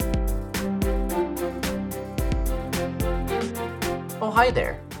Hi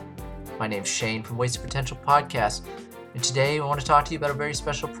there. My name's Shane from Wasted Potential Podcast, and today I want to talk to you about a very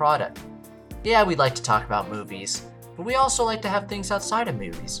special product. Yeah, we like to talk about movies, but we also like to have things outside of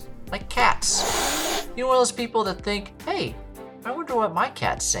movies, like cats. You're one of those people that think, hey, I wonder what my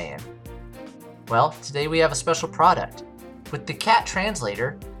cat's saying. Well, today we have a special product. With the Cat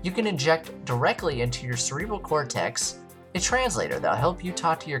Translator, you can inject directly into your cerebral cortex a translator that'll help you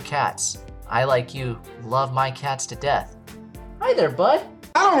talk to your cats. I, like you, love my cats to death. Hi there, bud.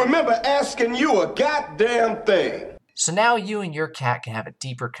 I don't remember asking you a goddamn thing. So now you and your cat can have a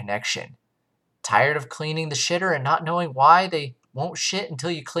deeper connection. Tired of cleaning the shitter and not knowing why they won't shit until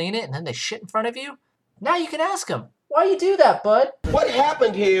you clean it and then they shit in front of you? Now you can ask them, why you do that, bud? What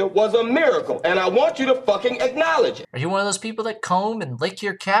happened here was a miracle, and I want you to fucking acknowledge it. Are you one of those people that comb and lick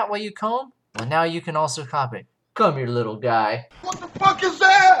your cat while you comb? Well, now you can also copy. Come here, little guy. What the fuck is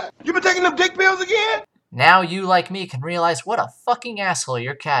that? You been taking them dick pills again? Now you, like me, can realize what a fucking asshole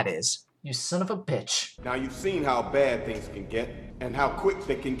your cat is. You son of a bitch. Now you've seen how bad things can get and how quick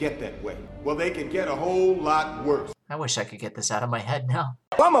they can get that way. Well, they can get a whole lot worse. I wish I could get this out of my head now.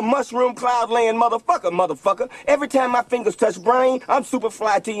 I'm a mushroom cloud laying motherfucker. Every time my fingers touch brain, I'm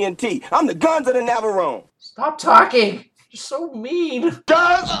Superfly TNT. I'm the guns of the Navarone. Stop talking! You're so mean!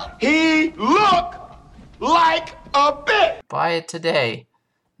 Does he look like a bitch? Buy it today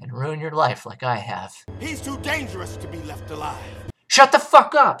and ruin your life like I have. He's too dangerous to be left alive. Shut the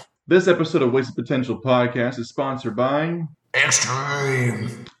fuck up! This episode of Wasted Potential Podcast is sponsored by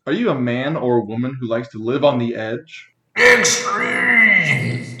Extreme! Are you a man or a woman who likes to live on the edge?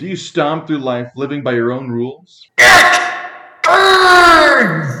 Extreme! Do you stomp through life living by your own rules? Extreme!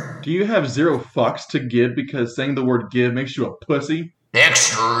 Do you have zero fucks to give because saying the word give makes you a pussy?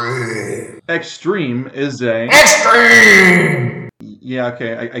 Extreme! Extreme is a... Extreme! Yeah,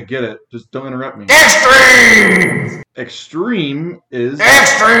 okay, I get it. Just don't interrupt me. Extreme! Extreme is...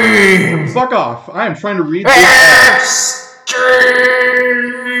 Extreme! Fuck off. I am trying to read this.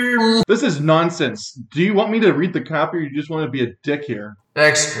 Extreme! This is nonsense. Do you want me to read the copy or you just want to be a dick here?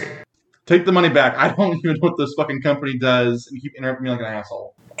 Extreme. Take the money back. I don't even know what this fucking company does and you keep interrupting me like an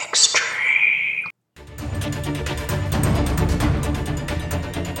asshole. Extreme.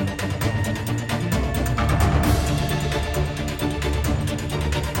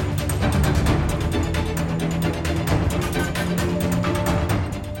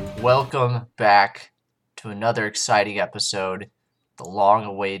 Welcome back to another exciting episode, the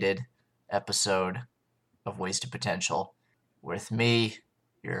long-awaited episode of Wasted Potential, with me,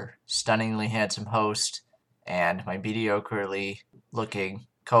 your stunningly handsome host, and my mediocrely looking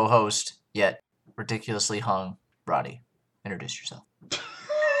co-host, yet ridiculously hung, Ronnie. Introduce yourself.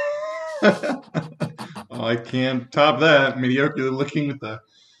 Oh, I can't top that. Mediocre looking with the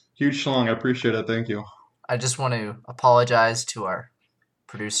huge schlong. I appreciate it. Thank you. I just want to apologize to our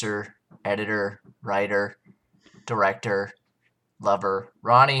producer, editor, writer, director, lover,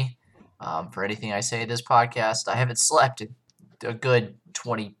 Ronnie, for anything I say in this podcast. I haven't slept in a good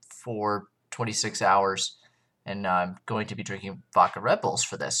 24, 26 hours, and I'm going to be drinking vodka Red Bulls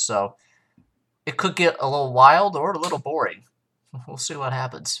for this. So it could get a little wild or a little boring. We'll see what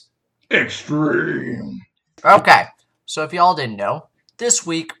happens. Extreme. Okay, so if y'all didn't know, this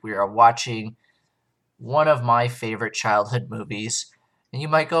week we are watching one of my favorite childhood movies. And you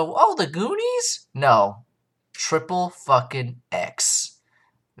might go, oh, the Goonies? No. Triple fucking X.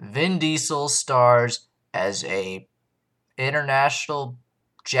 Vin Diesel stars as a international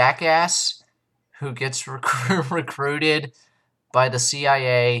jackass who gets recruited by the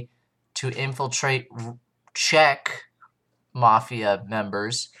CIA to infiltrate Czech mafia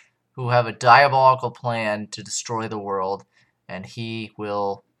members who have a diabolical plan to destroy the world, and he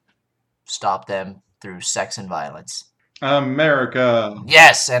will stop them through sex and violence. America.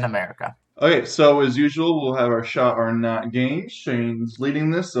 Yes, and America. Okay, so as usual, we'll have our shot or not game. Shane's leading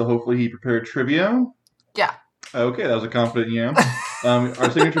this, so hopefully he prepared trivia. Yeah. Okay, that was a confident yeah.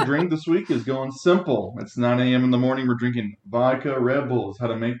 Our signature drink this week is going simple. It's 9 a.m. in the morning. We're drinking vodka Red Bulls. How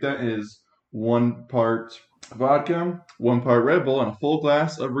to make that is 1 part vodka, 1 part Red Bull, and a full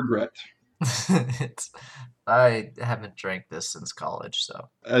glass of regret. I haven't drank this since college, so.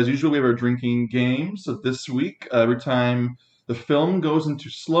 As usual, we have our drinking game. So this week, every time the film goes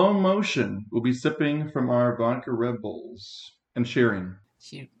into slow motion, we'll be sipping from our vodka Red Bulls and cheering.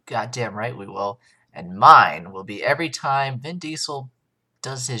 You goddamn right we will. And mine will be every time Vin Diesel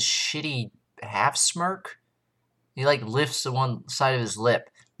does his shitty half smirk. He like lifts the one side of his lip.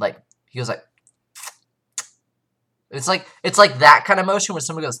 Like, he goes like... It's like that kind of motion when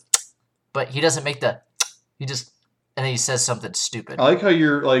someone goes... But he doesn't make the... He just... And then he says something stupid. I like how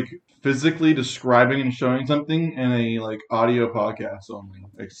you're like physically describing and showing something in a like audio podcast only.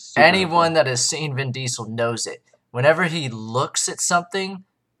 It's super Anyone helpful. that has seen Vin Diesel knows it. Whenever he looks at something,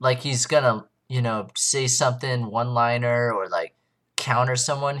 like he's gonna, say something one-liner or like counter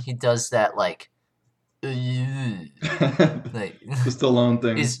someone, he does that like, "Ugh." Like The Stallone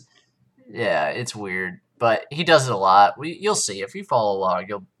thing. he's yeah, it's weird, but he does it a lot. You'll see if you follow along,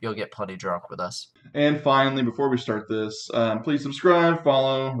 you'll get plenty drunk with us. And finally, before we start this, please subscribe,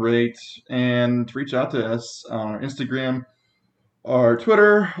 follow, rate, and reach out to us on our Instagram, our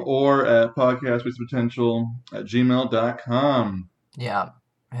Twitter, or at podcastwastepotential@gmail.com. Yeah,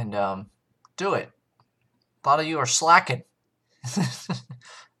 and do it. A lot of you are slacking,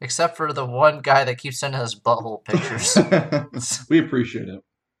 except for the one guy that keeps sending us butthole pictures. We appreciate it.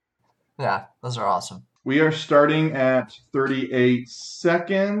 Yeah, those are awesome. We are starting at 38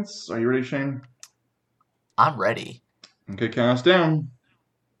 seconds. Are you ready, Shane? I'm ready. Okay, count us down.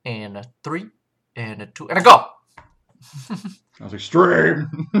 And a 3, and a 2, and a go! I was extreme.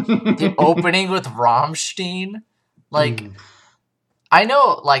 The opening with Rammstein, like, I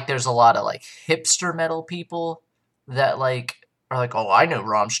know, like, there's a lot of, like, hipster metal people that, like, are like, oh, I know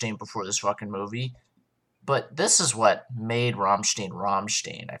Rammstein before this fucking movie. But this is what made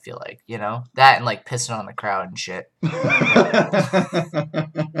Rammstein, I feel like, That and, like, pissing on the crowd and shit.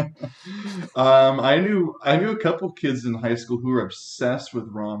 I knew a couple kids in high school who were obsessed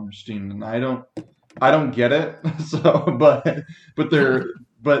with Rammstein, and I don't get it. So, but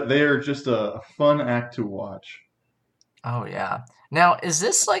they are just a fun act to watch. Oh, yeah. Now, is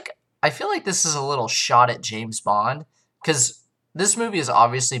this, like, I feel like this is a little shot at James Bond, because this movie is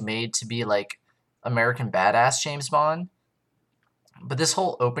obviously made to be, like, American Badass James Bond. But this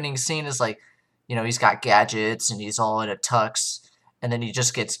whole opening scene is like, he's got gadgets and he's all in a tux, and then he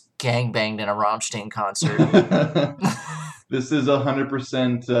just gets gangbanged in a Rammstein concert. This is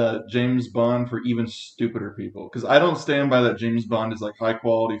 100% James Bond for even stupider people. Because I don't stand by that James Bond is like high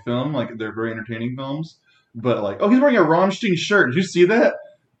quality film. Like they're very entertaining films. But like, oh, he's wearing a Rammstein shirt. Did you see that?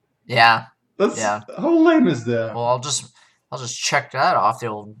 Yeah. How lame is that? Well, I'll just check that off the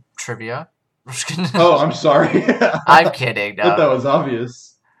old trivia. Oh, I'm sorry. I'm kidding. I thought that was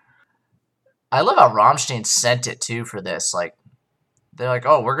obvious. I love how Rammstein sent it too for this. Like, they're like,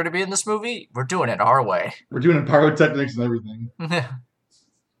 "Oh, we're gonna be in this movie. We're doing it our way. We're doing it pyrotechnics and everything."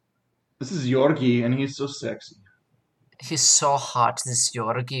 This is Yorgi, and he's so sexy. He's so hot, this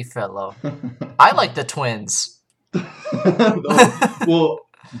Yorgi fellow. I like the twins. Well,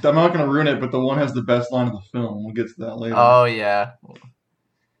 I'm not gonna ruin it, but the one has the best line of the film. We'll get to that later. Oh yeah.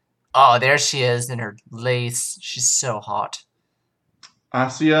 Oh, there she is in her lace. She's so hot.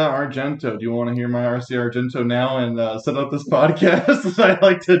 Asia Argento. Do you want to hear my Asia Argento now and set up this podcast as I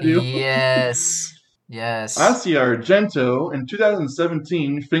like to do? Yes. Yes. Asia Argento in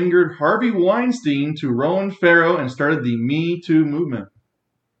 2017 fingered Harvey Weinstein to Ronan Farrow and started the Me Too movement.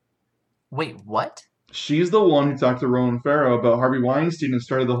 Wait, what? She's the one who talked to Ronan Farrow about Harvey Weinstein and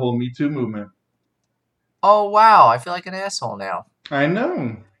started the whole Me Too movement. Oh, wow. I feel like an asshole now. I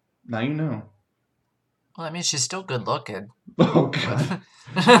know. Now you know. Well, I mean, she's still good looking. Oh, God.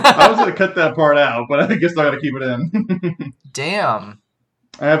 I was going to cut that part out, but I guess I got to keep it in. Damn.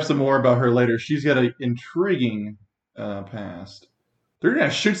 I have some more about her later. She's got an intriguing past. They're going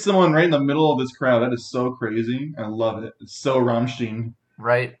to shoot someone right in the middle of this crowd. That is so crazy. I love it. It's so Rammstein.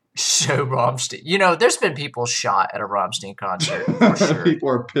 Right? So Rammstein. There's been people shot at a Rammstein concert, for sure. People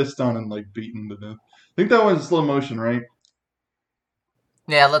are pissed on and like beaten to death. I think that was slow motion, right?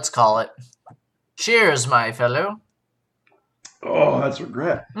 Yeah, let's call it. Cheers, my fellow. Oh, that's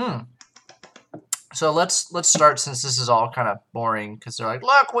regret. So let's start, since this is all kind of boring, because they're like,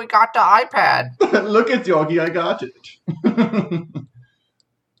 look, we got the iPad. Look at Yogi, I got it.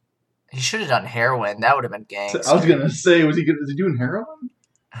 He should have done heroin. That would have been gangster. I was gonna say, is he doing heroin?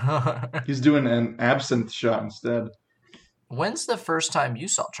 He's doing an absinthe shot instead. When's the first time you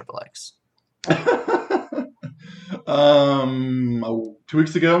saw Triple X? 2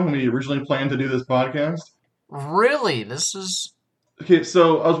 weeks ago when we originally planned to do this podcast. Really? This is... Okay,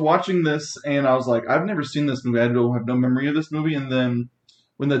 so I was watching this and I was like, I've never seen this movie. I have no memory of this movie. And then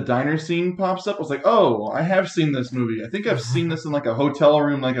when the diner scene pops up, I was like, oh, I have seen this movie. I think I've seen this in like a hotel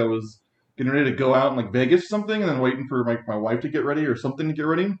room, like I was getting ready to go out in like Vegas or something, and then waiting for my wife to get ready or something to get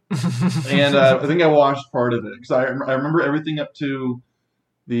ready. And I think I watched part of it because I remember everything up to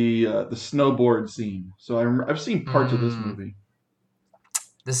the snowboard scene. So I've seen parts of this movie.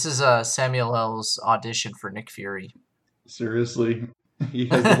 This is Samuel L's audition for Nick Fury. Seriously, he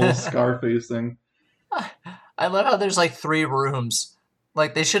has the whole Scarface thing. I love how there's like 3 rooms.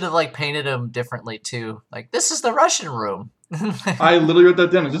 Like they should have like painted him differently too. Like this is the Russian room. I literally wrote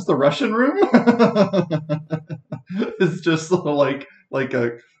that down. Is this the Russian room? It's just like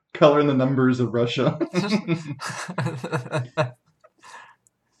a color in the numbers of Russia.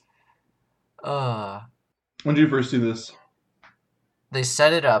 When did you first see this? They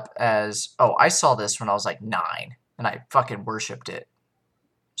set it up as, oh, I saw this when I was like 9, and I fucking worshipped it.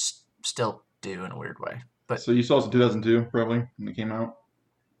 Still do in a weird way. But So you saw it in 2002, probably, when it came out?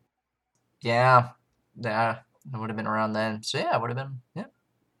 yeah, it would have been around then. So yeah, it would have been, yeah.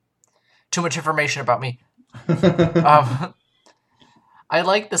 Too much information about me. I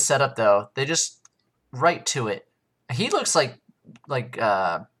like the setup though. They just right to it. He looks like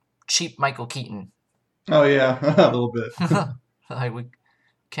cheap Michael Keaton. Oh yeah, a little bit. Like we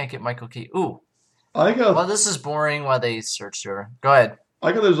can't get Michael Keaton. Ooh. I like how Well, this is boring while they search her. Go ahead.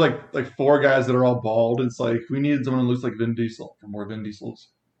 there's like 4 guys that are all bald. It's like we needed someone who looks like Vin Diesel for more Vin Diesels.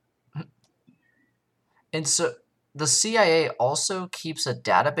 And so the CIA also keeps a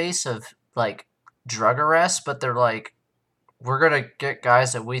database of like drug arrests, but they're like, we're gonna get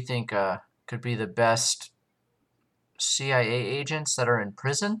guys that we think could be the best CIA agents that are in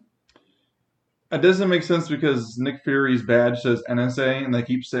prison. It doesn't make sense because Nick Fury's badge says NSA, and they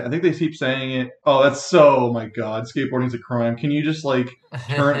keep saying. I think they keep saying it. Oh, that's so. Oh my God, skateboarding's a crime. Can you just like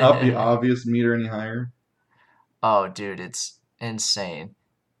turn up the obvious meter any higher? Oh, dude, it's insane.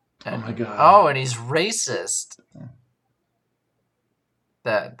 Oh my God. Oh, and he's racist.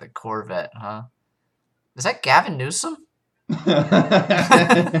 The Corvette, huh? Is that Gavin Newsom?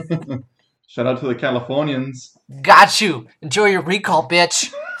 Shout out to the Californians. Got you. Enjoy your recall,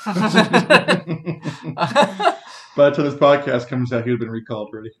 bitch. By the time this podcast comes out, he would have been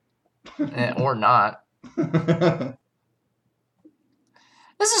recalled already. Or not.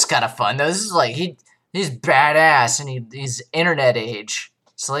 This is kind of fun though. This is like he's badass and he's internet age.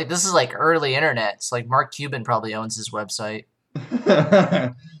 So like this is like early internet. It's like Mark Cuban probably owns his website.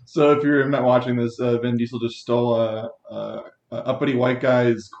 So if you're not watching this, Vin Diesel just stole a uppity white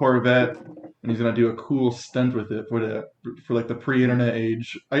guy's Corvette, and he's gonna do a cool stunt with it for like the pre-internet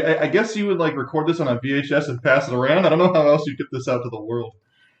age. I guess you would like record this on a VHS and pass it around. I don't know how else you get this out to the world.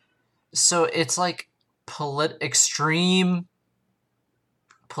 So it's like extreme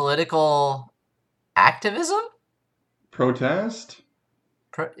political activism. Protest.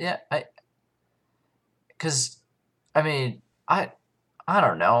 Yeah, because I mean I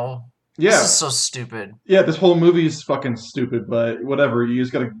don't know. Yeah. This is so stupid. Yeah, this whole movie is fucking stupid, but whatever. You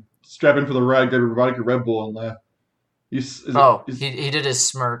just gotta strap in for the ride, get a vodka Red Bull, and laugh. He did his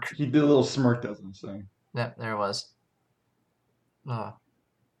smirk. He did a little smirk, that's what I'm saying. Yeah, there it was. Oh.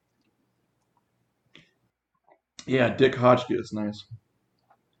 Yeah, Dick Hotchkiss, nice.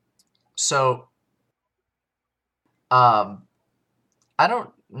 So, I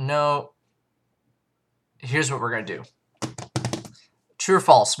don't know. Here's what we're gonna do. True or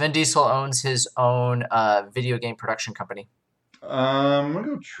false? Vin Diesel owns his own video game production company. I'm gonna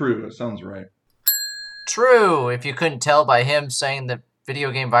go true. That sounds right. True. If you couldn't tell by him saying that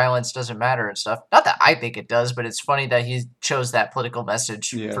video game violence doesn't matter and stuff. Not that I think it does, but it's funny that he chose that political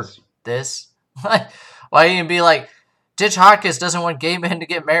message for this. Why even be like, Ditch Hotchkiss doesn't want gay men to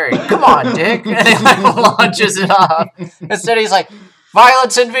get married. Come on, Dick. And he like launches it off. Instead he's like,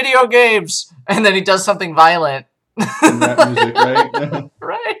 violence in video games. And then he does something violent. Rap music, right?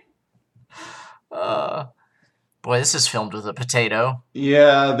 Right. Boy, this is filmed with a potato.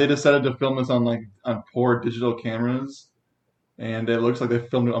 Yeah, they decided to film this on poor digital cameras, and it looks like they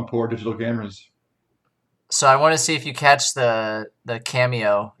filmed it on poor digital cameras. So I want to see if you catch the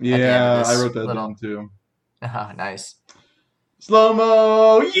cameo. Yeah, at the end of this I wrote that down too. Oh, nice.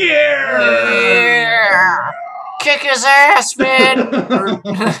 Slow-mo, yeah! Kick his ass, man!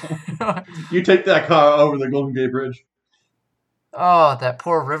 You take that car over the Golden Gate Bridge. Oh, that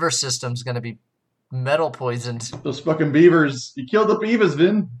poor river system's gonna be metal poisoned. Those fucking beavers. You killed the beavers,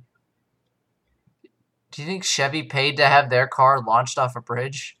 Vin. Do you think Chevy paid to have their car launched off a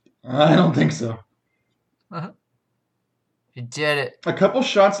bridge? I don't think so. You did it. A couple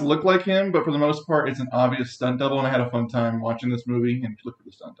shots look like him, but for the most part, it's an obvious stunt double, and I had a fun time watching this movie and look for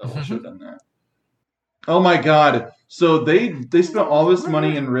the stunt double. I should have done that. Oh my God! So they spent all this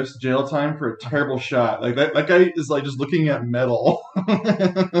money and risked jail time for a terrible shot. Like that guy is like just looking at metal.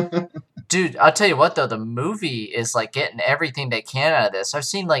 Dude, I'll tell you what though, the movie is like getting everything they can out of this. I've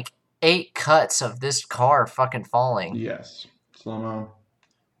seen like 8 cuts of this car fucking falling. Yes, slow-mo.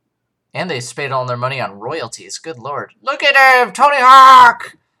 And they spent all their money on royalties. Good Lord. Look at him! Tony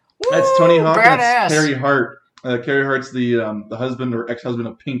Hawk! Woo, That's Tony Hawk and badass. that's Carey Hart. Carey Hart's the husband or ex-husband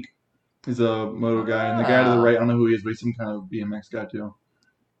of Pink. He's a moto guy. And the guy to the right, I don't know who he is, but he's some kind of BMX guy too.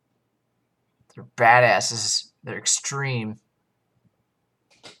 They're badasses. They're extreme.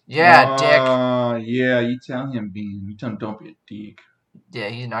 Yeah, dick. Yeah, you tell him, Bean. You tell him don't be a dick. Yeah,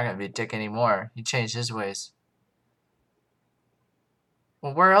 he's not gonna be a dick anymore. He changed his ways.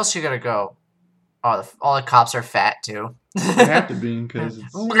 Well, where else you gotta go? Oh, all the cops are fat too. They have to be because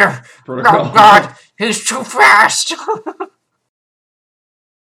it's Oh protocol. God, he's too fast.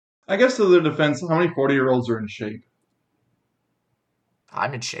 I guess to their defense, how many 40-year-olds are in shape?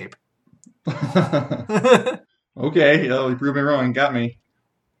 I'm in shape. Okay, you proved me wrong. Got me.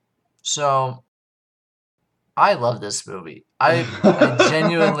 So, I love this movie. I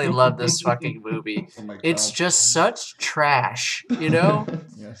genuinely love this fucking movie. Oh my God. It's just such trash, you know?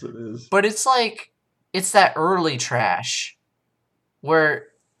 Yes, it is. But it's like, it's that early trash where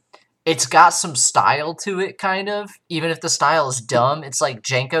it's got some style to it, kind of. Even if the style is dumb, it's like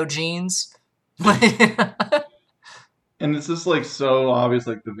Janko jeans. And it's just like so obvious,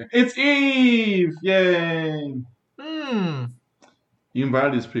 like it's Eve! Yay! You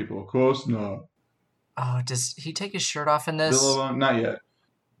invited these people, of course not. Oh, does he take his shirt off in this? Billabong? Not yet.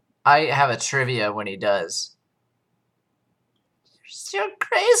 I have a trivia when he does. You're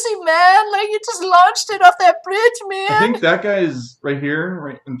crazy, man! Like you just launched it off that bridge, man. I think that guy is right here,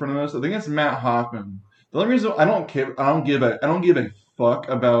 right in front of us. I think that's Matt Hoffman. The only reason I don't give a fuck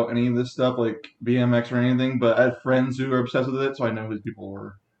about any of this stuff like BMX or anything, but I had friends who were obsessed with it, so I know who these people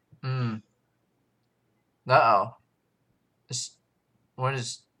were. Uh-oh. What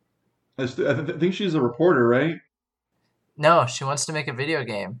is... I think she's a reporter, right? No, she wants to make a video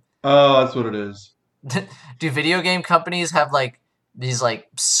game. Oh, that's what it is. Do video game companies have like these like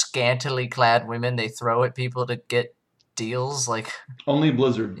scantily clad women they throw at people to get deals? Like only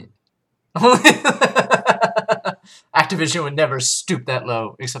Blizzard. Activision would never stoop that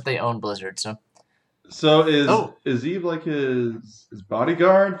low, except they own Blizzard. So is Eve like his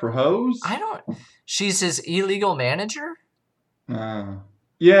bodyguard for hoes? I don't. She's his illegal manager.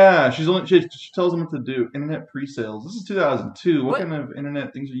 Yeah, she tells him what to do. Internet pre-sales. This is 2002. What kind of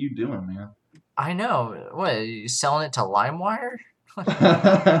internet things are you doing, man? I know. What, are you selling it to LimeWire?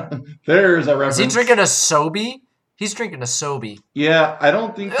 There's a reference. Is he drinking a Sobe? He's drinking a Sobe. Yeah, I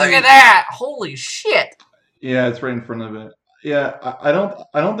don't think. Look at that! Holy shit! Yeah, it's right in front of it. Yeah, I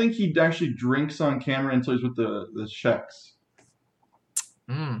don't think he actually drinks on camera until he's with the checks.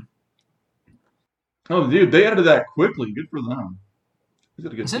 Oh, dude, they edited that quickly. Good for them. Is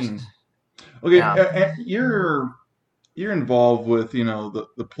it a good scene? Okay, yeah. You're involved with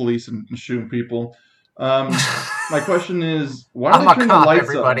the police and shooting people. My question is, why do they turn the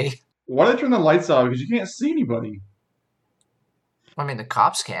lights off? Why do they turn the lights off? Because you can't see anybody. I mean, the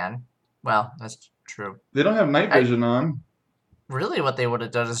cops can. Well, that's true. They don't have night vision on. Really, what they would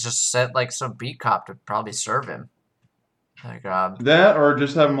have done is just set like some beat cop to probably serve him. Like that, or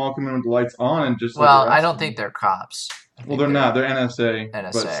just have them all come in with the lights on and just. Well, I don't think they're cops. Well, they're not. They're NSA.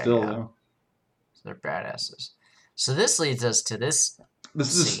 NSA, but still, yeah. though. So they're badasses. So this leads us to this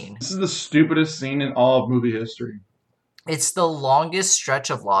scene. This is the stupidest scene in all of movie history. It's the longest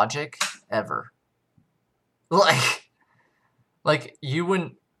stretch of logic ever. Like you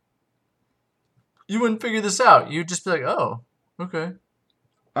wouldn't figure this out. You'd just be like, oh, okay.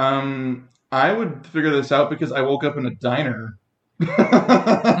 I would figure this out because I woke up in a diner.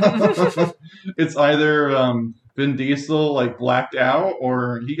 It's either Vin Diesel like blacked out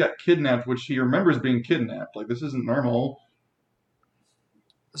or he got kidnapped, which he remembers being kidnapped. Like this isn't normal.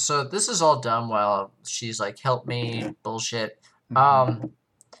 So this is all done while she's like, help me, bullshit. What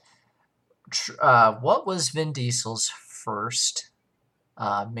was Vin Diesel's first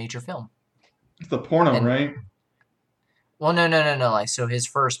major film? It's the porno, right? Well, no. Like, so his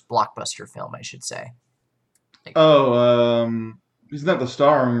first blockbuster film, I should say. Like, he's not the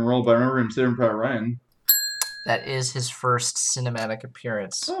starring role, but I remember him Saving Private Ryan. That is his first cinematic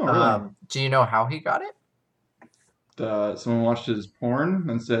appearance. Oh, really? Do you know how he got it? Someone watched his porn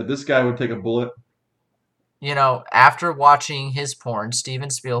and said, this guy would take a bullet. You know, after watching his porn, Steven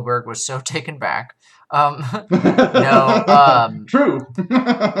Spielberg was so taken back. True.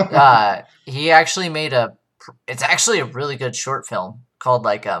 He actually made it's actually a really good short film called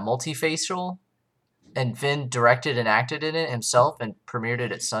like Multifacial, and Vin directed and acted in it himself and premiered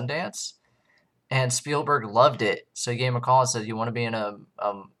it at Sundance. And Spielberg loved it, so he gave him a call and said, "You want to be in a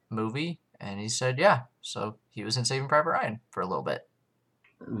movie?" And he said, "Yeah." So he was in Saving Private Ryan for a little bit.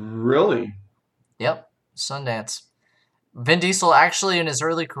 Really? Yep, Sundance. Vin Diesel actually in his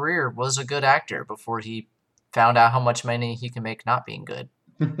early career was a good actor before he found out how much money he can make not being good.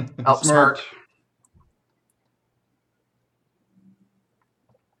 Oh, smart.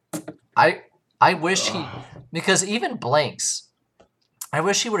 I wish because even Blanks, I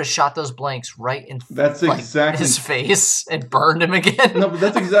wish he would have shot those blanks right in That's like exactly his face and burned him again. no, but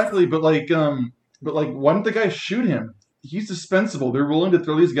that's exactly. But like, why didn't the guy shoot him? He's dispensable. They're willing to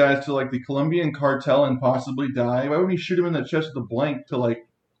throw these guys to like the Colombian cartel and possibly die. Why wouldn't he shoot him in the chest with a blank to like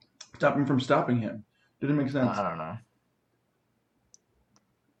stop him from stopping him? Didn't make sense. I don't know.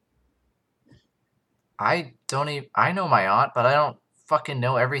 I don't even. I know my aunt, but I don't fucking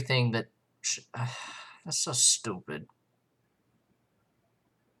know everything that. That's so stupid.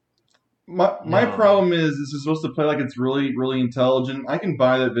 My No. problem is this is supposed to play like it's really, really intelligent. I can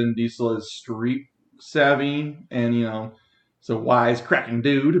buy that Vin Diesel is street savvy and, it's a wise, cracking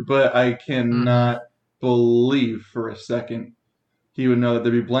dude, but I cannot believe for a second he would know that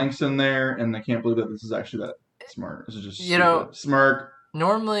there'd be blanks in there, and I can't believe that this is actually that smart. This is just stupid. Smart.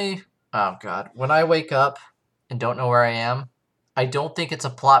 Normally, oh god, when I wake up and don't know where I am, I don't think it's a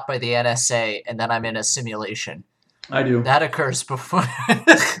plot by the NSA and then I'm in a simulation. I do. That occurs before.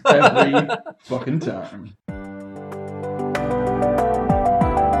 Every fucking time.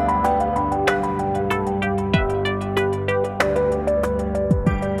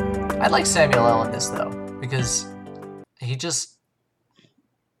 I like Samuel L. in this though, because he just.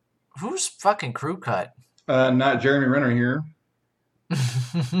 Who's fucking crew cut? Not Jeremy Renner here.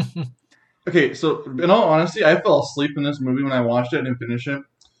 Okay, so in all honesty, I fell asleep in this movie when I watched it and didn't finish it.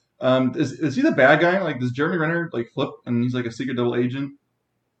 Is he the bad guy? Like, does Jeremy Renner like flip and he's like a secret double agent?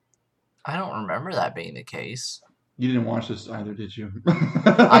 I don't remember that being the case. You didn't watch this either, did you?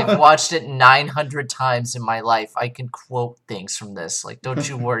 I've watched it 900 times in my life. I can quote things from this. Like, don't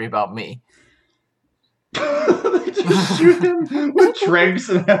you worry about me. They just shoot him with tranks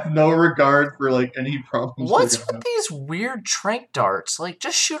and have no regard for like any problems. What's with these weird trank darts? Like,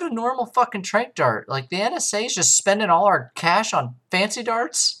 just shoot a normal fucking trank dart. Like, the NSA is just spending all our cash on fancy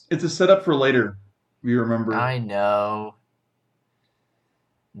darts. It's a setup for later. You remember? I know.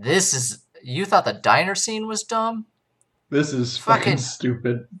 This is. You thought the diner scene was dumb? This is fucking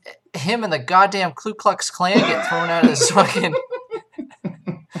stupid. Him and the goddamn Ku Klux Klan get thrown out of this fucking.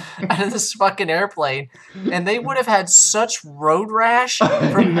 Out of this fucking airplane, and they would have had such road rash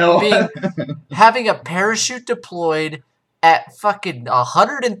from having a parachute deployed at fucking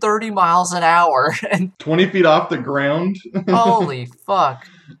 130 miles an hour and 20 feet off the ground. Holy fuck!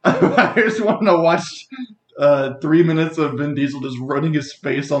 I just want to watch 3 minutes of Vin Diesel just running his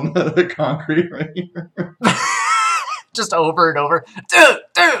face on the concrete right here. Just over and over,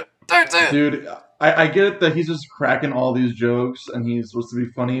 dude. I get it that he's just cracking all these jokes and he's supposed to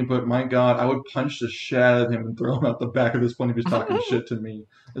be funny, but my god, I would punch the shit out of him and throw him out the back of this plane if he's talking shit to me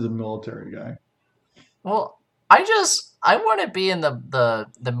as a military guy. Well, I want to be in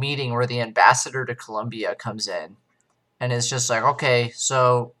the meeting where the ambassador to Colombia comes in and it's just like, okay,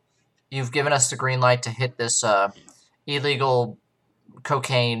 so you've given us the green light to hit this illegal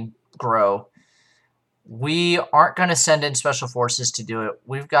cocaine grow. We aren't going to send in special forces to do it.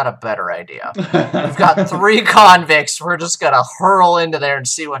 We've got a better idea. We've got 3 convicts. We're just going to hurl into there and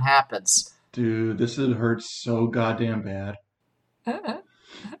see what happens. Dude, this would hurt so goddamn bad.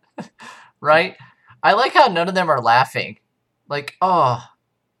 Right? I like how none of them are laughing. Like, oh,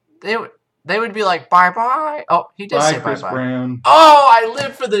 they would be like, bye-bye. Oh, he did say Chris bye-bye. Brown. Oh, I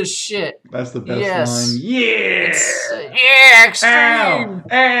live for this shit. That's the best line. Yeah! Yeah, extreme.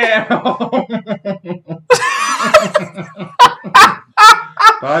 Ow!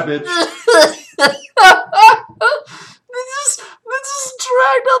 Bye, bitch. This is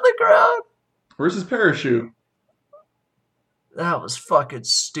dragged on the ground. Where's his parachute? That was fucking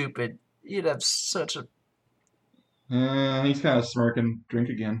stupid. You'd have such a... He's kind of smirking. Drink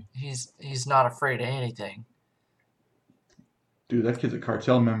again. He's not afraid of anything. Dude, that kid's a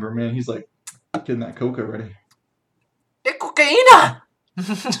cartel member, man. He's like getting that coke already. E cocaína!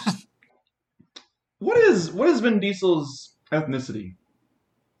 What is Vin Diesel's ethnicity?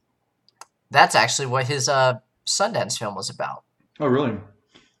 That's actually what his Sundance film was about. Oh, really?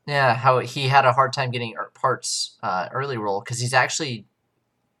 Yeah, how he had a hard time getting parts early role because he's actually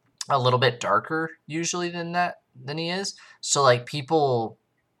a little bit darker usually than he is. So like people,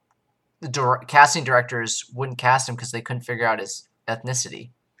 casting directors wouldn't cast him because they couldn't figure out his ethnicity.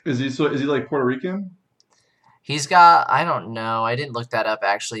 Is he like Puerto Rican? He's got, I don't know, I didn't look that up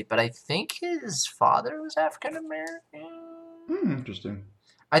actually, but I think his father was African American. Interesting.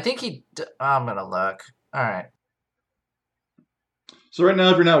 I think I'm gonna look. All right. So right now,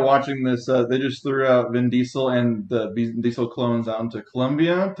 if you're not watching this, they just threw out Vin Diesel and the Vin Diesel clones out into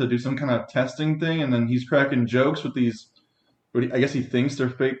Colombia to do some kind of testing thing, and then he's cracking jokes with these. I guess he thinks they're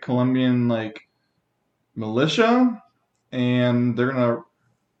fake Colombian like militia, and they're gonna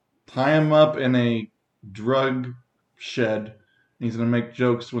tie him up in a drug shed He's gonna make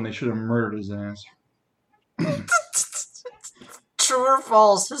jokes when they should have murdered his ass. True or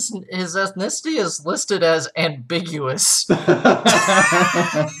false? His ethnicity is listed as ambiguous. I'm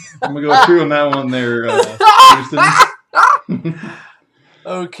gonna go true on that one there, Houston.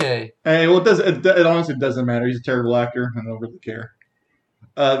 Okay. Hey, well, it honestly doesn't matter. He's a terrible actor. I don't really care.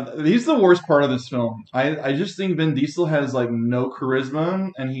 He's the worst part of this film. I just think Vin Diesel has like no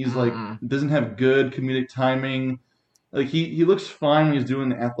charisma, and he's like doesn't have good comedic timing. Like he looks fine when he's doing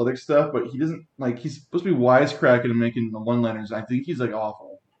the athletic stuff, but he doesn't like he's supposed to be wisecracking and making the one-liners. I think he's like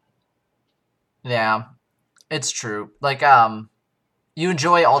awful. Yeah, it's true. Like you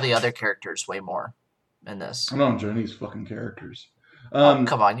enjoy all the other characters way more in this. I don't enjoy these fucking characters. Oh,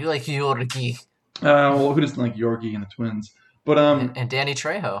 come on, you like Yorgi Well, who doesn't like Yorgi and the twins? But and Danny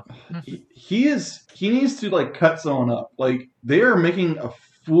Trejo. he needs to like cut someone up. Like they are making a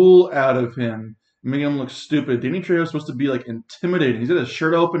fool out of him, making him look stupid. Danny Trejo is supposed to be like intimidating. He's got his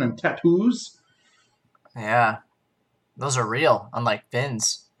shirt open and tattoos. Yeah, those are real, unlike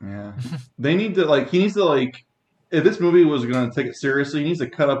Vin's. Yeah, they need to like. He needs to like. If this movie was going to take it seriously, he needs to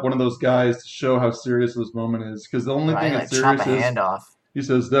cut up one of those guys to show how serious this moment is. Because the only thing Like that's chop serious a hand off. he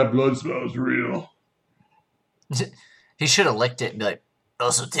says that blood smells real. He should have licked it and be like,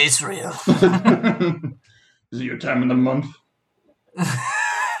 also tastes real. Is it your time in the month?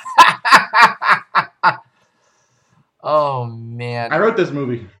 Oh, man. I wrote this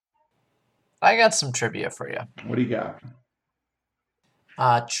movie. I got some trivia for you. What do you got?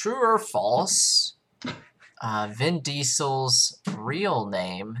 True or false? Vin Diesel's real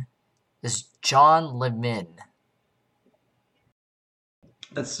name is John Lemin.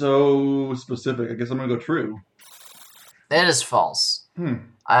 That's so specific. I guess I'm going to go true. That is false.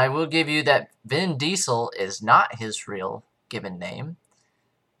 I will give you that Vin Diesel is not his real given name.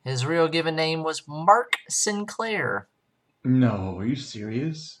 His real given name was Mark Sinclair. No, are you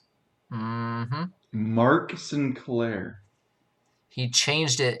serious? Mm-hmm. Mark Sinclair. He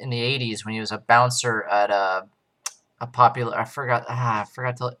changed it in the 80s when he was a bouncer at a popular... I forgot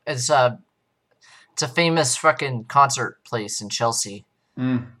to... It's a famous fucking concert place in Chelsea.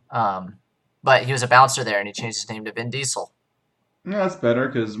 But he was a bouncer there, and he changed his name to Vin Diesel. No, that's better,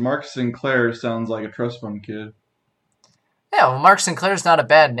 because Mark Sinclair sounds like a trust fund kid. Yeah, well, Mark Sinclair's not a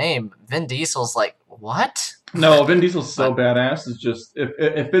bad name. Vin Diesel's like, what? No, Vin Diesel's so badass. It's just,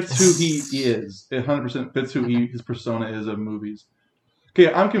 it fits who he is. It 100% fits who his persona is of movies.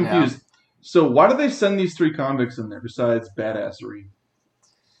 Okay, I'm confused. Yeah. So why do they send these three convicts in there besides badassery?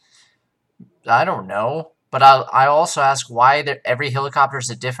 I don't know. But I also ask why every helicopter is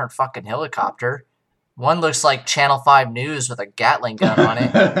a different fucking helicopter. One looks like Channel 5 News with a Gatling gun on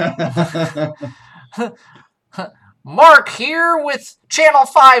it. Mark here with Channel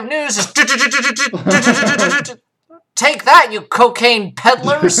 5 News. Take that, you cocaine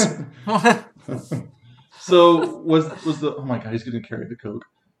peddlers. So was the... Oh my god, he's going to carry the coke.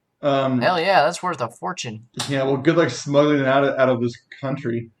 Hell yeah, that's worth a fortune. Yeah, well, good luck smuggling it out of this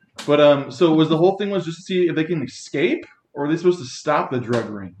country. But so was the whole thing was just to see if they can escape, or are they supposed to stop the drug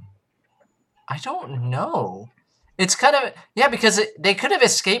ring? I don't know. It's kind of because they could have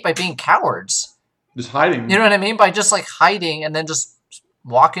escaped by being cowards, just hiding. You know what I mean? By just like hiding and then just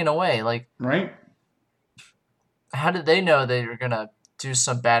walking away, like right. How did they know they were gonna do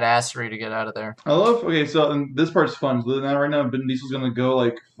some badassery to get out of there? I love. Okay, so and this part's fun. So now, right now, Vin Diesel's gonna go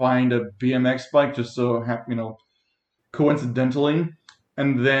like find a BMX bike, just so coincidentally.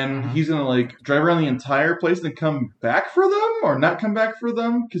 And then he's going to, like, drive around the entire place and then come back for them? Or not come back for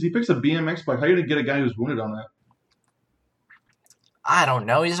them? Because he picks a BMX bike. How are you going to get a guy who's wounded on that? I don't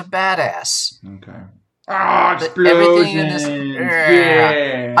know. He's a badass. Okay. Ah, explosion! Everything in this...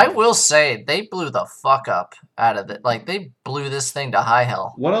 Yeah! I will say, they blew the fuck up out of it. Like, they blew this thing to high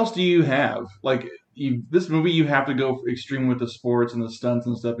hell. What else do you have? Like, this movie, you have to go extreme with the sports and the stunts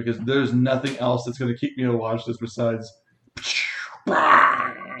and stuff because there's nothing else that's going to keep me to watch this besides...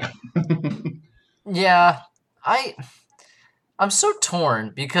 Yeah, I'm so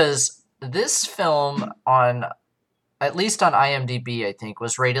torn because this film at least on IMDb, I think,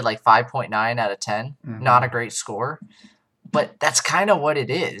 was rated like 5.9 out of 10. Not a great score, but that's kind of what it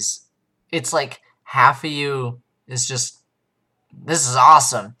is. It's like half of you is just, this is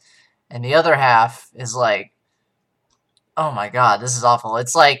awesome, and the other half is like, oh my god, this is awful.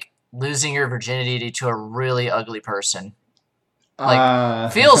 It's like losing your virginity to a really ugly person.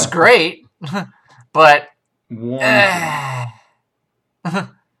 Like, feels great, but I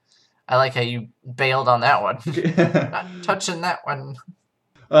like how you bailed on that one. Not touching that one.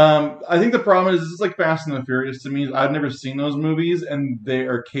 I think the problem is, it's like Fast and the Furious to me. I've never seen those movies, and they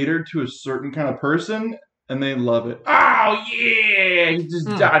are catered to a certain kind of person, and they love it. Oh yeah, he's just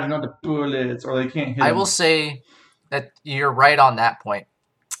dodging all the bullets, or they can't hit him. I will say that you're right on that point.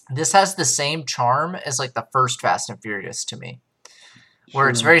 This has the same charm as like the first Fast and Furious to me, where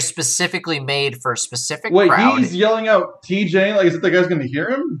it's very specifically made for a specific crowd. He's yelling out TJ, like, is it the guy's going to hear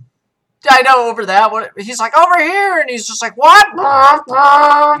him? I know over that. He's like, over here, and he's just like, what?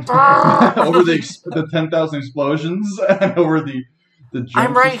 Over the 10,000 explosions, and over the jump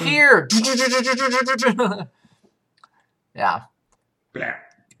I'm right system. here. Yeah. Blah,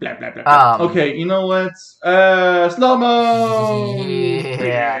 blah, blah, blah. Okay, you know what? Slow-mo!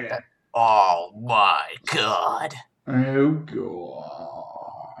 Yeah. Oh, my God. Oh,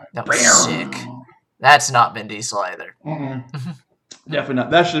 God. That was sick. That's not Vin Diesel either. Definitely not.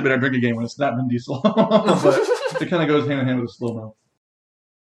 That should have been a drinking game when it's not Vin Diesel. But it kind of goes hand in hand with the slow-mo.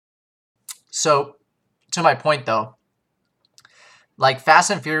 So, to my point, though, like Fast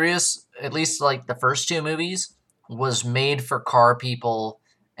and Furious, at least like the first two movies, was made for car people,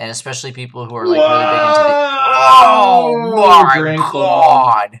 and especially people who are like really big into the... Oh, my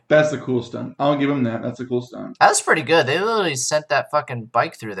God. That's the cool stunt. I'll give him that. That's a cool stunt. That was pretty good. They literally sent that fucking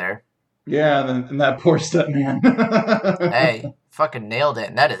bike through there. Yeah, and that poor stuntman. Hey, fucking nailed it.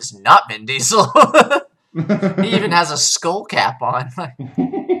 And that is not Vin Diesel. He even has a skull cap on.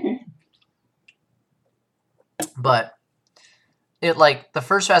 But it like the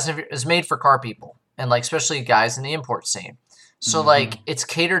first Fast and Furious is made for car people and like especially guys in the import scene. So like it's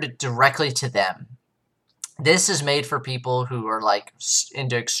catered directly to them. This is made for people who are like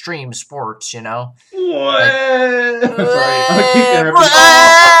into extreme sports, you know. What? Sorry,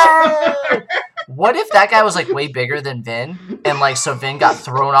 what if that guy was like way bigger than Vin, and like so Vin got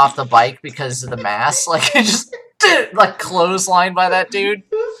thrown off the bike because of the mass? Like he just like clotheslined by that dude.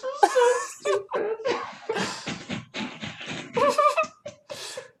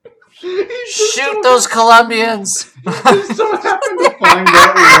 Shoot those Colombians! Just so happened to find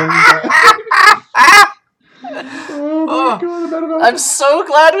that one. Oh my God, I'm so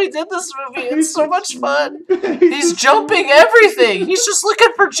glad we did this movie. It's so much fun. He's jumping everything. He's just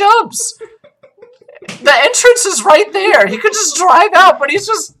looking for jumps. The entrance is right there. He could just drive out, but he's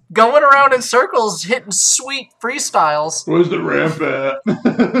just going around in circles, hitting sweet freestyles. Where's the ramp at?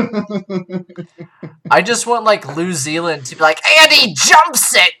 I just want, like, New Zealand to be like, and he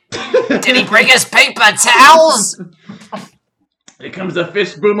jumps it! Did he bring his paper towels? Here comes a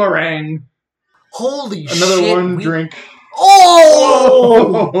fist boomerang. Holy shit. Another one drink.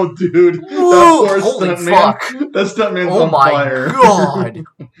 Oh! Dude. That poor Holy stuntman. fuck. That stuntman's Oh on my fire. God.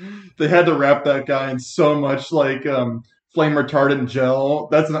 They had to wrap that guy in so much, like, flame retardant gel.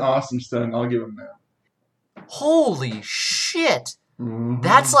 That's an awesome stunt. I'll give him that. Holy shit. Mm-hmm.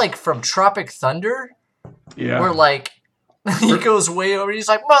 That's like from Tropic Thunder, Yeah. where like he goes way over. He's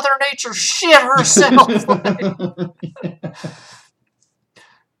like, Mother Nature shit herself.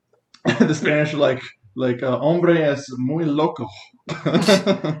 The Spanish are like hombre es muy loco.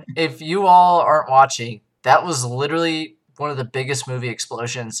 If you all aren't watching, that was literally one of the biggest movie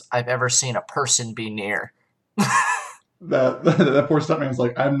explosions I've ever seen a person be near. that poor stuntman's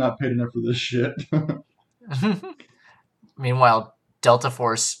like, I'm not paid enough for this shit. Meanwhile, Delta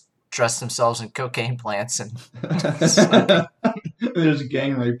Force dressed themselves in cocaine plants and They just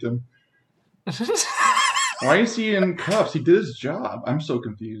gang raped him. Why is he in cuffs? He did his job. I'm so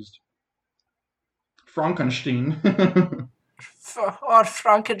confused. Frankenstein.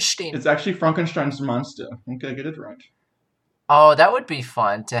 Frankenstein. It's actually Frankenstein's monster. Okay, get it right. Oh, that would be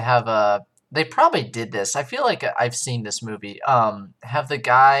fun to have a... They probably did this. I feel like I've seen this movie. Have the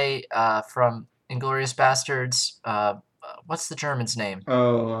guy from Inglourious Bastards... what's the German's name?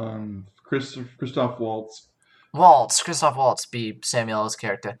 Oh, Christoph Waltz. Christoph Waltz be Samuel L's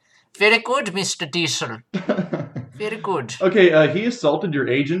character. Very good, Mr. Diesel. Very good. Okay, he assaulted your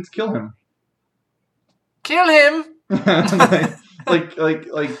agent. Kill him. Kill him! like,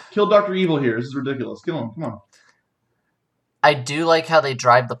 kill Dr. Evil here. This is ridiculous. Kill him. Come on. I do like how they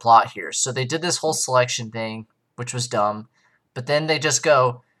drive the plot here. So they did this whole selection thing, which was dumb. But then they just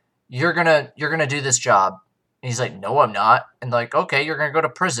go, you're gonna do this job. And he's like, no, I'm not. And like, okay, you're gonna go to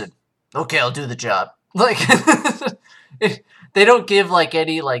prison. Okay, I'll do the job. Like, they don't give like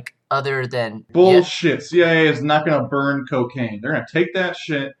any like other than bullshit. CIA is not gonna burn cocaine. They're gonna take that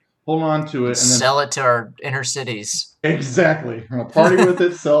shit, hold on to it, and then sell it to our inner cities. Exactly. We're gonna party with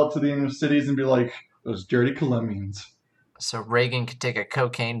it, sell it to the inner cities, and be like, those dirty Colombians. So Reagan could take a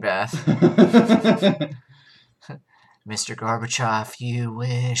cocaine bath. Mr. Gorbachev, you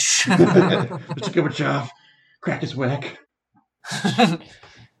wish. Mr. Gorbachev, crack his whack.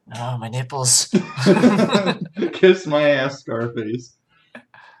 Oh, my nipples. Kiss my ass, Scarface.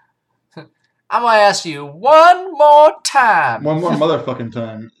 I'm going to ask you one more time. One more motherfucking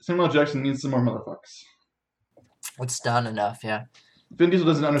time. Samuel L. Jackson needs some more motherfucks. It's done enough, yeah. Vin Diesel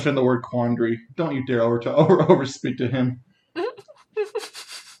doesn't understand the word quandary. Don't you dare overspeak to him.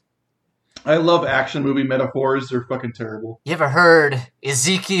 I love action movie metaphors. They're fucking terrible. You ever heard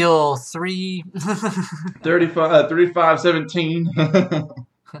Ezekiel 3? 35:17.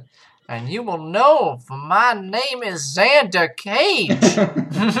 And you will know, for my name is Xander Cage.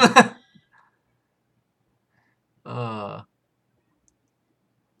 I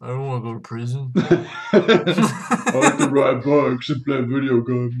don't want to go to prison. I like to ride bikes and play video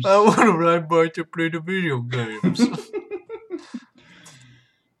games. I want to ride bike to play the video games.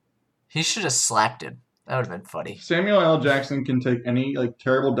 He should have slapped him. That would have been funny. Samuel L. Jackson can take any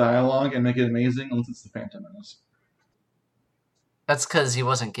terrible dialogue and make it amazing, unless it's the Phantom Menace. That's because he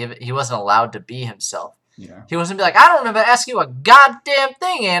wasn't allowed to be himself. Yeah. He wasn't be like, I don't remember asking you a goddamn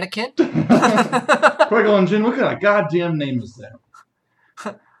thing, Anakin. Qui-Gon Jinn, what kind of goddamn name is that?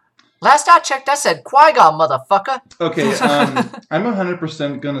 Last I checked, I said Qui-Gon, motherfucker. Okay, I'm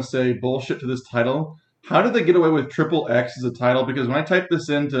 100% gonna say bullshit to this title. How did they get away with XXX as a title? Because when I typed this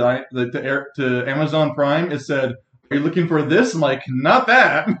into to Amazon Prime, it said, "Are you looking for this?" I'm like, not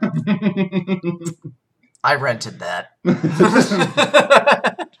that. I rented that.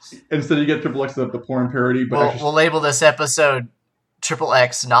 Instead, you get XXX, the porn parody. But we'll label this episode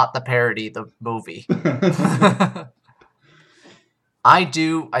XXX, not the parody, the movie. I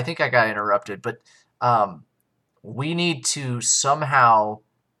think I got interrupted, but we need to somehow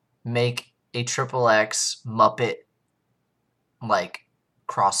make a XXX Muppet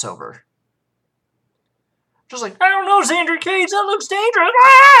crossover. Just like, I don't know, Xander Cage, that looks dangerous.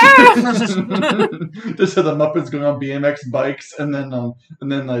 Just so the Muppets going on BMX bikes and then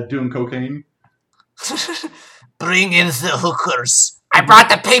doing cocaine. Bring in the hookers. I brought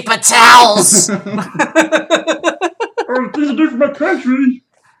the paper towels. Things I do for my country.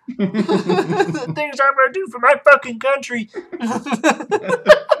 The things I'm gonna do for my fucking country.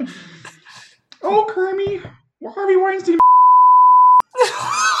 Oh, Kermie. Harvey Weinstein.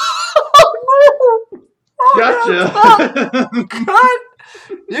 Oh, no. Oh, Gotcha. No, God.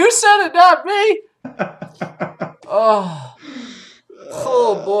 You said it, not me. Oh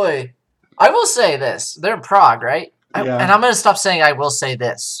boy. I will say this. They're in Prague, right? Yeah. And I'm going to stop saying I will say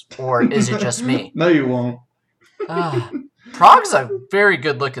this. Or is it just me? No, you won't. Prague's a very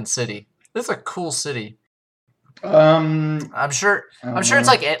good-looking city. It's a cool city. I'm sure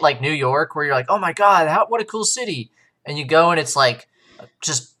it's like New York, where you're like, oh my god, what a cool city, and you go and it's like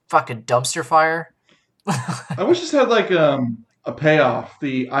just fucking dumpster fire. I wish this had a payoff.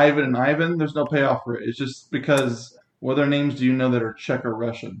 The Ivan and Ivan, there's no payoff for it. It's just because what other names do you know that are Czech or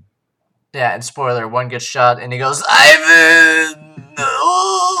Russian? Yeah, and spoiler, one gets shot and he goes, Ivan!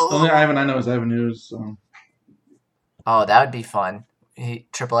 No! The only Ivan I know is Ivan News. So. Oh, that would be fun.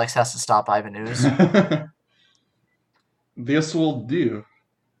 XXX has to stop Ivan News. This will do.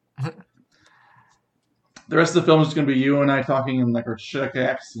 The rest of the film is going to be you and I talking in our Czech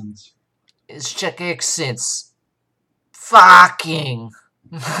accents. It's Czech accents. Fucking.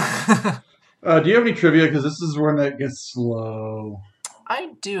 Do you have any trivia? Because this is where it gets slow.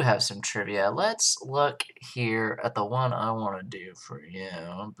 I do have some trivia. Let's look here at the one I want to do for you.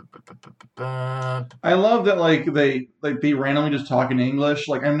 I love that they randomly just talk in English.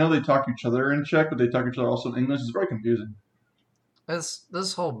 I know they talk to each other in Czech, but they talk to each other also in English. It's very confusing.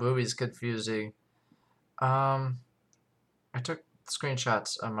 This whole movie's confusing. I took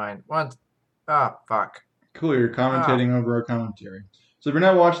screenshots of mine. Fuck. Cool, you're commentating over our commentary. So if you're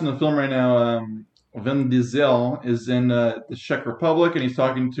not watching the film right now, Vin Diesel is in the Czech Republic, and he's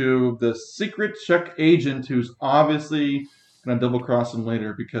talking to the secret Czech agent who's obviously going to double-cross him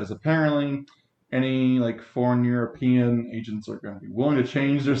later, because apparently any foreign European agents are going to be willing to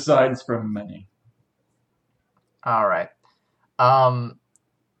change their sides from many. All right.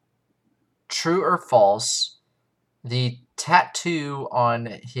 True or false, the tattoo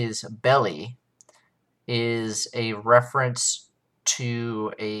on his belly is a reference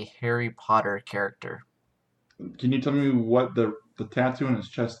to a Harry Potter character. Can you tell me what the tattoo on his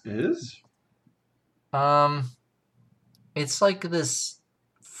chest is? It's like this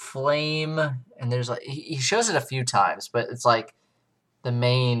flame, and there's he shows it a few times, but it's like the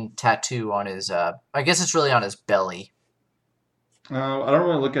main tattoo on his I guess it's really on his belly. I don't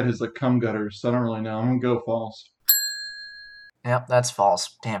really look at his cum gutters, so I don't really know. I'm gonna go false. Yep, that's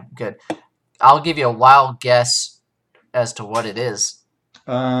false. Damn, good. I'll give you a wild guess as to what it is.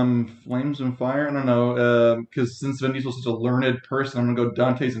 Flames and fire? I don't know. Because since Vin Diesel's such a learned person, I'm gonna go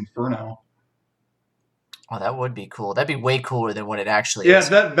Dante's Inferno. Oh, that would be cool. That'd be way cooler than what it actually Yeah, is.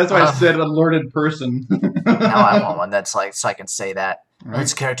 that's why I said a learned person. Now I want one that's like, so I can say that. Right.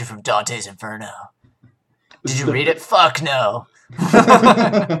 That's a character from Dante's Inferno. Did you read it? Fuck no.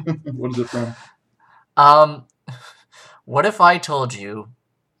 What is it from? What if I told you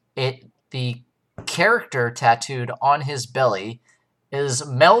the character tattooed on his belly is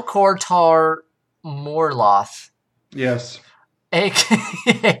Melkor Tar Morloth, Yes.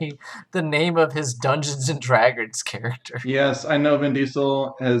 aka the name of his Dungeons and Dragons character. Yes, I know Vin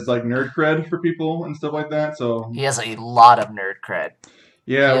Diesel has like nerd cred for people and stuff like that. So He has a lot of nerd cred.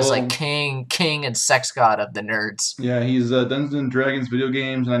 yeah, He is well, like king and sex god of the nerds. yeah, he's Dungeons and Dragons video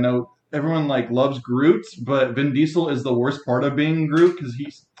games, and I know everyone like loves Groot, but Vin Diesel is the worst part of being Groot because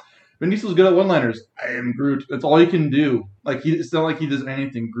Vin Diesel's good at one-liners. I am Groot. That's all he can do. Like it's not like he does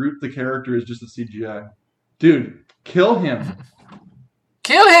anything. Groot, the character, is just a CGI. Dude, kill him.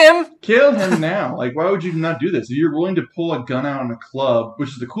 Kill him! Kill him now. Like, why would you not do this? If you're willing to pull a gun out in a club, which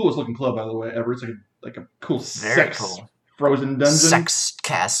is the coolest looking club, by the way, ever. It's like a cool Very sex cool. frozen dungeon. Sex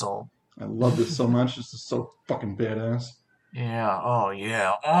castle. I love this so much. This is so fucking badass. Yeah. Oh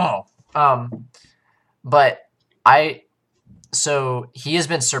yeah. But so he has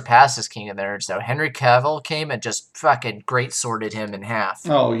been surpassed as King of the Nerds though. Henry Cavill came and just fucking great sworded him in half.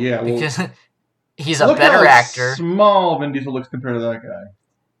 Oh yeah, well, Because he's a look better how actor. Small Vin Diesel looks compared to that guy.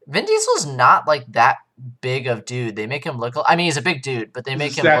 Vin Diesel's not like that big of dude. They make him look. I mean, he's a big dude, but they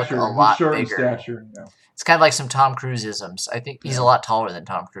make him look a lot He's short in bigger. stature. Yeah. It's kind of like some Tom Cruise-isms. I think he's a lot taller than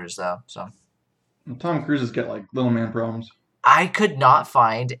Tom Cruise though. So And Tom Cruise has got like little man problems. I could not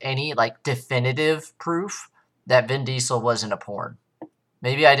find any like definitive proof that Vin Diesel wasn't a porn.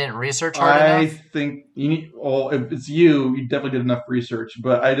 Maybe I didn't research hard I enough. think you need. Well, if it's you definitely did enough research.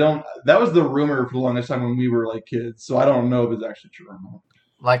 But I don't. That was the rumor for the longest time when we were like kids. So I don't know if it's actually true or not.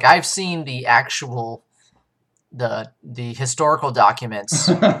 Like I've seen the actual the historical documents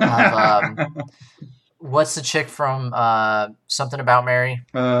of what's the chick from Something About Mary?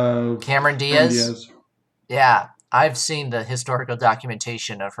 Cameron Diaz. Yeah, I've seen the historical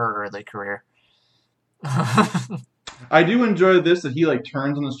documentation of her early career. I do enjoy this that he like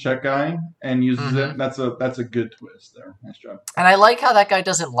turns on this Czech guy and uses Mhm. it. That's a good twist there. Nice job. And I like how that guy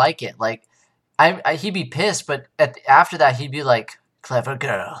doesn't like it. Like, he'd be pissed, but after that, he'd be like, "Clever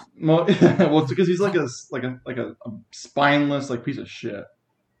girl." Well, it's because he's like a spineless like piece of shit.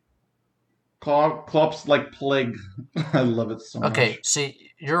 Klopp's like plague. I love it so much. Okay, see,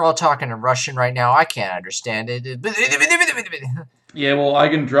 you're all talking in Russian right now. I can't understand it. Yeah, well,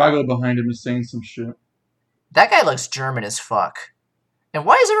 Igan Drago behind him is saying some shit. That guy looks German as fuck. And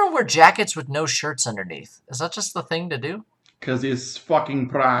why does everyone wear jackets with no shirts underneath? Is that just the thing to do? Because he's fucking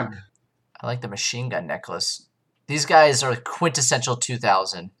Prague. I like the machine gun necklace. These guys are quintessential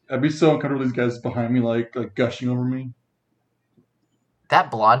 2000. I'd be so uncomfortable with these guys behind me, like gushing over me. That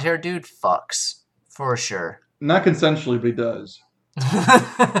blonde hair dude fucks. For sure. Not consensually, but he does.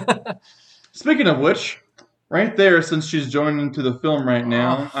 Speaking of which, right there, since she's joined into the film right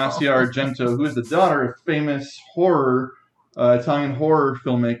now, Asia Argento, who is the daughter of famous Italian horror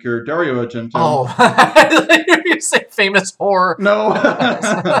filmmaker Dario Argento. Oh, I thought you were going to say famous horror. No.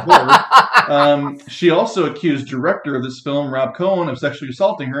 Horror. She also accused director of this film, Rob Cohen, of sexually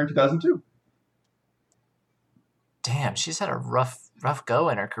assaulting her in 2002. Damn, she's had a rough go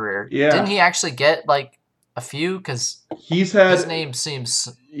in her career. Yeah. Didn't he actually get like a few? Because He's had his name seems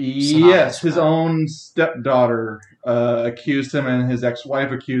yes, his with that. own stepdaughter accused him, and his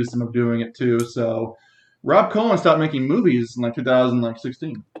ex-wife accused him of doing it too. So Rob Cohen stopped making movies in like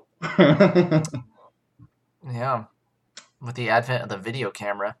 2016. Yeah, with the advent of the video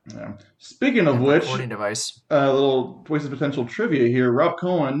camera Yeah. Speaking of and which, recording device. little wasted potential trivia here. Rob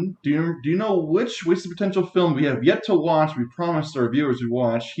Cohen, do you know which wasted potential film we have yet to watch? We promised our viewers we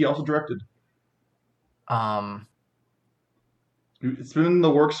watch. He also directed. It's been in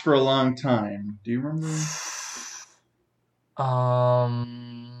the works for a long time. Do you remember?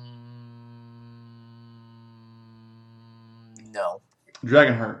 No.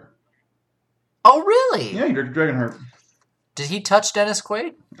 Dragonheart. Oh, really? Yeah, he directed Dragonheart. Did he touch Dennis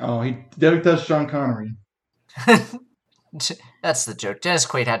Quaid? Oh, he definitely touched Sean Connery. That's the joke. Dennis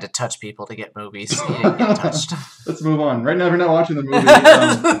Quaid had to touch people to get movies. He didn't get touched. Let's move on. Right now, if you're not watching the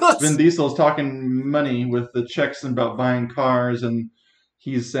movie, Vin Diesel's talking money with the checks about buying cars, and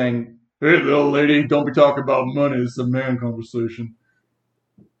he's saying, "Hey, little lady, don't be talking about money. It's a man conversation."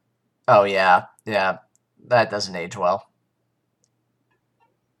 Oh, yeah. Yeah. That doesn't age well.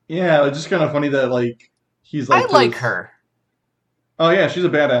 Yeah, it's just kind of funny that, like, he's like... I like her. Oh, yeah, she's a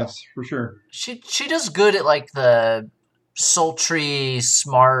badass, for sure. She does good at, like, the sultry,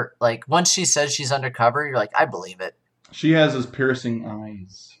 smart. Like, once she says she's undercover, you're like, I believe it. She has those piercing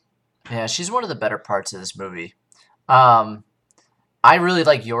eyes. Yeah, she's one of the better parts of this movie. I really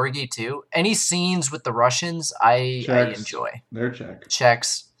like Yorgi too. Any scenes with the Russians, I enjoy. They're Czech.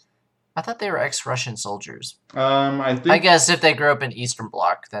 Czechs. I thought they were ex-Russian soldiers. I think. I guess if they grew up in Eastern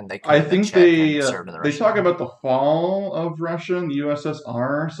Bloc, then they could. I think they served in the they Russian talk army. about the fall of Russia and the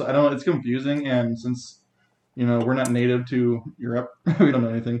USSR. So I don't. It's confusing, and since we're not native to Europe, we don't know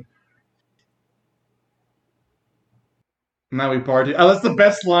anything. Now we party. Oh, that's the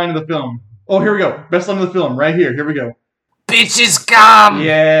best line of the film. Oh, here we go. Best line of the film, right here. Here we go. Bitches come!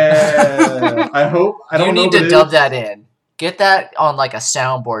 Yeah. I hope. I don't know. You need to dub that in. Get that on like a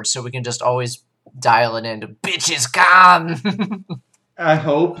soundboard so we can just always dial it into bitches come. I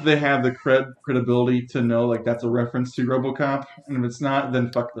hope they have the credibility to know like that's a reference to RoboCop, and if it's not,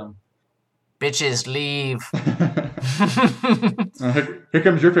 then fuck them. Bitches leave. Here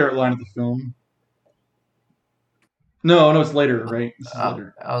comes your favorite line of the film. No, it's later, right? This is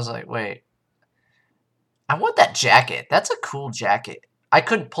later. I was like, wait. I want that jacket. That's a cool jacket. I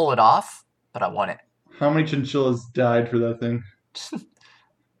couldn't pull it off, but I want it. How many chinchillas died for that thing?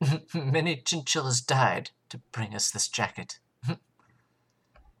 Many chinchillas died to bring us this jacket. I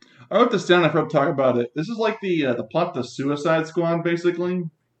wrote this down. I forgot to talk about it. This is like the plot of the Suicide Squad, basically.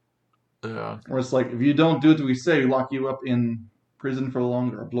 Yeah. Where it's like, if you don't do what we say, we lock you up in prison for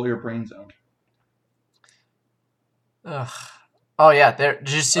longer or blow your brains out. Ugh. Oh yeah, there.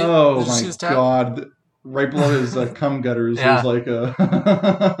 Did you see? Oh my god! Right below his cum gutters, there's like a.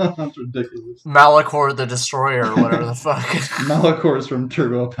 That's ridiculous. Malachor the Destroyer, or whatever the fuck. Malachor's from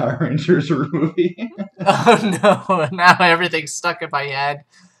Turbo Power Rangers movie. Oh no! Now everything's stuck in my head,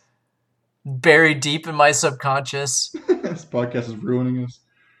 buried deep in my subconscious. This podcast is ruining us.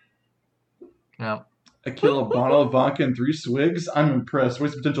 No. I kill a bottle of vodka in 3 swigs. I'm impressed.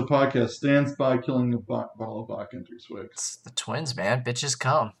 Waste Potential Podcast stands by killing a bottle of vodka in 3 swigs. It's the twins, man. Bitches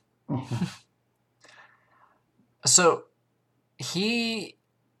come. So he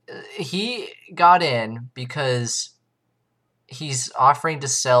got in because he's offering to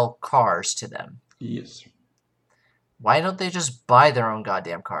sell cars to them. Yes. Why don't they just buy their own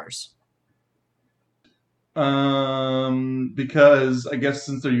goddamn cars? Because I guess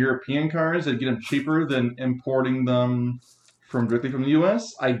since they're European cars, they'd get them cheaper than importing them directly from the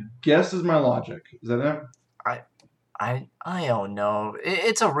U.S. I guess is my logic. Is that it? I don't know.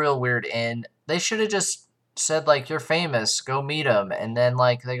 It's a real weird end. They should have just said like, "You're famous, go meet him," and then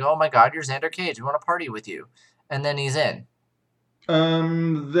like they go, "Oh my God, you're Xander Cage. We want to party with you," and then he's in.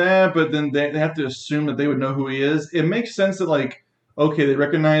 But then they have to assume that they would know who he is. It makes sense that like. Okay, they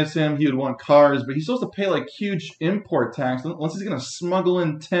recognize him. He would want cars, but he's supposed to pay like huge import tax unless he's gonna smuggle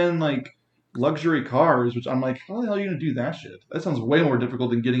in 10 like luxury cars. Which I'm like, how the hell are you gonna do that shit? That sounds way more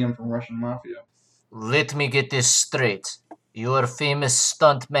difficult than getting him from Russian mafia. Let me get this straight. You are famous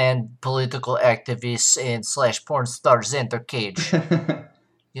stuntman, political activist, and / porn star Xander Cage.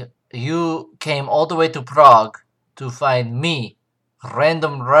 You came all the way to Prague to find me,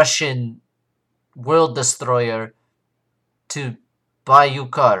 random Russian world destroyer, to buy you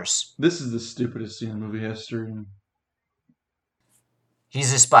cars. This is the stupidest scene in movie history.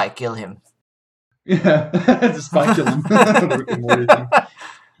 He's a spy. Kill him. Yeah, it's a spy. Kill him.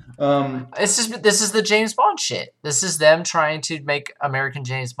 This is the James Bond shit. This is them trying to make American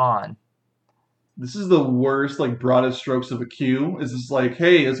James Bond. This is the worst, like, broadest strokes of a Q. It's just like,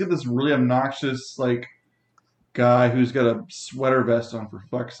 hey, let's get this really obnoxious, like, guy who's got a sweater vest on, for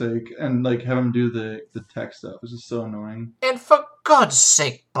fuck's sake, and like have him do the tech stuff. This is so annoying. And for God's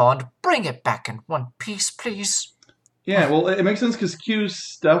sake, Bond, bring it back in one piece, please. Yeah, well, it makes sense because Q's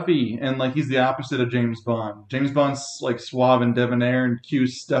stuffy, and like he's the opposite of James Bond. James Bond's like suave and debonair, and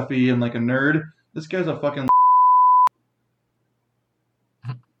Q's stuffy and like a nerd. This guy's a fucking.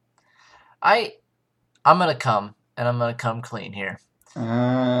 I'm gonna come, and I'm gonna come clean here.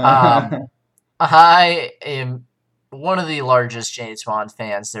 I am one of the largest James Bond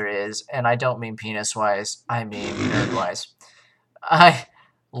fans there is, and I don't mean penis-wise, I mean nerd-wise. I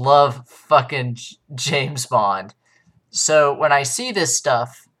love fucking James Bond. So when I see this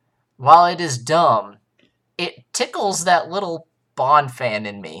stuff, while it is dumb, it tickles that little Bond fan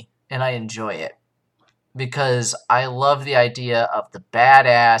in me, and I enjoy it. Because I love the idea of the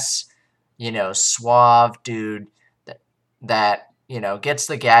badass, suave dude that gets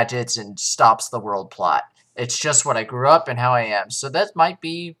the gadgets and stops the world plot. It's just what I grew up and how I am. So that might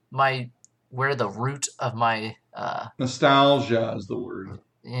be where the root of my nostalgia is the word.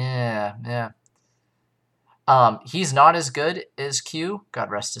 Yeah. He's not as good as Q,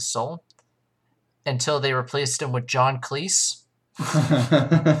 God rest his soul. until they replaced him with John Cleese.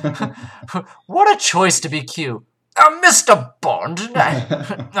 What a choice to be cute. Mr. Bond.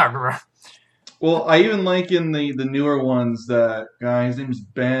 Well, I even like in the newer ones that guy, his name is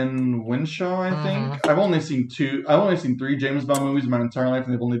Ben Winshaw, I think. I've only seen 3 James Bond movies in my entire life,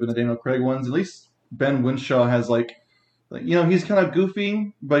 and they've only been the Daniel Craig ones. At least Ben Winshaw has like he's kind of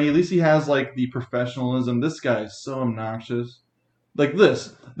goofy, but at least he has like the professionalism. This guy is so obnoxious. Like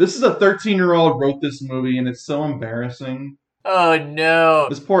this is a 13-year-old wrote this movie, and it's so embarrassing. Oh no!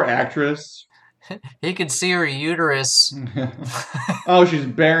 This poor actress. He can see her uterus. Oh, she's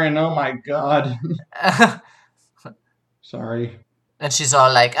barren. Oh my god. Sorry. And she's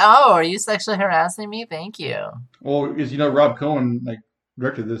all like, "Oh, are you sexually harassing me? Thank you." Well, because Rob Cohen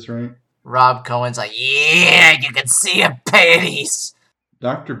directed this, right? Rob Cohen's like, "Yeah, you can see her panties."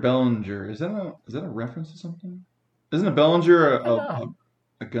 Dr. Bellinger. Is that a reference to something? Isn't a Bellinger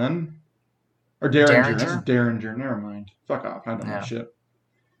a gun? Or Derringer? That's Derringer. Never mind. Fuck off. I don't know shit.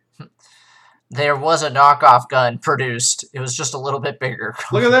 There was a knockoff gun produced. It was just a little bit bigger.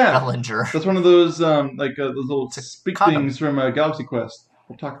 Look at that. Bellinger. That's one of those those little speak things from Galaxy Quest.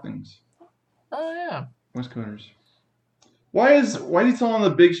 Or talk things. Oh yeah. West Coasters. Why is he telling the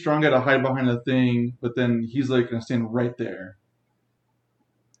big strong guy to hide behind the thing, but then he's like gonna stand right there?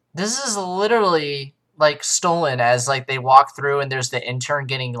 This is literally like stolen as like they walk through and there's the intern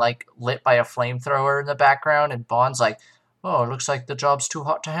getting like lit by a flamethrower in the background, and Bond's like, "Oh, it looks like the job's too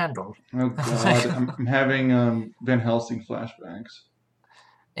hot to handle." Oh god, I'm having Van Helsing flashbacks.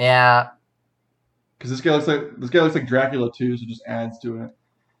 Yeah. Because this guy looks like Dracula too, so it just adds to it.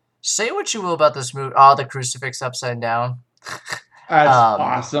 Say what you will about this movie. Oh, the crucifix upside down. That's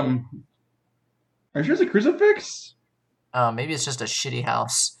awesome. Are you sure it's a crucifix? Maybe it's just a shitty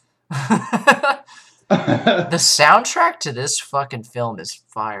house. The soundtrack to this fucking film is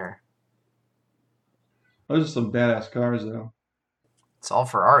fire. Those are some badass cars, though. It's all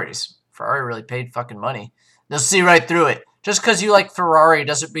Ferraris. Ferrari really paid fucking money. They'll see right through it. Just because you like Ferrari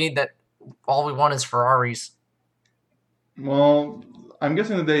doesn't mean that all we want is Ferraris. Well, I'm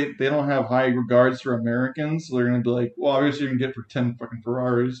guessing that they don't have high regards for Americans, so they're going to be like, well, obviously you can get for 10 fucking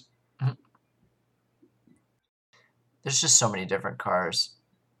Ferraris. There's just so many different cars.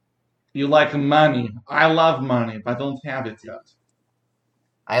 You like money. I love money, but I don't have it yet.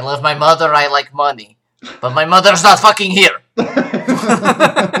 I love my mother, I like money. But my mother's not fucking here.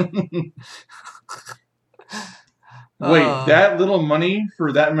 Wait, that little money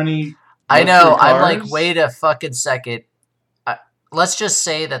for that many... I know, I'm like, wait a fucking second. Let's just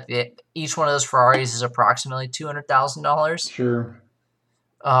say that each one of those Ferraris is approximately $200,000. Sure.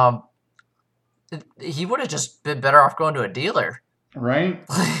 He would have just been better off going to a dealer. Right?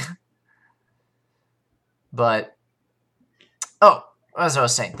 But, as I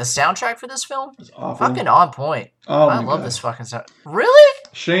was saying, the soundtrack for this film is fucking on point. Oh, I love this fucking sound. Really?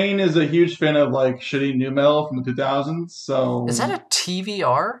 Shane is a huge fan of like shitty new metal from the 2000s, so... Is that a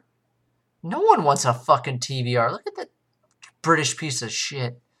TVR? No one wants a fucking TVR. Look at that British piece of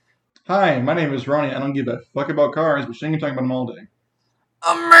shit. Hi, my name is Ronnie. I don't give a fuck about cars, but Shane can talk about them all day.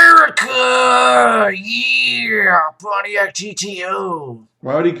 America! Yeah! Pontiac GTO!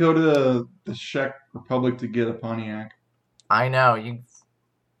 Why would he go to the Czech Republic to get a Pontiac? I know,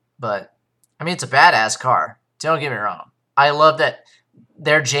 but, I mean, it's a badass car. Don't get me wrong. I love that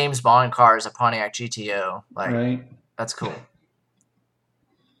their James Bond car is a Pontiac GTO. Like, right? That's cool.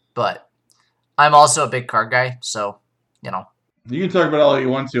 But, I'm also a big car guy, so, you know. You can talk about all you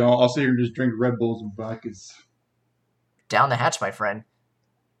want to. I'll sit here and just drink Red Bulls and vodkas. Down the hatch, my friend.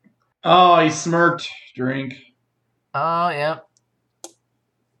 Oh, he smirked. Drink. Oh, yeah.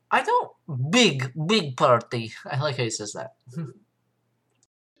 I don't... Big party. I like how he says that.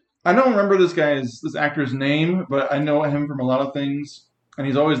 I don't remember this actor's name, but I know him from a lot of things. And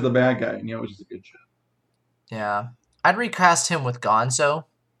he's always the bad guy, and he always does a good job. Yeah. I'd recast him with Gonzo.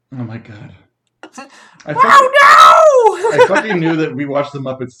 Oh, my God. No! I fucking knew that we watched the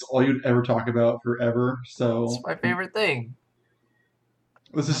Muppets. It's all you'd ever talk about forever, so... It's my favorite thing.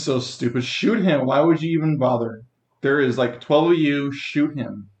 This is so stupid. Shoot him. Why would you even bother? There is like 12 of you. Shoot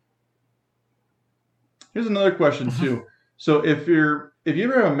him. Here's another question too. So if you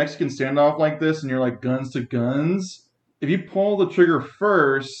ever have a Mexican standoff like this and you're like guns to guns, if you pull the trigger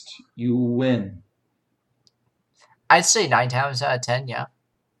first, you win. I'd say 9 times out of 10, yeah.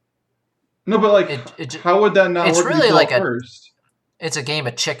 No, but like, how would that not work? It's really like it's a game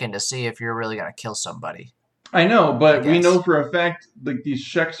of chicken to see if you're really gonna kill somebody. I know, but we know for a fact like these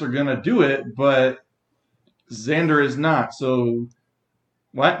Czechs are gonna do it, but Xander is not. So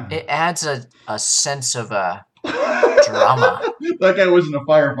what? It adds a sense of Drama. That guy wasn't a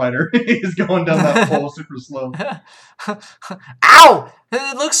firefighter. He's going down that pole super slow. Ow!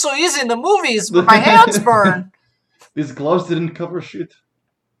 It looks so easy in the movies, but my hands burn. These gloves didn't cover shit.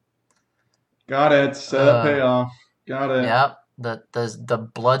 Got it. Set up payoff. Got it. Yep. The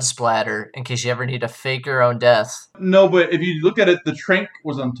blood splatter in case you ever need to fake your own death. No, but if you look at it, the trank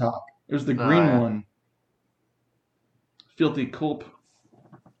was on top. It was the green one. Filthy culp.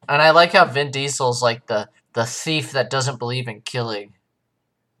 And I like how Vin Diesel's like the thief that doesn't believe in killing.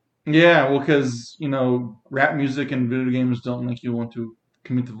 Yeah, well, because, you know, rap music and video games don't make you want to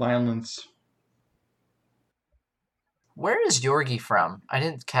commit the violence. Where is Yorgi from? I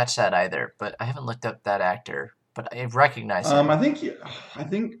didn't catch that either, but I haven't looked up that actor. But I recognize him. I think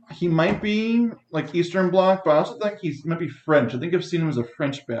he might be like Eastern Bloc, but I also think he might be French. I think I've seen him as a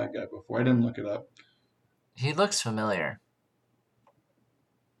French bad guy before. I didn't look it up. He looks familiar.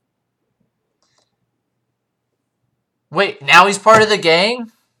 Wait, now he's part of the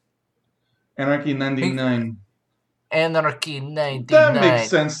gang? Anarchy 99. Anarchy 99. That makes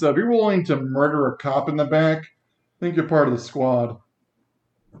sense, though. If you're willing to murder a cop in the back, I think you're part of the squad.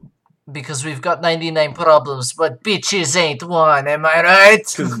 Because we've got 99 problems, but bitches ain't one, am I right?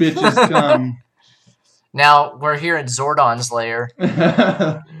 Because bitches come. Now, we're here in Zordon's lair.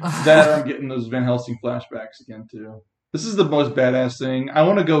 That I'm getting those Van Helsing flashbacks again, too. This is the most badass thing. I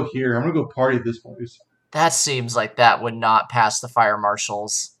want to go here. I'm going to go party at this place. That seems like that would not pass the fire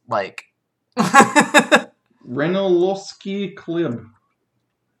marshals. Like... Renoloski Club.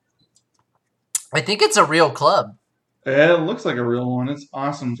 I think it's a real club. Yeah, it looks like a real one. It's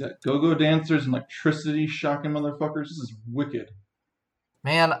awesome. It's got go-go dancers and electricity shocking motherfuckers. This is wicked.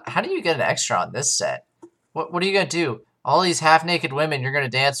 Man, how do you get an extra on this set? What are you going to do? All these half-naked women you're going to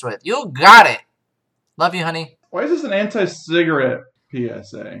dance with. You got it. Love you, honey. Why is this an anti-cigarette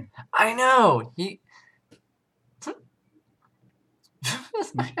PSA? I know.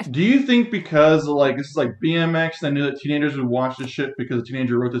 Do you think because like this is like BMX, they knew that teenagers would watch this shit because a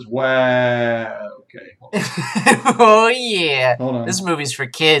teenager wrote this? Wow. Okay. Oh, yeah. Hold on. This movie's for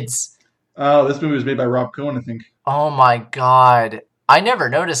kids. Oh, this movie was made by Rob Cohen, I think. Oh, my God. I never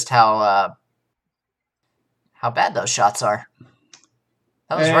noticed how bad those shots are.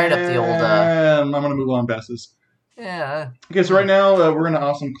 That was right up the old... I'm going to move on past this. Yeah. Okay, so right now we're in an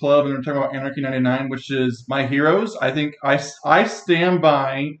awesome club, and we're talking about Anarchy 99, which is my heroes. I think I stand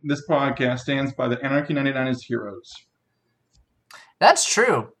by, this podcast stands by that Anarchy 99 is heroes. That's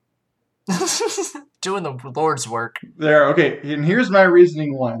true. Doing the Lord's work. Okay, and here's my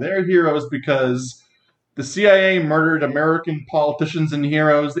reasoning why. They're heroes because the CIA murdered American politicians and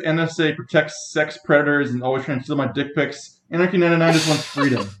heroes. The NSA protects sex predators and always trying to steal my dick pics. Anarchy 99 just wants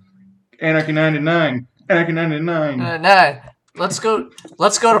freedom. Anarchy 99. Anarchy 99. No. Let's go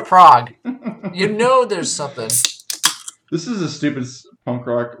to Prague. You know there's something. This is a stupid punk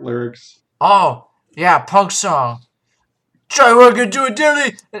rock lyrics. Oh, yeah, punk song. Try working to a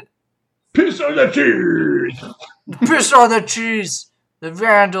dilly. Piss on the cheese! Piss on the cheese. The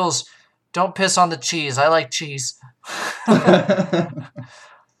Vandals. Don't piss on the cheese. I like cheese. I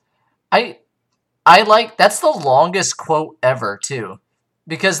like, that's the longest quote ever, too.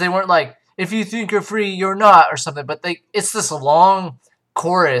 Because they weren't like, if you think you're free, you're not, or something. But it's this long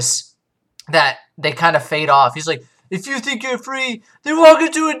chorus that they kind of fade off. He's like, if you think you're free, then walk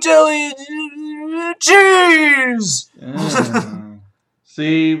into a deli and cheese!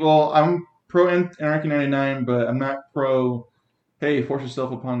 See, well, I'm pro Anarchy 99, but I'm not pro, hey, force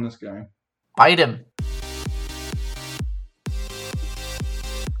yourself upon this guy. Bite him.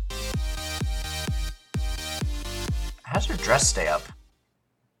 How's her dress stay up?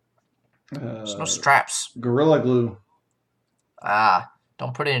 There's no straps. Gorilla Glue. Ah,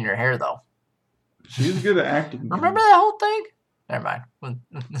 don't put it in your hair, though. She's good at acting. Remember that whole thing? Never mind.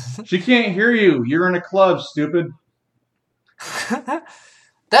 She can't hear you. You're in a club, stupid.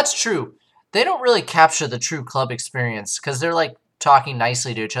 That's true. They don't really capture the true club experience because they're like talking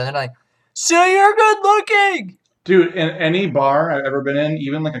nicely to each other. They're like, so you're good looking. Dude, in any bar I've ever been in,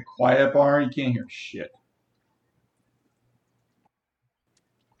 even like a quiet bar, you can't hear shit.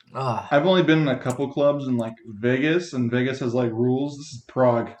 Ugh. I've only been in a couple clubs in like Vegas, and Vegas has like rules. This is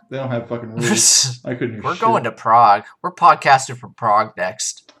Prague. They don't have fucking rules. I couldn't hear We're shit. going to Prague. We're podcasting from Prague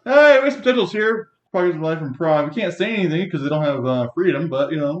next. Hey, Waste Potential's here. Prague is live from Prague. We can't say anything because they don't have freedom,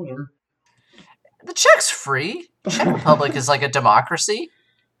 but, you know, whatever. The Czech's free. Czech Republic is like a democracy.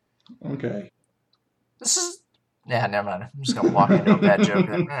 Okay. This is... Yeah, never mind. I'm just going to walk into a bad joke.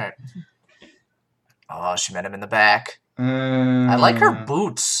 All right. Oh, she met him in the back. I like her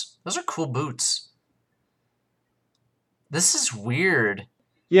boots. Those are cool boots. This is weird.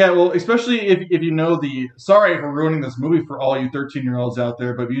 Yeah, well, especially if you know sorry for ruining this movie for all you 13-year-olds out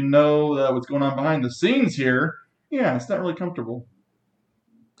there, but if you know what's going on behind the scenes here, yeah, it's not really comfortable.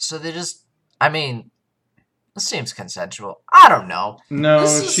 So they just, I mean, this seems consensual. I don't know. No,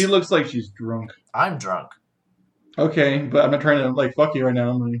 she looks like she's drunk. I'm drunk. Okay, but I'm not trying to, like, fuck you right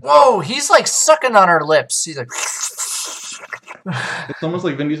now. Whoa, he's, like, sucking on her lips. He's like... It's almost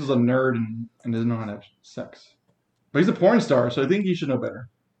like Vin Diesel's a nerd and doesn't know how to have sex. But he's a porn star, so I think he should know better.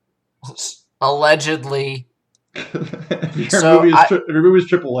 Allegedly. If your movie is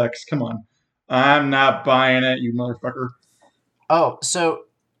Triple X, come on. I'm not buying it, you motherfucker. Oh, so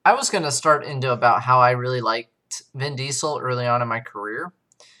I was going to start into about how I really liked Vin Diesel early on in my career.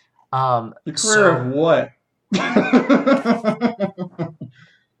 Your career of what?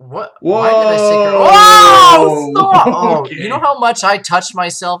 What? Whoa! Why did I say Whoa! Stop! Oh, Okay. You know how much I touched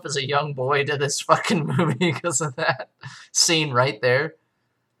myself as a young boy to this fucking movie because of that scene right there?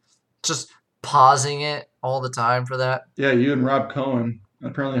 Just pausing it all the time for that. Yeah, you and Rob Cohen,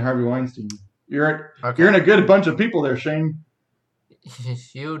 and apparently Harvey Weinstein. You're Okay. in a good bunch of people there, Shane.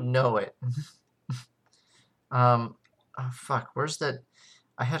 You know it. Oh, fuck. Where's that?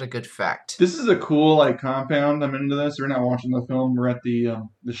 I had a good fact. This is a cool compound. I'm into this. We're not watching the film. We're at the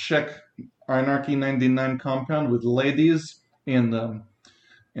Sheck Anarchy 99 compound with ladies and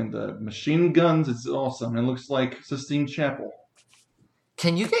the machine guns. It's awesome. It looks like Sistine Chapel.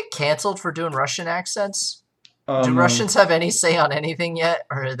 Can you get canceled for doing Russian accents? Do No. Russians have any say on anything yet,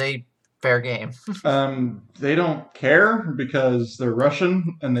 or are they fair game? They don't care because they're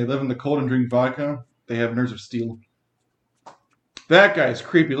Russian and they live in the cold and drink vodka. They have nerves of steel. That guy's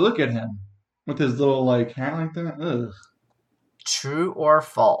creepy. Look at him with his little hat like that. Ugh. True or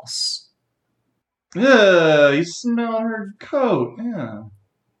false? Ugh, you smell her coat. Yeah.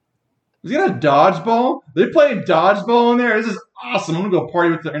 Is he got a dodgeball? They play dodgeball in there? This is awesome. I'm going to go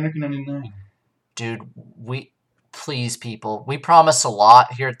party with the Anarchy 99. Dude, please, people, we promise a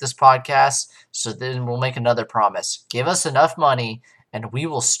lot here at this podcast, so then we'll make another promise. Give us enough money, and we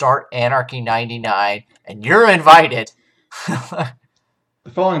will start Anarchy 99, and you're invited.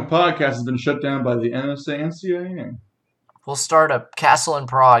 The following podcast has been shut down by the NSA and CIA. We'll start a castle in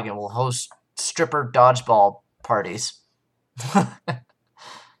Prague, and we'll host stripper dodgeball parties.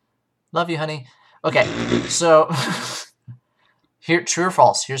 Love you, honey. Okay, so here, true or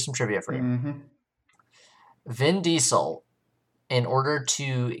false? Here's some trivia for you. Mm-hmm. Vin Diesel, in order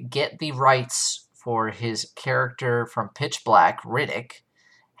to get the rights for his character from Pitch Black, Riddick,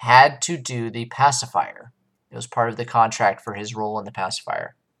 had to do the pacifier. It was part of the contract for his role in the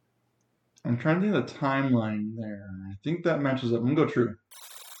pacifier. I'm trying to think of the timeline there. I think that matches up. I'm going to go true.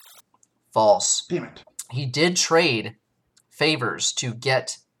 False. Damn it. He did trade favors to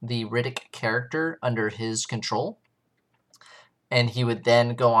get the Riddick character under his control, and he would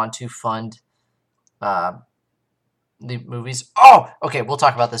then go on to fund the movies. Oh, okay, we'll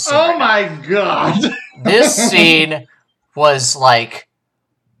talk about this scene. Oh my god! This scene was like,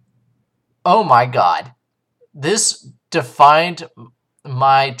 oh my god. This defined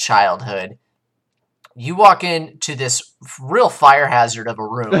my childhood. You walk into this real fire hazard of a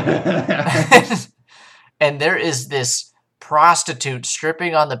room, and there is this prostitute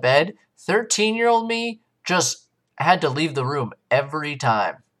stripping on the bed. 13-year-old me just had to leave the room every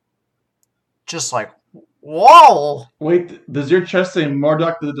time. Just like, whoa! Wait, does your chest say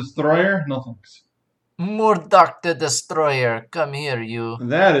Murdoch the Destroyer? No thanks. Murdoch the Destroyer, come here, you.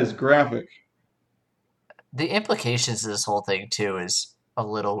 That is graphic. The implications of this whole thing, too, is a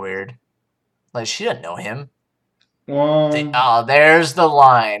little weird. Like, she doesn't know him. Well, Oh, there's the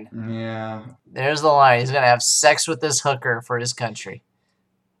line. yeah. There's the line. He's going to have sex with this hooker for his country.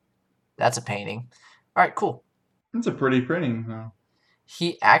 That's a painting. All right, cool. That's a pretty printing, huh?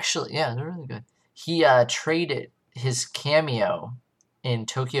 He actually, yeah, they're really good. He traded his cameo in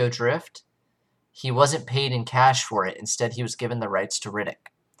Tokyo Drift. He wasn't paid in cash for it. Instead, he was given the rights to Riddick.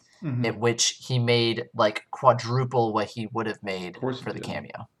 Mm-hmm. At which he made like quadruple what he would have made for the did.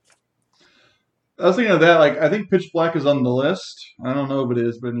 cameo. I was thinking of that. I think Pitch Black is on the list. I don't know if it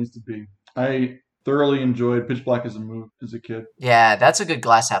is, but it needs to be. I thoroughly enjoyed Pitch Black as a kid. Yeah, that's a good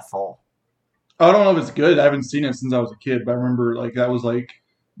glass half full. I don't know if it's good. I haven't seen it since I was a kid, but I remember that was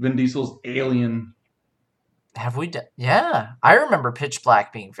Vin Diesel's Alien. Have we done? Yeah, I remember Pitch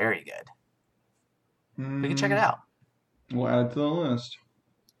Black being very good. We can check it out. We'll add it to the list.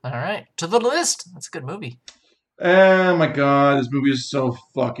 All right, to the list. That's a good movie. Oh my god, this movie is so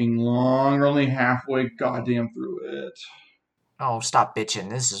fucking long. We're only halfway goddamn through it. Oh, stop bitching.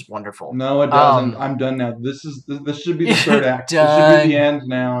 This is wonderful. No, it doesn't. I'm done now. This should be the third act. This should be the end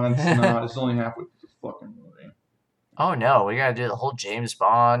now, and it's not. It's only halfway through the fucking movie. Oh no, we gotta do the whole James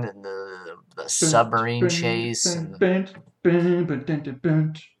Bond and the submarine chase and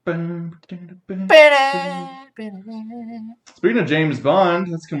Speaking of James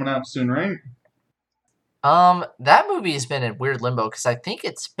Bond, that's coming out soon, right? that movie has been in weird limbo because I think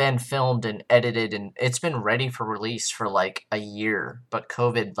it's been filmed and edited and it's been ready for release for like a year, but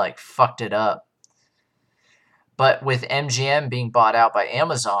COVID like fucked it up. But with MGM being bought out by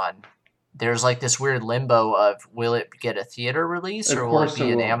Amazon, there's like this weird limbo of will it get a theater release or will it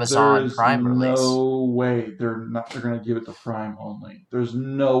be an Amazon Prime release? No way they're going to give it to Prime only. There's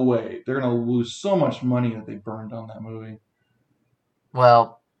no way. They're going to lose so much money that they burned on that movie.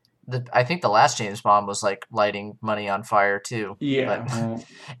 Well, I think the last James Bond was like lighting money on fire too. Yeah. But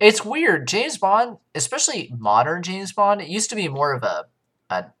it's weird. James Bond, especially modern James Bond, it used to be more of a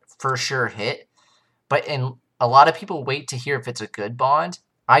for sure hit. But a lot of people wait to hear if it's a good Bond.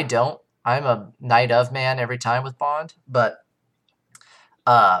 I don't. I'm a night of man every time with Bond. But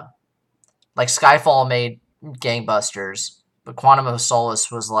like Skyfall made gangbusters, but Quantum of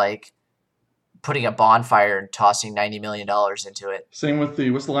Solace was like putting a bonfire and tossing $90 million into it. Same with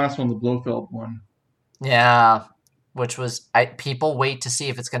what's the last one? The Blofeld one. Yeah, which was people wait to see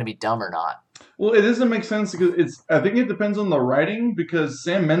if it's going to be dumb or not. Well, it doesn't make sense because I think it depends on the writing because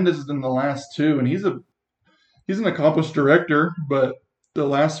Sam Mendes is in the last two and he's an accomplished director, but the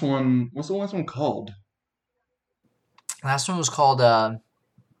last one, what's the last one called? Last one was called not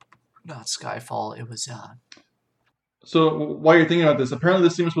Skyfall. It was So while you're thinking about this, apparently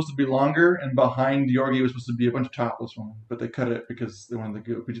this scene was supposed to be longer, and behind Yorgi was supposed to be a bunch of topless women, but they cut it because they wanted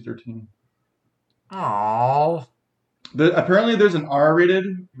to go PG-13. Oh. Apparently there's an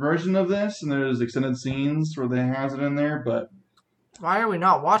R-rated version of this, and there's extended scenes where they has it in there, but why are we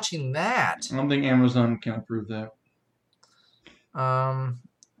not watching that? I don't think Amazon can approve that.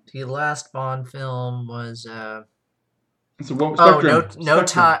 The last Bond film was So what? Spectrum. no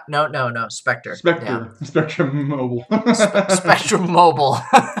time. No. Spectre. Yeah. Spectrum Mobile. Spectrum Mobile.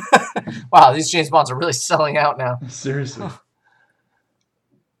 Wow, these James Bonds are really selling out now. Seriously.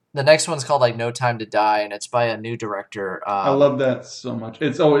 The next one's called like No Time to Die, and it's by a new director. I love that so much.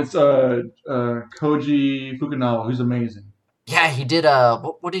 It's Koji Fukunaga, who's amazing. Yeah, he did.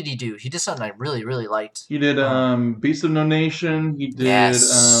 What did he do? He did something I really, really liked. He did Beast of No Nation. He did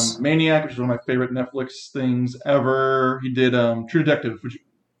Maniac, which is one of my favorite Netflix things ever. He did True Detective, which is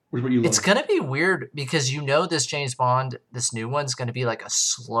what you love. It's gonna be weird because this James Bond, this new one's gonna be like a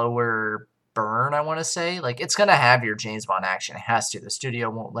slower burn. I want to say like it's gonna have your James Bond action. It has to. The studio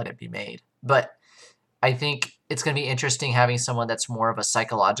won't let it be made. But I think it's gonna be interesting having someone that's more of a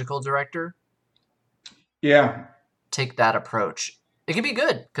psychological director. Yeah. Take that approach. It could be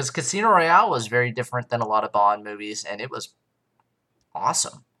good because Casino Royale was very different than a lot of Bond movies, and it was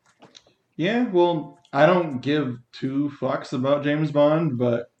awesome. Yeah, well, I don't give two fucks about James Bond,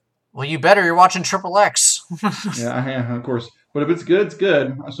 but well, you better. You're watching Triple X. Yeah, of course. But if it's good, it's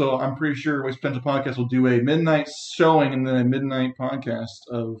good. So I'm pretty sure Waste Potential Podcast will do a midnight showing and then a midnight podcast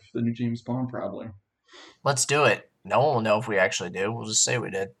of the new James Bond, probably. Let's do it. No one will know if we actually do. We'll just say we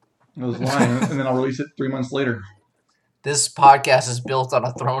did. I was lying, and then I'll release it 3 months later. This podcast is built on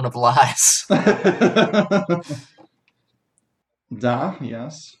a throne of lies.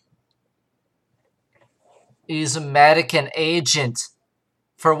 Yes. He's an American agent.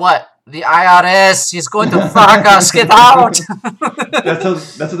 For what? The IRS. He's going to fuck us. Get out.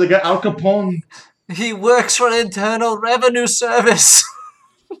 That's how they got Al Capone. He works for Internal Revenue Service.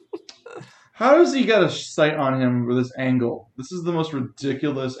 How does he get a sight on him with this angle? This is the most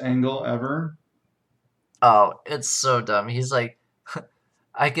ridiculous angle ever. Oh, it's so dumb. He's like,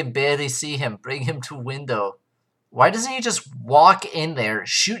 I can barely see him. Bring him to window. Why doesn't he just walk in there,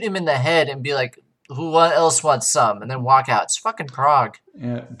 shoot him in the head, and be like, who else wants some? And then walk out. It's fucking Prague.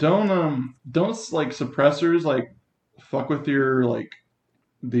 Yeah, don't like suppressors like fuck with your like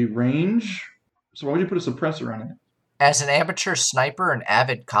the range. So why would you put a suppressor on it? As an amateur sniper and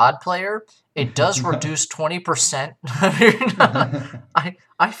avid COD player, it does reduce 20%.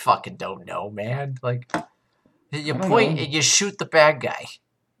 I fucking don't know, man. Like, you point and you shoot the bad guy.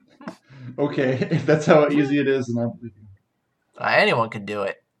 Okay, if that's how easy it is, then I believe you. Anyone can do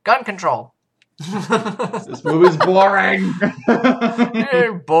it. Gun control. This movie's boring.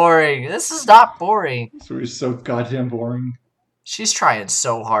 You're boring. This is not boring. This movie's so goddamn boring. She's trying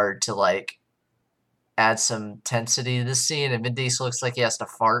so hard to, like, add some intensity to this scene, and Vin Diesel looks like he has to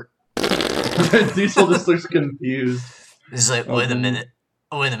fart. Diesel just looks confused. He's like, wait a minute,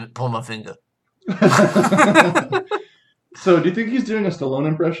 pull my finger. So, do you think he's doing a Stallone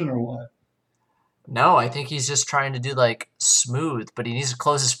impression or what? No, I think he's just trying to do like smooth, but he needs to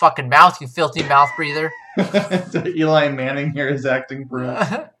close his fucking mouth, you filthy mouth breather. Eli Manning here is acting for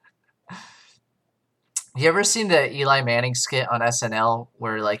it. You ever seen the Eli Manning skit on SNL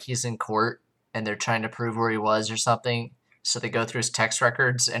where like he's in court and they're trying to prove where he was or something? So they go through his text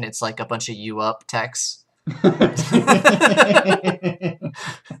records and it's like a bunch of "you up" texts. They're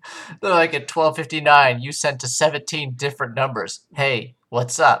like at 12:59, you sent to 17 different numbers. Hey,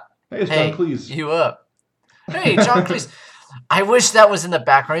 what's up? Hey, it's Hey, John Cleese. you up? Hey, John Cleese. I wish that was in the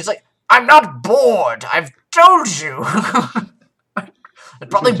background. He's like, I'm not bored. I've told you. I'd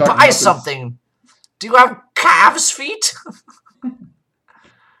probably talking buy about this. something. Do you have calves' feet?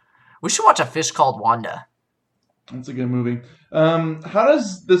 We should watch A Fish Called Wanda. That's a good movie. How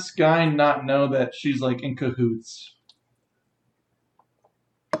does this guy not know that she's like in cahoots?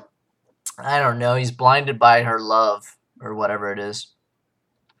 I don't know. He's blinded by her love or whatever it is.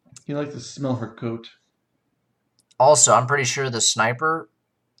 He likes to smell her coat. Also, I'm pretty sure the sniper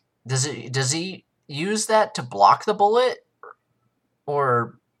does he use that to block the bullet,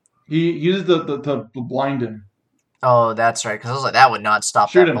 or He uses to blind him. oh, that's right. Because I was like, that would not stop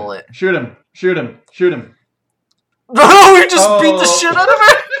Shoot that him! bullet. Shoot him! Shoot him! Shoot him! Oh, he just beat the Oh. shit out of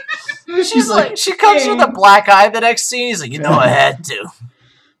her. She's like, she comes with a "Dang." black eye the next scene. He's like, you know, I had to.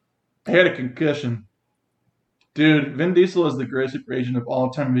 I had a concussion. Dude, Vin Diesel is the greatest super agent of all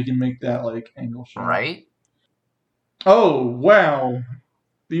time. We can make that like angle shot. Right? Oh wow!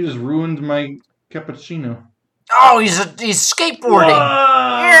 You just ruined my cappuccino. Oh, he's skateboarding.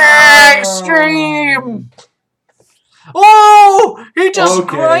 Whoa! Yeah, extreme. Oh, he just Okay.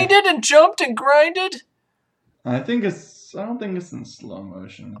 grinded and jumped and grinded. I don't think it's in slow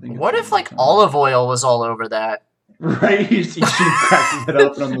motion. I think. What it's if in like time. olive oil was all over that? Right? He should crack his head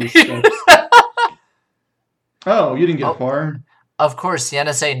open on those steps. Oh, you didn't get Oh. far. Of course, the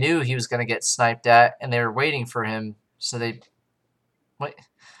NSA knew he was going to get sniped at, and they were waiting for him. So they, wait.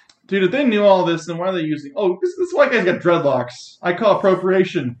 Dude, if they knew all this, then why are they using... Oh, this white guy's got dreadlocks. I call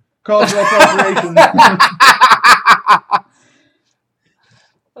appropriation. Call for appropriation.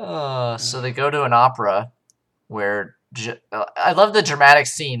 So they go to an opera where I love the dramatic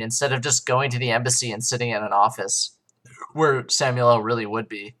scene. Instead of just going to the embassy and sitting in an office where Samuel L. really would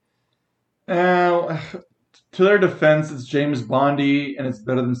be. Now, to their defense, it's James Bondy, and it's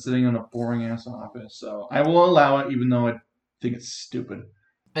better than sitting in a boring-ass office. So I will allow it, even though I think it's stupid.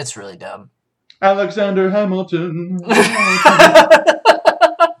 It's really dumb. Alexander Hamilton.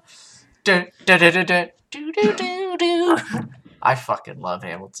 I fucking love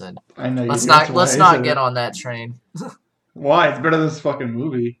Hamilton. I know you Let's do. not That's why I said get it. on that train. Why? It's better than this fucking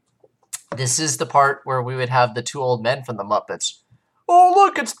movie. This is the part where we would have the two old men from the Muppets. Oh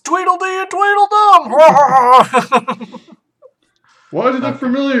look, it's Tweedledee and Tweedledum. Why does it look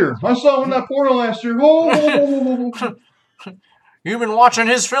familiar? I saw him in that portal last year. Oh! You've been watching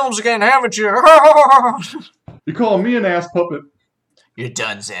his films again, haven't you? You call me an ass puppet. You're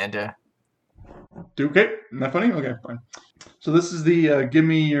done, Xander. Okay, isn't that funny? Okay, fine. So this is the give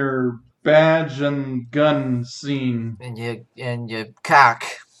me your badge and gun scene. And you cock.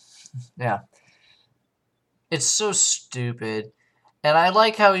 Yeah. It's so stupid. And I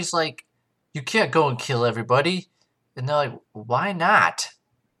like how he's like, you can't go and kill everybody. And they're like, why not?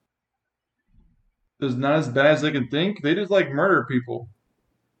 It's not as bad as they can think. They just like murder people.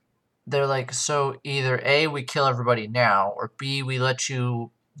 They're like, so either A, we kill everybody now, or B, we let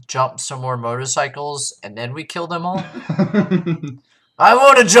you jump some more motorcycles and then we kill them all. I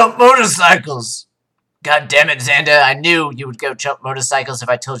want to jump motorcycles. God damn it, Xander. I knew you would go jump motorcycles if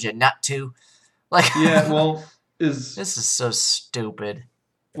I told you not to. Like, Yeah, well, this is so stupid.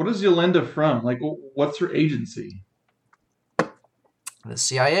 what is Yolanda from? Like, what's her agency? The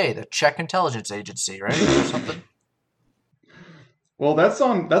CIA, the Czech intelligence agency, right? Or something. Well, that's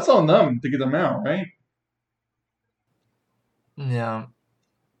on them to get them out, right? Yeah,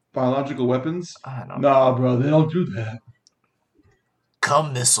 Biological weapons? I don't know. Nah, bro, they don't do that.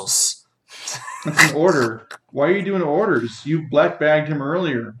 Cum missiles. That's an order. Why are you doing orders? You black bagged him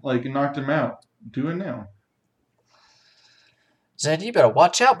earlier, like, and knocked him out. Do it now. Xander, you better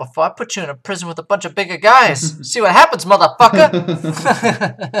watch out before I put you in a prison with a bunch of bigger guys. See what happens,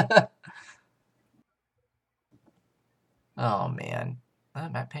 motherfucker. Oh, man. Oh,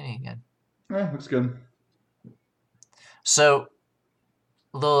 Matt Penny again. Looks good. So,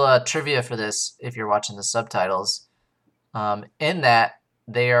 a little trivia for this, if you're watching the subtitles. In that,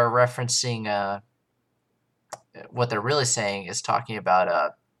 they are referencing what they're really saying is talking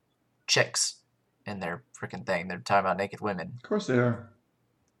about chicks in their freaking thing. They're talking about naked women. Of course they are.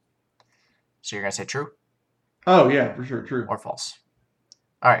 So you're going to say true Oh, yeah, for sure, true. or false?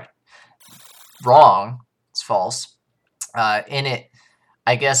 All right. wrong. It's false. In it,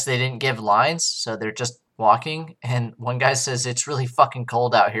 I guess they didn't give lines, so they're just walking. And one guy says it's really fucking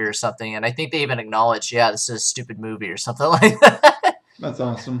cold out here or something. And I think they even acknowledge, yeah, this is a stupid movie or something like that. That's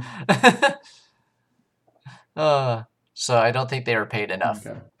awesome. So I don't think they were paid enough.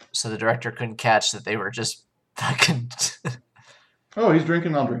 Okay. So the director couldn't catch that they were just fucking. Oh, he's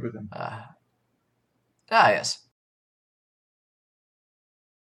drinking. I'll drink with him. Yes.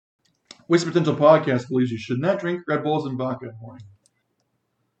 Waste Potential Podcast believes you should not drink Red Bulls and vodka in the morning.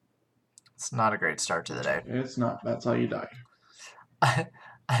 It's not a great start to the day. It's not. That's how you die.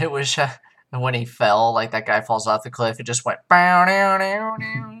 I wish when he fell, like that guy falls off the cliff, it just went. Bow, down, down,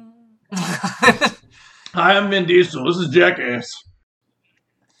 down. Hi, I'm Vin Diesel. This is Jackass.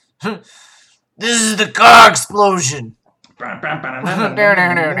 This is the car explosion.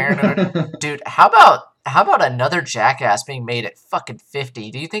 Dude, how about another Jackass being made at fucking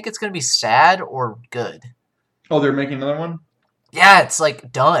 50? Do you think it's gonna be sad or good? Oh, they're making another one? Yeah, it's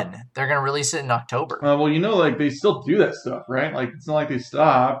like done. They're gonna release it in October. Well, you know, like they still do that stuff, right? Like it's not like they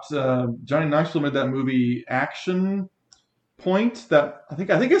stopped. Johnny Knoxville made that movie Action Point. That I think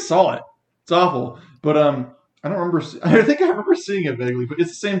I saw it. It's awful, but I don't remember. I think I remember seeing it vaguely, but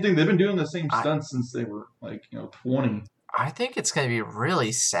it's the same thing. They've been doing the same stunts since they were like 20. I think it's gonna be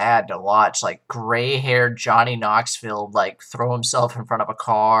really sad to watch, like gray-haired Johnny Knoxville like throw himself in front of a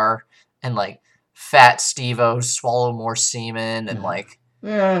car, and like fat Steve-O swallow more semen, and like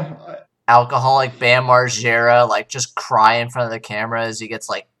alcoholic Bam Margera like just cry in front of the camera as he gets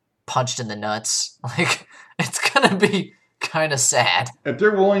like punched in the nuts. Like it's gonna be kind of sad. If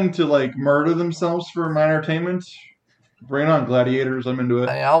they're willing to like murder themselves for my entertainment, bring on Gladiators. I'm into it.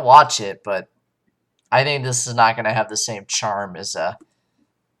 I mean, I'll watch it, but I think this is not going to have the same charm as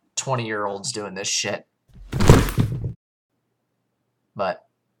 20-year-olds doing this shit. But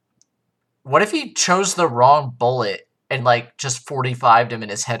what if he chose the wrong bullet and like just 45'd him and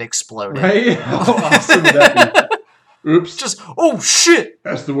his head exploded? Right? How awesome would that be? Oops. Just, oh shit!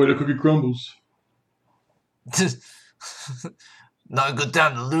 That's the way the cookie crumbles. Not a good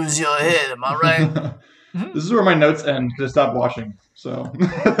time to lose your head, am I right? This is where my notes end because I stopped watching. So.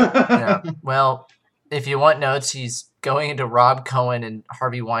 Yeah. Well, if you want notes, he's going into Rob Cohen and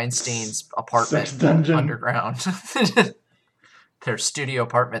Harvey Weinstein's apartment Sex dungeon. underground. Their studio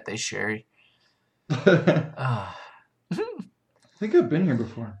apartment they share. I think I've been here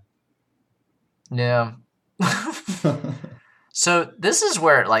before. Yeah. So this is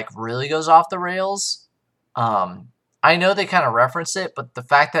where it like really goes off the rails. I know they kind of reference it, but the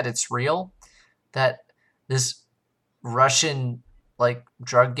fact that it's real, that this Russian like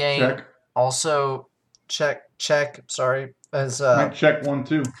drug gang Check. also check. Sorry, as Might check 1,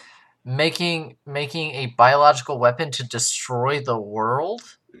 2. making a biological weapon to destroy the world.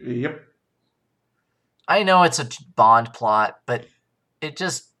 Yep. I know it's a Bond plot, but it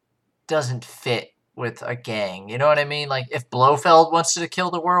just doesn't fit with a gang. You know what I mean? Like if Blofeld wants to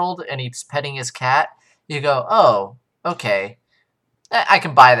kill the world and he's petting his cat, you go, oh, okay. I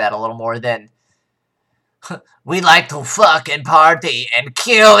can buy that a little more than we like to fuck and party and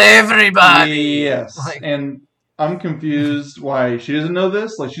kill everybody. Yes. Like, and I'm confused why she doesn't know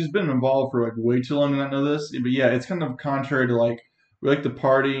this. Like she's been involved for like way too long to not know this. But yeah, it's kind of contrary to like we like to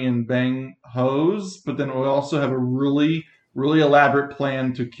party and bang hoes, but then we also have a really, really elaborate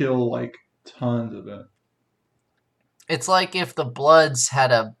plan to kill like tons of it. it's like if the Bloods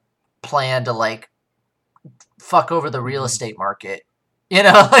had a plan to like fuck over the real estate market. You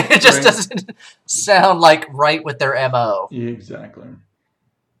know, like it just doesn't sound like right with their MO. Yeah, exactly.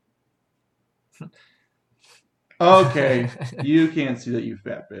 Okay, you can't see that, you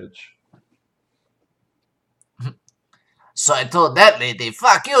fat bitch. So I told that lady,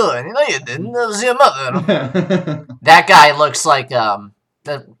 fuck you, and you know you didn't, that was your mother. That guy looks like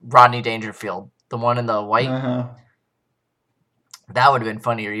the Rodney Dangerfield, the one in the white. Uh-huh. That would have been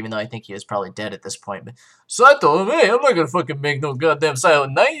funnier, even though I think he was probably dead at this point. But, so I told him, hey, I'm not going to fucking make no goddamn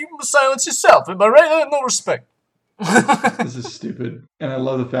silent night. You can silence yourself. Am I right? I have no respect. This is stupid. And I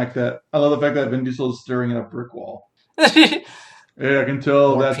love the fact that Vin Diesel is staring at a brick wall. Yeah, I can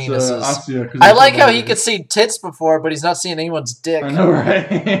tell More that's penises. Asya. I like how he could see tits before, but he's not seeing anyone's dick. I know,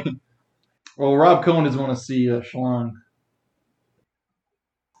 right? Well, Rob Cohen doesn't want to see Shalon.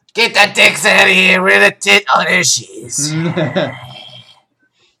 Get the dicks out of here with a tit on his shoes.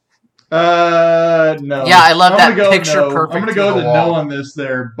 No. Yeah, I love that go picture no. perfect I'm gonna through go the with wall. no on this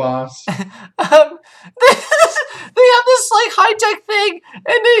there, boss. They have this like high-tech thing,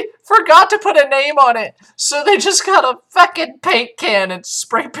 and they forgot to put a name on it. So they just got a fucking paint can and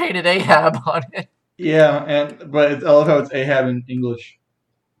spray painted Ahab on it. Yeah, but I love how it's Ahab in English.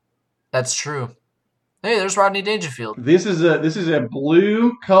 That's true. Hey, there's Rodney Dangerfield. This is a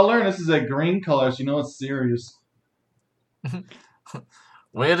blue color and this is a green color, so you know it's serious.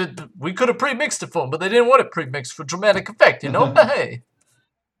 We could have pre-mixed it for them, but they didn't want it pre-mixed for dramatic effect, you know? Hey.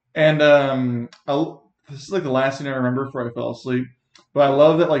 And this is like the last thing I remember before I fell asleep. But I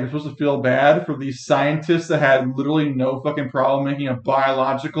love that like you're supposed to feel bad for these scientists that had literally no fucking problem making a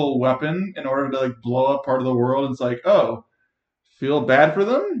biological weapon in order to like blow up part of the world. It's like, oh, feel bad for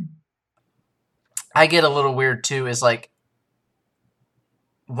them? I get a little weird too, is like,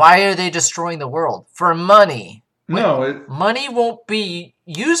 why are they destroying the world? For money. No, money won't be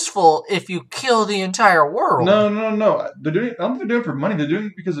useful if you kill the entire world. No. They're doing. I don't think they're doing it for money. They're doing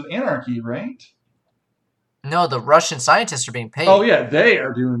it because of anarchy, right? No, the Russian scientists are being paid. Oh yeah, they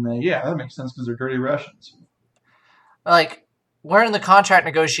are doing that. Yeah, that makes sense because they're dirty Russians. Like, where in the contract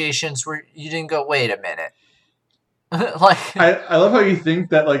negotiations where you didn't go, wait a minute. Like, I love how you think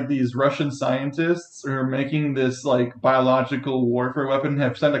that like these Russian scientists who are making this like biological warfare weapon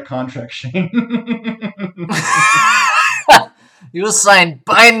have signed a contract, Shane. you signed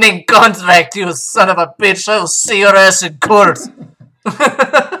binding contract, you son of a bitch. I will see your ass in court.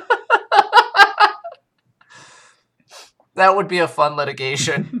 That would be a fun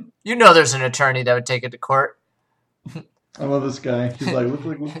litigation. You know there's an attorney that would take it to court. I love this guy. He's like, what's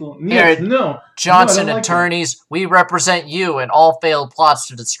going Here, no. Johnson no, attorneys, like we represent you in all failed plots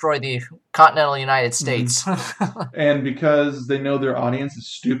to destroy the continental United States. And because they know their audience is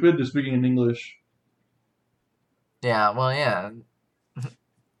stupid, they're speaking in English. Yeah, well, yeah.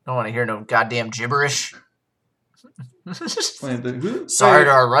 Don't want to hear no goddamn gibberish. Sorry to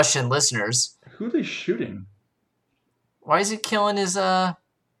our Russian listeners. Who are they shooting? Why is he killing his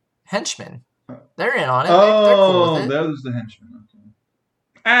henchmen? They're in on it. Oh, they're cool with it. That was the henchman. Okay.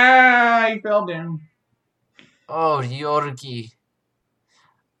 Ah, he fell down. Oh, Yorgi.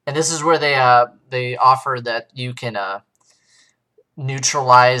 And this is where they offer that you can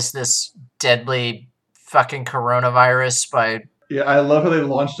neutralize this deadly fucking coronavirus by... Yeah, I love how they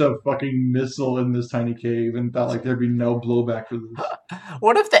launched a fucking missile in this tiny cave and thought like there'd be no blowback for this.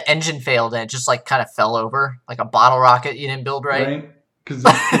 What if the engine failed and it just like kind of fell over? Like a bottle rocket you didn't build right? Because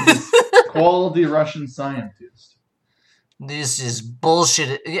it's quality Russian scientist. This is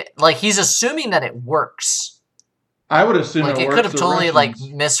bullshit. Like, he's assuming that it works. I would assume like, it could have totally, like,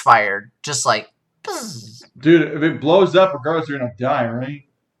 misfired. Just like... Dude, if it blows up, regardless, you're gonna die, right?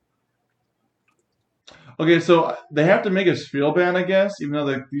 Okay, so they have to make us feel bad, I guess, even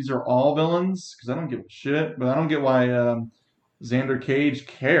though these are all villains, because I don't give a shit. But I don't get why Xander Cage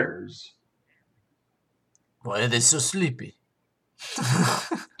cares. Why are they so sleepy?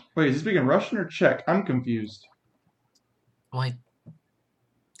 Wait, is he speaking Russian or Czech? I'm confused. Like,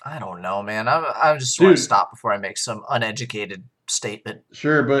 I don't know, man. I just want to stop before I make some uneducated statement.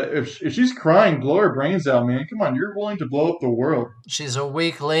 Sure, but if she's crying, blow her brains out, man. Come on, you're willing to blow up the world. She's a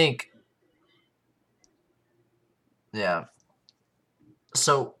weak link. Yeah.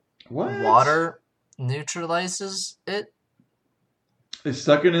 So, water neutralizes it? They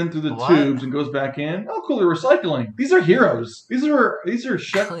stuck it in through the tubes and goes back in. Oh, cool! They're recycling. These are heroes. These are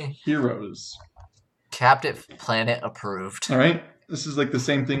chef heroes. Captain Planet approved. All right. This is like the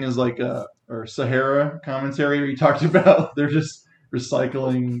same thing as like our Sahara commentary we talked about. They're just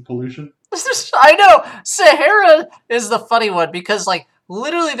recycling pollution. I know. Sahara is the funny one because like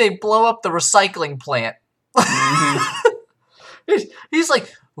literally they blow up the recycling plant. Mm-hmm. He's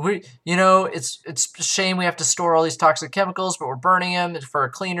like, it's a shame we have to store all these toxic chemicals, but we're burning them for a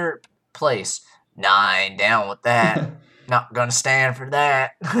cleaner place. Nah, I ain't down with that. Not gonna stand for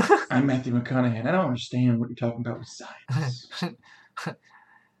that. I'm Matthew McConaughey. I don't understand what you're talking about with science.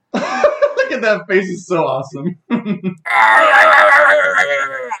 Look at that face; it's so awesome.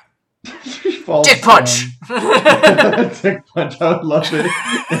 Dick punch. Dick punch. I would love it.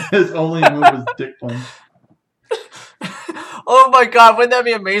 His only move was dick punch. Oh my god, wouldn't that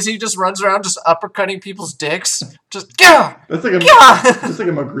be amazing? He just runs around just uppercutting people's dicks. Just gah! That's like a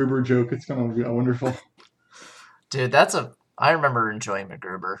MacGruber joke. It's kind of wonderful. Dude, I remember enjoying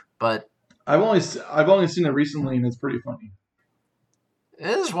MacGruber, but I've only seen it recently and it's pretty funny.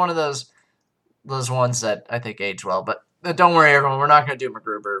 It is one of those ones that I think age well, but don't worry everyone, we're not going to do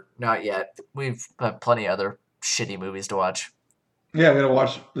MacGruber, not yet. We've got plenty of other shitty movies to watch. Yeah, I'm going to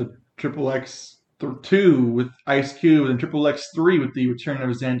watch the Triple X 2 with Ice Cube and Triple X 3 with the return of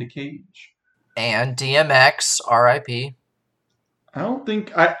Xander Cage. And DMX, R.I.P. I don't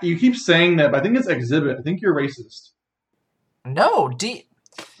think... you keep saying that, but I think it's Exhibit. I think you're racist. No,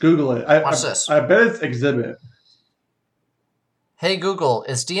 Google it. Watch this. I bet it's Exhibit. Hey Google,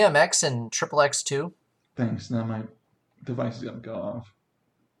 is DMX in Triple X 2? Thanks. Now my device is going to go off.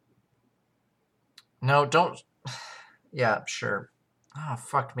 No, don't. Yeah, sure. Oh,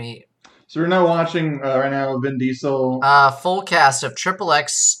 fuck me. So we're now watching right now Vin Diesel. Full cast of Triple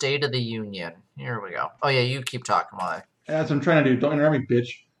X State of the Union. Here we go. Oh yeah, you keep talking while I... That's what I'm trying to do. Don't interrupt me, bitch.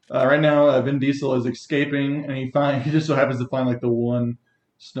 Right now, Vin Diesel is escaping, and he just so happens to find like the one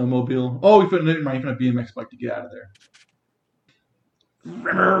snowmobile. Oh, he found a BMX bike to get out of there.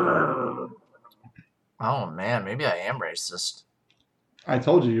 Oh man, maybe I am racist. I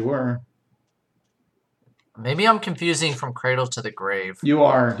told you were. Maybe I'm confusing from Cradle to the Grave. You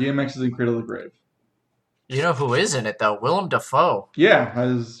are. DMX is in Cradle to the Grave. You know who is in it though? Willem Dafoe.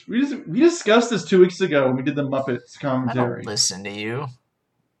 Yeah, we discussed this 2 weeks ago when we did the Muppets I commentary. don't listen to you.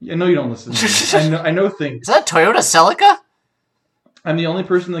 I know you don't listen to me. I know things. Is that Toyota Celica? I'm the only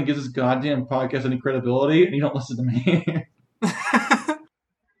person that gives this goddamn podcast any credibility, and you don't listen to me.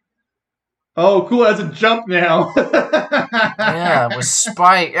 Oh, cool! That's a jump now. Yeah, with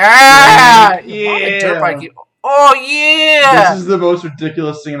Spike. Ah! Yeah. Dirt bike. Oh yeah! This is the most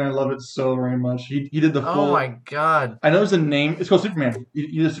ridiculous thing, and I love it so very much. He did the full. Oh my god! I know there's a name. It's called Superman. He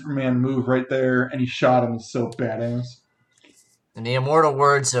did a Superman move right there, and he shot him. It's so badass. In the immortal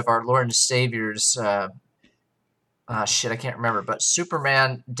words of our Lord and Savior's, shit, I can't remember, but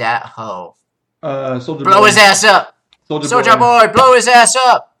Superman Dat Ho. Soldier Blow Boy. his ass up! Soldier Boy, blow his ass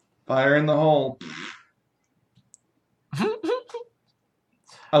up! Fire in the hole.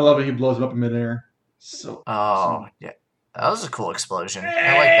 I love it. He blows him up in midair. So. Oh, yeah. That was a cool explosion.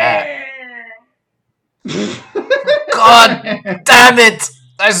 I like that. God damn it!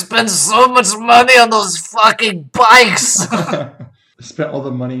 I spent so much money on those fucking bikes! I spent all the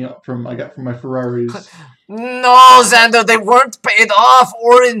money I got from my Ferraris. No, Xander, they weren't paid off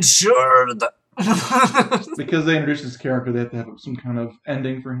or insured. Because they introduced this character, they have to have some kind of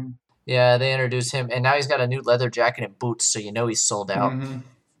ending for him. Yeah, they introduced him, and now he's got a new leather jacket and boots, so you know he's sold out.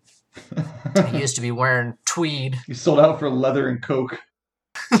 Mm-hmm. He used to be wearing tweed. He's sold out for leather and coke.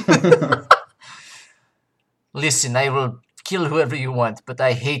 Listen, I will kill whoever you want, but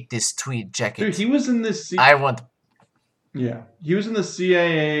I hate this tweed jacket. Dude, he was in this. I want... Yeah, he was in the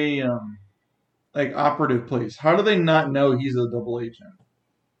CIA, operative place. How do they not know he's a double agent?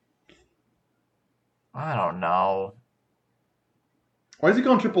 I don't know. Why is he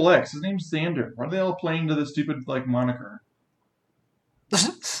calling Triple X? His name's Xander. Why are they all playing to this stupid moniker?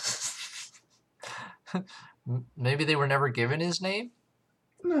 Maybe they were never given his name?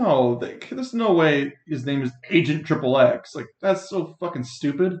 No, there's no way his name is Agent Triple X. Like, that's so fucking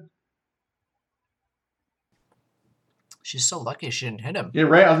stupid. She's so lucky she didn't hit him. Yeah,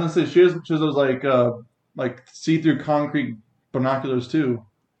 right. I was gonna say she has those like see-through concrete binoculars too.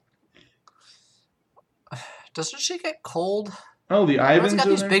 Doesn't she get cold? Oh, the Everyone's Ivans. got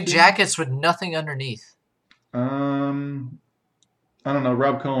these big jackets with nothing underneath. I don't know.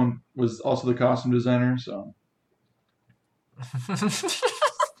 Rob Cohen was also the costume designer, so.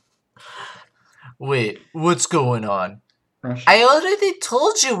 Wait, what's going on? Rush. I already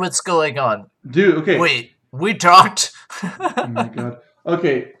told you what's going on. Dude, okay. Wait, we talked. Oh my god.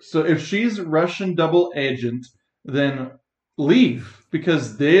 Okay, so if she's Russian double agent, then leave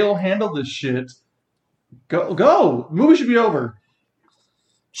because they'll handle this shit. Go. The movie should be over.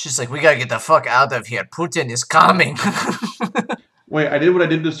 She's like, we gotta get the fuck out of here. Putin is coming. Wait, I did what I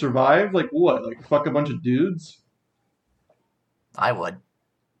did to survive? Like what? Like fuck a bunch of dudes? I would.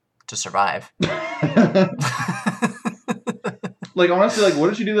 To survive. Like honestly, like what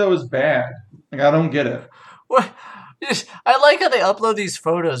did she do that was bad? Like I don't get it. What? I like how they upload these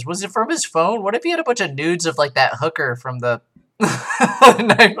photos. Was it from his phone? What if he had a bunch of nudes of like that hooker from the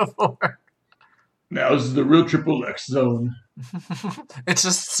night before? Now this is the real Triple X zone. It's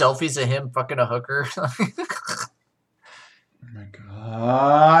just selfies of him fucking a hooker. Oh my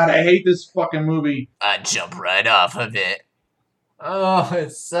god, I hate this fucking movie. I jump right off of it. Oh,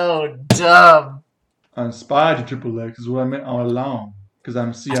 it's so dumb. I'm inspired to Triple X is what I meant all along. Because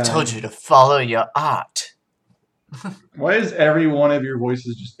I'm CIA. I told you to follow your art. Why is every one of your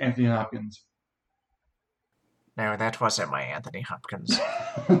voices just Anthony Hopkins? No, that wasn't my Anthony Hopkins.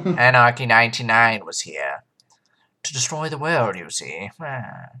 Anarchy 99 was here. To destroy the world, you see.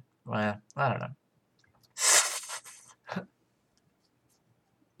 Well, I don't know.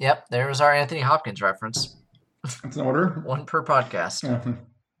 Yep, there was our Anthony Hopkins reference. That's an order. One per podcast.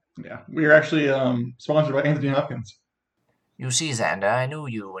 Yeah, we are actually sponsored by Anthony Hopkins. You see, Xander, I knew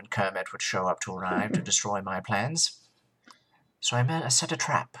you and Kermit would show up to arrive to destroy my plans. So I set a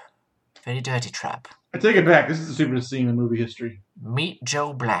trap. Very dirty trap. I take it back. This is the stupidest scene in movie history. Meet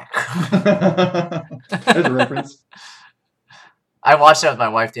Joe Black. There's a reference. I watched that with my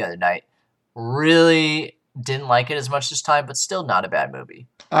wife the other night. Really didn't like it as much this time, but still not a bad movie.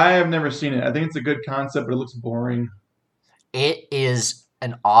 I have never seen it. I think it's a good concept, but it looks boring. It is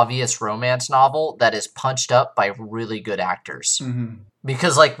an obvious romance novel that is punched up by really good actors. Mm-hmm.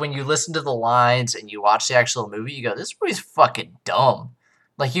 Because, like, when you listen to the lines and you watch the actual movie, you go, this movie's fucking dumb.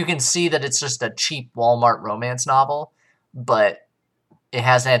 Like, you can see that it's just a cheap Walmart romance novel, but it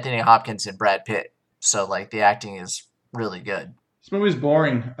has Anthony Hopkins and Brad Pitt. So, like, the acting is really good. This movie's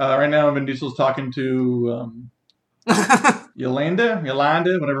boring. Right now, Vin Diesel's talking to Yolanda,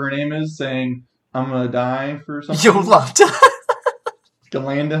 whatever her name is, saying, I'm going to die for something. Yolanda.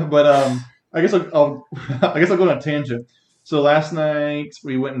 Yolanda. But I guess I'll go on a tangent. So last night,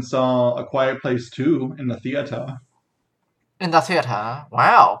 we went and saw A Quiet Place 2 in the theater. In the theater?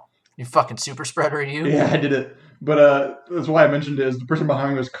 Wow. You fucking super spreader, you? Yeah, I did it. But that's why I mentioned it, is the person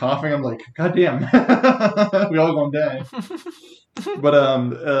behind me was coughing. I'm like, God damn. We all gonna die. But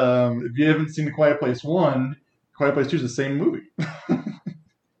if you haven't seen The Quiet Place 1, Quiet Place 2 is the same movie.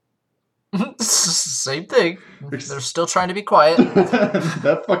 Same thing. They're still trying to be quiet.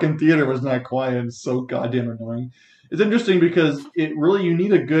 That fucking theater was not quiet. It's so goddamn annoying. It's interesting because you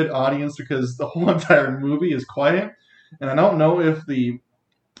need a good audience because the whole entire movie is quiet. And I don't know if it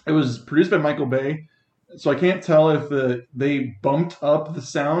was produced by Michael Bay, so I can't tell if they bumped up the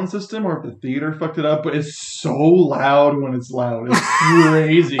sound system or if the theater fucked it up, but it's so loud when it's loud. It's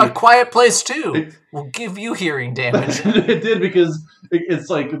crazy. A Quiet Place 2 will give you hearing damage. It did because it's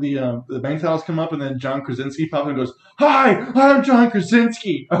like the bank towels come up and then John Krasinski pops in and goes, "Hi, I'm John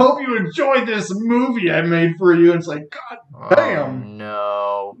Krasinski. I hope you enjoyed this movie I made for you." And it's like, God damn. Oh,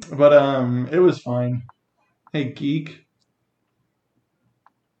 no. But it was fine. Hey, geek.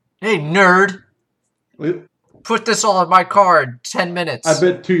 Hey, nerd. Put this all in my car in 10 minutes. I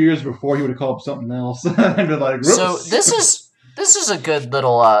bet 2 years before he would have called up something else. And been like, "Whoops." So this is a good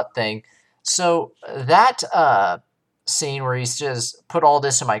little thing. So that scene where he says, "Put all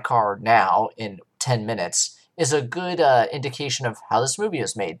this in my car now in 10 minutes," is a good indication of how this movie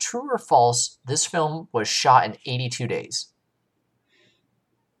is made. True or false? This film was shot in 82 days.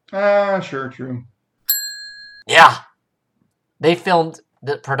 Sure, true. Yeah, they filmed.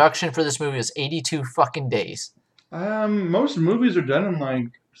 The production for this movie was 82 fucking days. Most movies are done in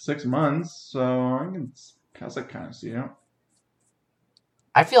like 6 months, so I kind of see it.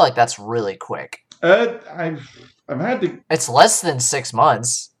 I feel like that's really quick. I've had to. It's less than 6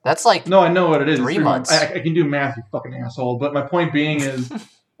 months. That's like No, I know what it is. 3 months. I can do math, you fucking asshole. But my point being is,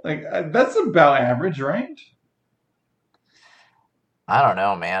 like, that's about average, right? I don't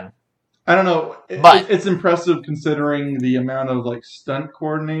know, man. I don't know. But it's impressive considering the amount of like stunt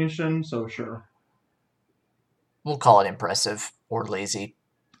coordination. So sure. we'll call it impressive or lazy.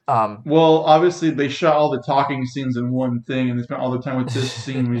 Well, obviously they shot all the talking scenes in one thing, and they spent all the time with this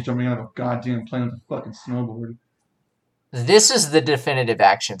scene when he's jumping out of a goddamn plane with a fucking snowboard. This is the definitive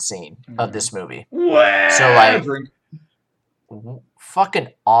action scene of this movie. What? So, like, fucking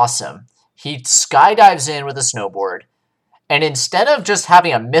awesome. He skydives in with a snowboard, and instead of just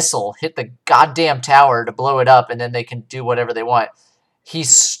having a missile hit the goddamn tower to blow it up and then they can do whatever they want, he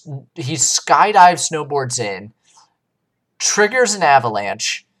skydives snowboards in, triggers an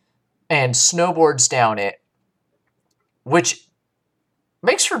avalanche, and snowboards down it, which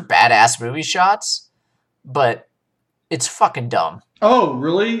makes for badass movie shots, but it's fucking dumb. Oh,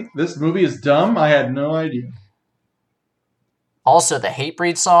 really? This movie is dumb? I had no idea. Also, the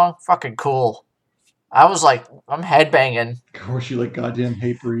Hatebreed song, fucking cool. I was like, I'm headbanging. Of course you like goddamn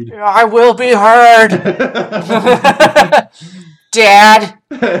Hatebreed. I will be heard! Dad!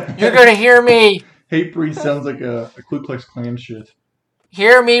 You're gonna hear me! Hatebreed sounds like a Ku Klux Klan shit.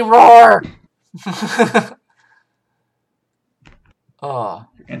 Hear me roar! Oh.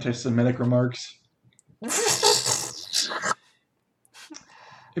 Anti-Semitic remarks.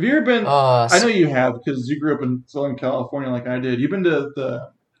 Have you ever been... I know you have, because you grew up in Southern California like I did. You've been to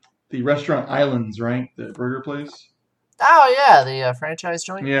the restaurant Islands, right? The burger place? Oh, yeah, the franchise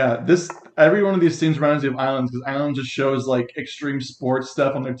joint? Yeah, every one of these scenes reminds me of Islands, because Islands just shows, like, extreme sports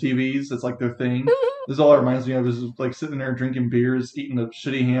stuff on their TVs. It's, like, their thing. This is all it reminds me of, is, like, sitting there drinking beers, eating a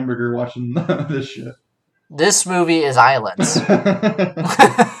shitty hamburger, watching this shit. This movie is Islands.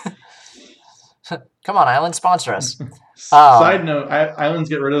 Come on, Islands, sponsor us. Side note, Islands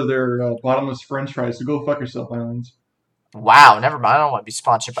get rid of their bottomless french fries, so go fuck yourself, Islands. Wow, never mind. I don't want to be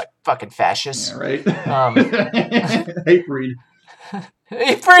sponsored by fucking fascists. Yeah, right? Hatebreed.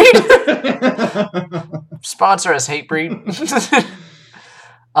 Hatebreed? Sponsor us, Hatebreed.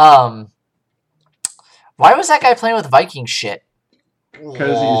 Why was that guy playing with Viking shit?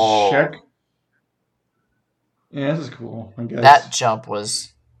 Because he's Czech. Yeah, this is cool, I guess. That jump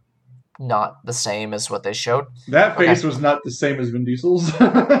was not the same as what they showed. That face Okay. was not the same as Vin Diesel's.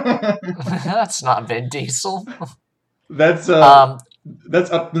 That's not Vin Diesel. That's Um,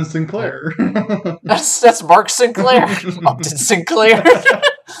 Upton Sinclair. that's Mark Sinclair. Upton Sinclair.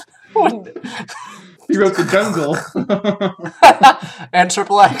 When- He wrote The Jungle. and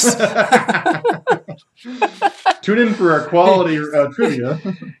Triple X. Tune in for our quality trivia.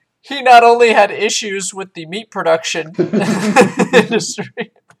 He not only had issues with the meat production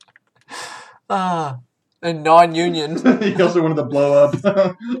industry, and non-union. He also wanted to blow up.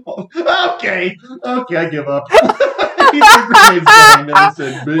 Okay, I give up. He threw grenades behind him and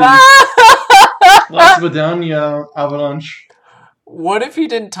said, "Boo. Las Vidania Avalanche." What if he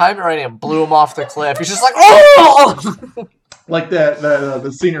didn't time it right and blew him off the cliff? He's just like, oh! Like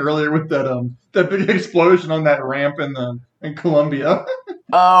the scene earlier with that big explosion on that ramp in Colombia.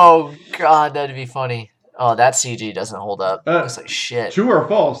 Oh, God, that'd be funny. Oh, that CG doesn't hold up. Uh, It's like shit. True or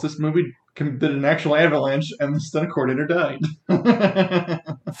false? This movie did an actual avalanche, and the stunt coordinator died.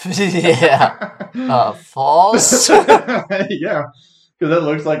 Yeah. False? Yeah, because that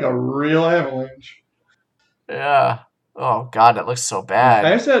looks like a real avalanche. Yeah. Oh, God, that looks so I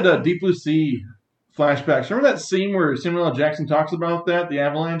bad. just had Deep Blue Sea flashbacks. Remember that scene where Samuel L. Jackson talks about that, the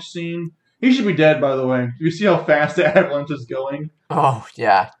avalanche scene? He should be dead, by the way. You see how fast the avalanche is going? Oh,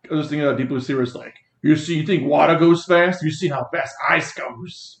 yeah. I was thinking about Deep Blue Sea where it's like, you think water goes fast? You see how fast ice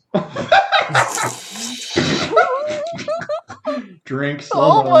goes. Drink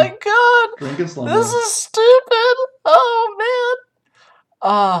slow. Oh, my God. Drink and slow. This is stupid. Oh,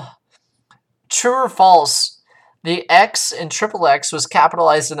 man. True or false? The X in Triple X was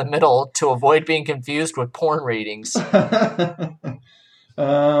capitalized in the middle to avoid being confused with porn ratings. I'm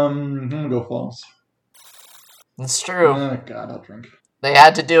gonna go false. It's true. Oh, God, I'll drink. They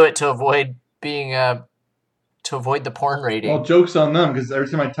had to do it to avoid being to avoid the porn rating. Well, joke's on them, because every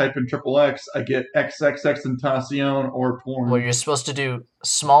time I type in Triple X, I get XXX Tentacion or porn. Well, you're supposed to do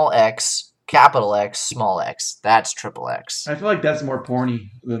small x, capital X, small x. That's Triple X. I feel like that's more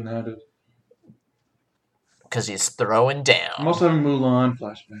porny than that is. Because he's throwing I'm down. also having Mulan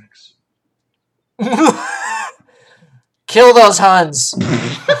flashbacks. Kill those Huns. Is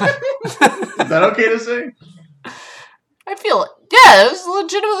that okay to say? I feel, yeah, it was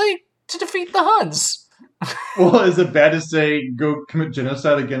legitimately to defeat the Huns. Well, is it bad to say go commit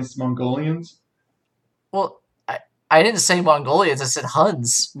genocide against Mongolians? Well, I didn't say Mongolians, I said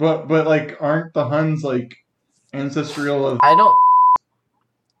Huns. But like, aren't the Huns like ancestral of? I don't...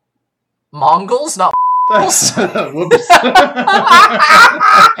 Mongols? Not Whoops.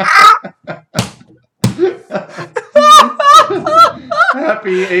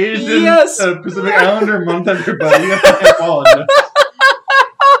 Happy Asian Yes. Pacific Islander month, everybody. I apologize.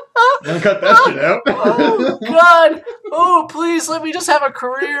 Gonna cut that shit out. Oh, God. Oh, please let me just have a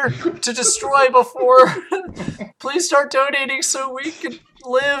career to destroy before. Please start donating so we can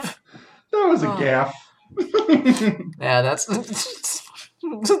live. That was a Oh. gaff. Yeah, that's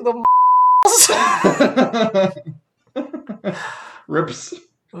the Rips.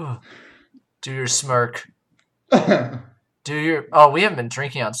 Do your smirk. Do your... Oh, we haven't been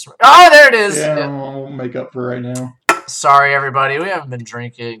drinking on smirk. Oh, there it is. Yeah, Yeah. we'll make up for right now. Sorry, everybody. We haven't been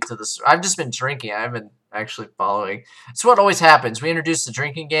drinking to this. I've just been drinking. I haven't been actually following. It's what always happens. We introduce the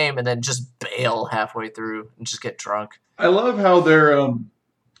drinking game and then just bail halfway through and just get drunk. I love how they're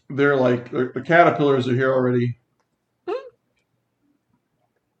like the caterpillars are here already.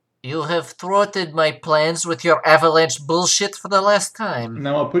 You have thwarted my plans with your avalanche bullshit for the last time.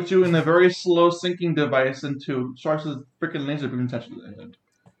 Now I'll put you in a very slow sinking device into Sharks' freaking laser beam attached to the head.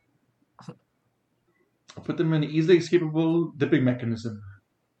 I'll put them in an easily escapable dipping mechanism.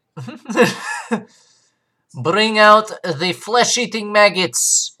 Bring out the flesh-eating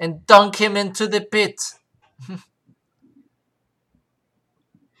maggots and dunk him into the pit.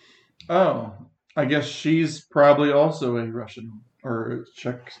 Oh, I guess she's probably also a Russian or a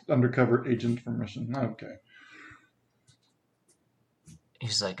Czech undercover agent from Russian. Okay.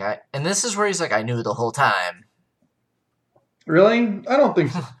 He's like, and this is where he's like, I knew the whole time. Really? I don't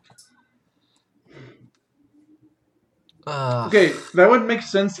think so. Okay, that would make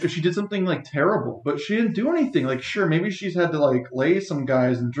sense if she did something like terrible, but she didn't do anything. Like, sure, maybe she's had to like lay some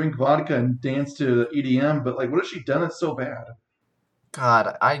guys and drink vodka and dance to the EDM, but like, what has she done that's so bad?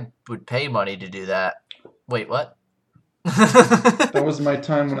 God, I would pay money to do that. Wait, what? That was my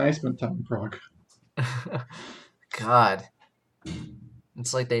time when I spent time in Prague. God.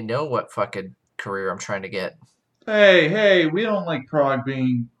 It's like they know what fucking career I'm trying to get. Hey, we don't like Prague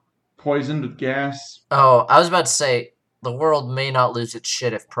being poisoned with gas. Oh, I was about to say, the world may not lose its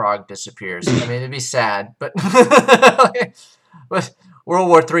shit if Prague disappears. I mean, it'd be sad, but, but World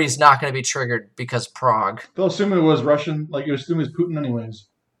War III is not going to be triggered because Prague. They'll assume it was Russian, like you assume it was Putin anyways.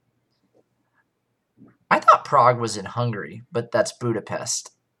 I thought Prague was in Hungary, but that's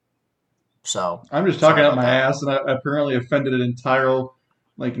Budapest. So I'm just talking sorry out about my that. ass, and I apparently offended an entire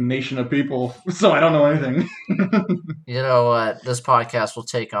nation of people, so I don't know anything. You know what? This podcast will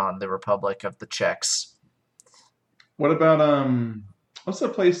take on the Republic of the Czechs. What about what's the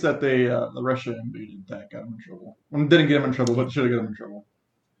place that the Russia invaded that got them in trouble? Well, didn't get them in trouble, but should have got them in trouble.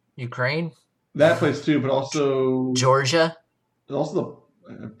 Ukraine? That place too, but also Georgia? also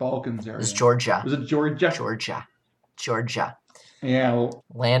the Balkans area. It's Georgia. Was it Georgia? Georgia. Yeah, well,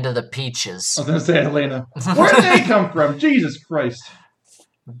 Land of the peaches. I was gonna say Atlanta. Where did they come from? Jesus Christ!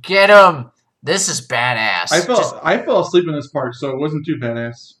 Get him! This is badass. I fell asleep in this part, so it wasn't too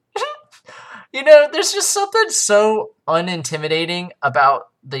badass. You know, there's just something so unintimidating about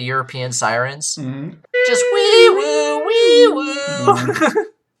the European sirens. Mm-hmm. Just wee woo, wee woo. Mm-hmm.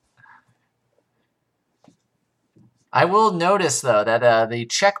 I will notice, though, that the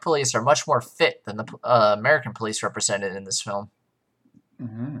Czech police are much more fit than the American police represented in this film.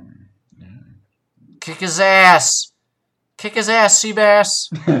 Mm-hmm. Yeah. Kick his ass! Kick his ass, Seabass!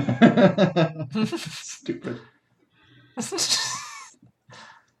 Stupid.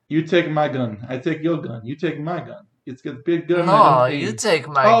 You take my gun. I take your gun. You take my gun. It's got a big gun. No, you take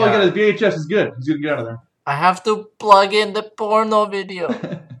my gun. Oh, he got his VHS. Is good. He's gonna get out of there. I have to plug in the porno video.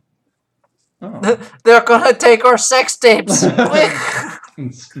 Oh. They're gonna take our sex tapes. Quick!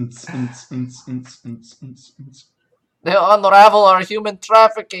 They unravel our human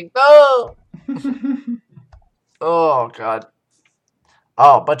trafficking. No! Oh, God.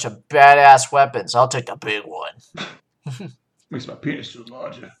 Oh, a bunch of badass weapons. I'll take the big one. Makes my penis too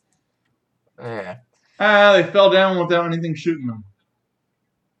larger. Yeah. They fell down without anything shooting them.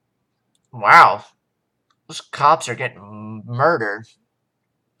 Wow. Those cops are getting murdered.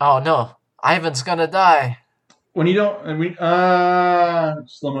 Oh, no. Ivan's gonna die. When you don't,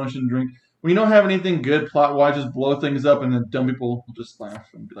 slow motion drink. When you don't have anything good plot wise, just blow things up, and then dumb people will just laugh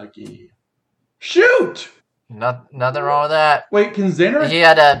and be like, "Yeah, shoot!" Nothing wrong with that. Wait, can Xander? He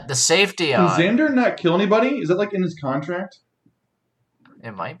had the safety Can on. Xander not kill anybody? Is that like in his contract?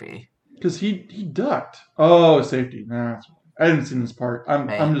 It might be. Because he ducked. Oh, safety. Nah, I haven't seen this part.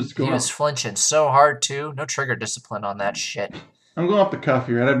 I'm just going. He was flinching so hard too. No trigger discipline on that shit. I'm going off the cuff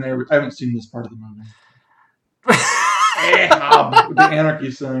here. I haven't seen this part of the movie. Ahab, the anarchy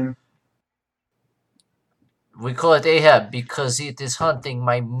sign. We call it Ahab because it is hunting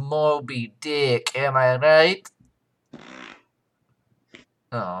my Moby Dick. Am I right?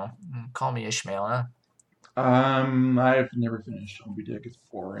 Oh, call me Ishmael, huh? I've never finished Moby Dick. It's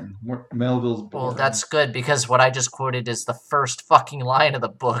boring. Melville's boring. Well, that's good because what I just quoted is the first fucking line of the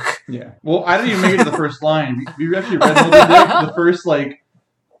book. Yeah. Well, I didn't even make it to the first line. Have you actually read Moby Dick? The first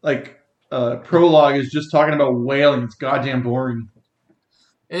prologue is just talking about whaling. It's goddamn boring.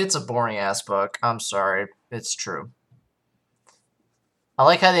 It's a boring ass book. I'm sorry. It's true. I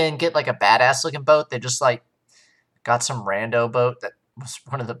like how they didn't get like a badass looking boat. They just like got some rando boat that was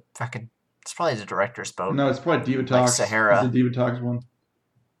one of the fucking. It's probably the director's boat. No, it's probably Diva Like Talks. Sahara. It's the Diva Talks one.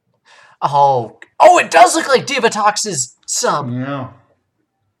 Oh, it does look like Diva Talks' sub. Yeah.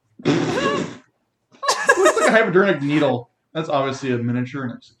 It looks like a hypodermic needle. That's obviously a miniature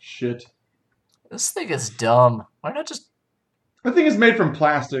and it's shit. This thing is dumb. Why not just... I think it's made from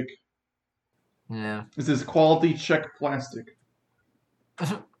plastic. Yeah. This is quality Czech plastic.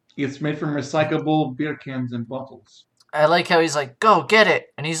 It's made from recyclable beer cans and bottles. I like how he's like, go get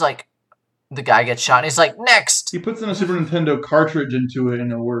it. And he's like, the guy gets shot and he's like, next. He puts in a Super Nintendo cartridge into it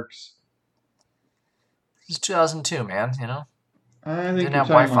and it works. It's 2002, man, you know? I think Didn't your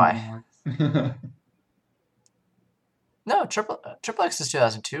have timeline Wi-Fi. No, Triple X is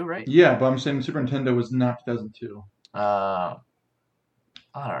 2002, right? Yeah, but I'm saying Super Nintendo was not 2002. I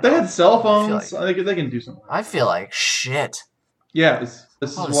don't know. They had cell I feel phones. I think they can do something. I feel like shit. Yeah, this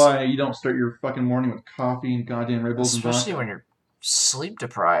is Oh, why you don't start your fucking morning with coffee and goddamn Red Bulls and Especially vodka. when you're sleep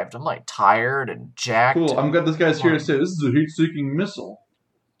deprived. I'm like tired and jacked. Cool. I'm glad this guy's here to say this is a heat-seeking missile.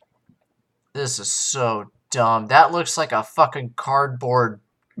 This is so dumb. That looks like a fucking cardboard.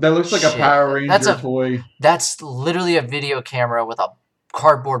 That looks like a Shit. Power Ranger That's a- toy. That's literally a video camera with a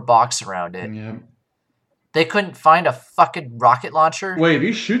cardboard box around it. Yeah. They couldn't find a fucking rocket launcher. Wait, if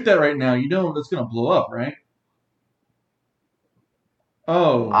you shoot that right now, you know that's gonna blow up, right?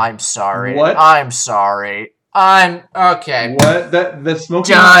 Oh. I'm sorry. What? I'm sorry. I'm okay. What? The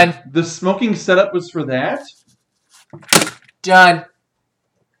smoking Done. The smoking setup was for that? Done.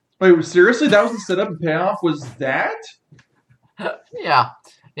 Wait, seriously? That was the setup and payoff? Was that? Yeah.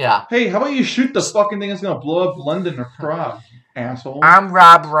 Yeah. Hey, how about you shoot the fucking thing that's gonna blow up London or Prague? asshole. I'm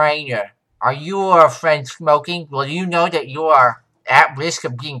Rob Reiner. Are you or a friend smoking? Well, you know that you are at risk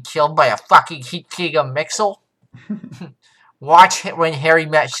of being killed by a fucking heat-seeker missile? Watch When Harry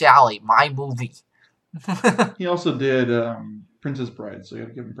Met Sally, my movie. He also did Princess Bride, so you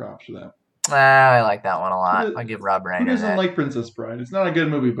gotta give him props for that. I like that one a lot. Who I'll give Rob Who Reiner doesn't that. like Princess Bride? It's not a good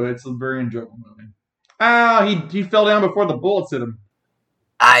movie, but it's a very enjoyable movie. Ah, he fell down before the bullets hit him.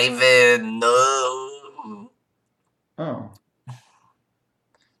 Ivan, no. Oh.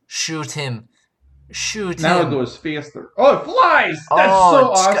 Shoot him. Shoot Now it him. goes faster. Oh, it flies! That's Oh,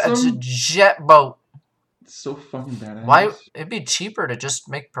 so it's a awesome! jet boat. It's so fucking badass. Why? It'd be cheaper to just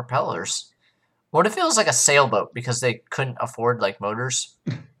make propellers. What if it was like a sailboat because they couldn't afford like motors?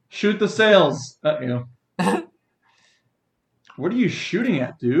 Shoot the sails! Uh-oh. What are you shooting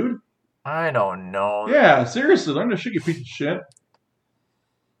at, dude? I don't know. Yeah, seriously, learn to shoot, you piece of shit.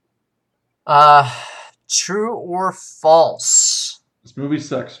 True or false? This movie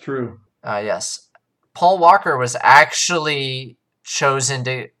sucks, true. Yes. Paul Walker was actually chosen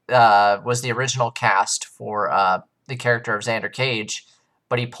to was the original cast for the character of Xander Cage,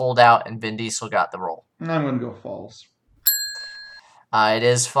 but he pulled out and Vin Diesel got the role. I'm gonna go false. It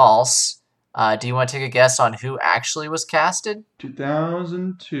is false. Do you want to take a guess on who actually was casted?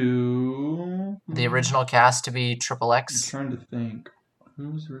 2002. The original cast to be Triple I'm X? trying to think.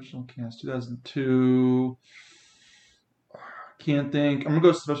 Who was the original cast? 2002. Can't think. I'm gonna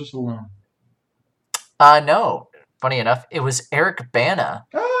go Sylvester Stallone. No. Funny enough, it was Eric Bana.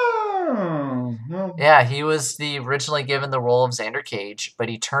 Oh, well. Yeah, he was originally given the role of Xander Cage, but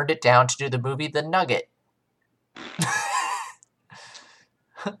he turned it down to do the movie The Nugget.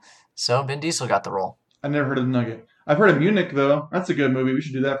 So Vin Diesel got the role. I never heard of The Nugget. I've heard of Munich though. That's a good movie. We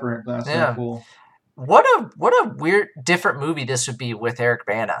should do that for last Yeah. full. What a weird different movie this would be with Eric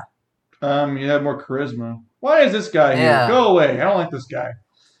Bana. You have more charisma. Why is this guy Yeah. here? Go away. I don't like this guy.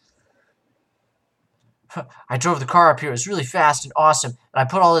 I drove the car up here. It was really fast and awesome. And I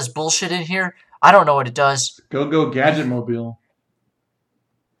put all this bullshit in here. I don't know what it does. Go Gadget Mobile.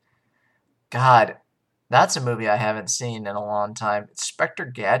 God, that's a movie I haven't seen in a long time. Inspector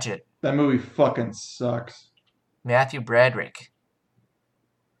Gadget. That movie fucking sucks. Matthew Broderick.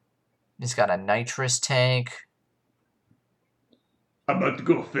 He's got a nitrous tank. I'm about to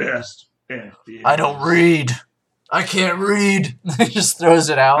go fast. And I don't read. I can't read. He just throws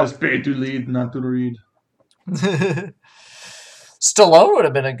it I out. was paid to lead, not to read. Stallone would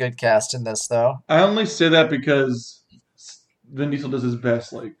have been a good cast in this, though. I only say that because Vin Diesel does his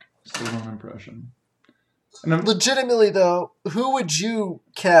best, like, Stallone impression. And I'm, Legitimately, though, who would you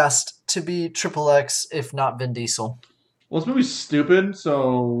cast to be Triple X if not Vin Diesel? well, this movie's stupid,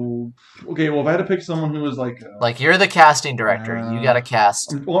 so... Okay, well, if I had to pick someone who was like... Like, you're the casting director. You gotta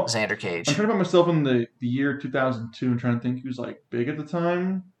cast well, Xander Cage. I'm trying to put myself in the year 2002 and trying to think who's, like, big at the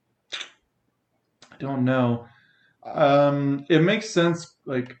time. I don't know. It makes sense,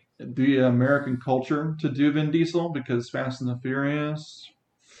 like, the American culture to do Vin Diesel because Fast and the Furious...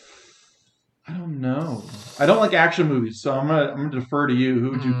 I don't know. I don't like action movies, so I'm gonna defer to you. Who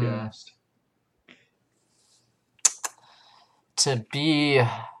would you cast? To be...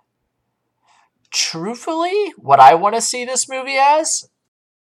 Truthfully, what I want to see this movie as...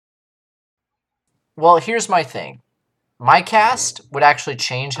 Well, here's my thing. My cast would actually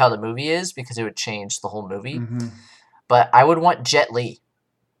change how the movie is because it would change the whole movie. Mm-hmm. But I would want Jet Li.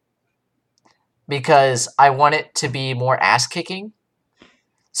 Because I want it to be more ass-kicking.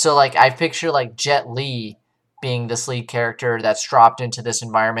 So, like, I picture, like, Jet Li being this lead character that's dropped into this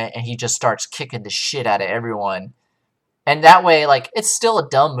environment and he just starts kicking the shit out of everyone. And that way, like, it's still a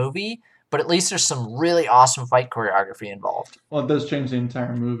dumb movie, but at least there's some really awesome fight choreography involved. Well, it does change the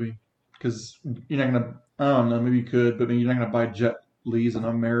entire movie because you're not gonna. I don't know. Maybe you could, but maybe you're not gonna buy Jet Li as an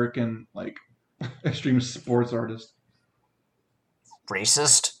American like extreme sports artist.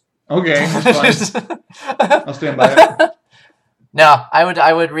 Racist? Okay, that's fine. I'll stand by it. No,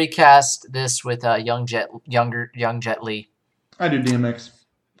 I would recast this with young Jet Li. I do DMX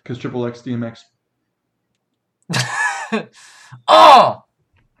because Triple X DMX. Oh!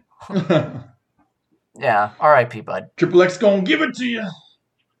 Yeah, R.I.P. bud. Triple X gonna give it to you.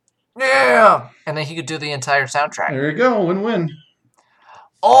 Yeah! And then he could do the entire soundtrack. There you go, win-win.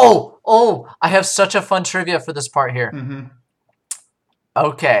 Oh! I have such a fun trivia for this part here. Mm-hmm.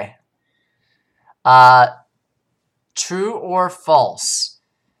 Okay. True or false?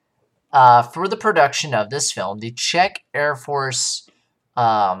 For the production of this film, the Czech Air Force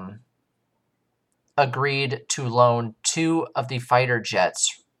agreed to loan 2 of the fighter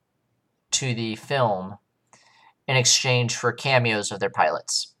jets to the film in exchange for cameos of their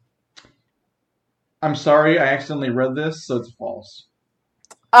pilots. I'm sorry, I accidentally read this, so it's false.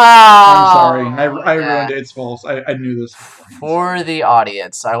 Oh, I'm sorry. I yeah. ruined it. It's false. I knew this. For the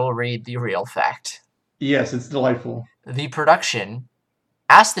audience, I will read the real fact. Yes, it's delightful. The production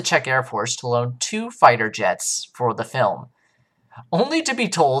asked the Czech Air Force to loan 2 fighter jets for the film, only to be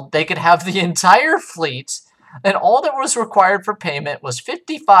told they could have the entire fleet, and all that was required for payment was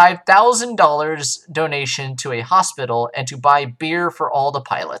 $55,000 donation to a hospital and to buy beer for all the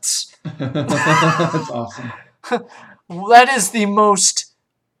pilots. That's awesome. That is the most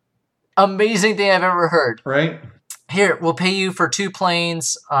amazing thing I've ever heard. Right? Here, we'll pay you for 2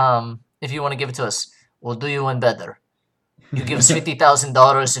 planes. If you want to give it to us, we'll do you one better. You give us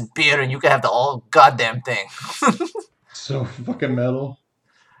 $50,000 in beer, and you can have the whole goddamn thing. So fucking metal.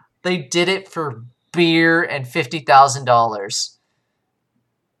 They did it for beer and $50,000.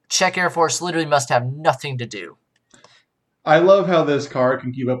 Czech Air Force literally must have nothing to do. I love how this car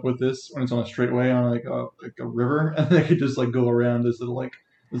can keep up with this when it's on a straightaway on like a river, and they could just like go around this little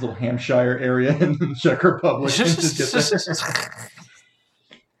Hampshire area in the Czech Republic and just get there.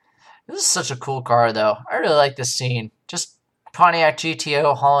 This is such a cool car, though. I really like this scene. Just Pontiac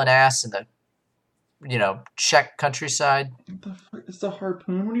GTO hauling ass in the, Czech countryside. What the fuck? It's the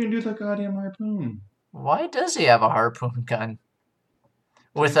harpoon. What are you gonna do with that goddamn harpoon? Why does he have a harpoon gun?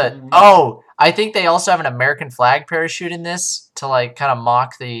 I think they also have an American flag parachute in this to like kind of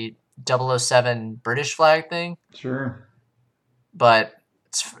mock the 007 British flag thing. Sure. But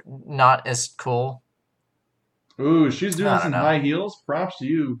it's not as cool. Ooh, she's doing this in high heels. Props to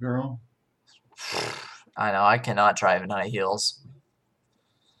you, girl. I know, I cannot drive in high heels.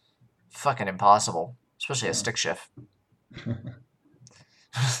 Fucking impossible. Especially a stick shift.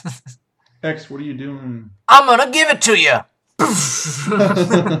 X, what are you doing? I'm gonna give it to you!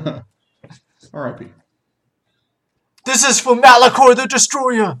 R.I.P. This is for Malachor the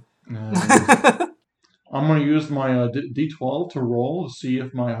Destroyer! I'm going to use my D12 to roll to see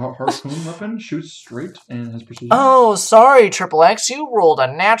if my harpoon weapon shoots straight and has precision. Oh, sorry, Triple X. You rolled a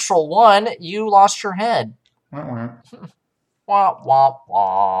natural 1. You lost your head. Wah, wah. Womp, womp,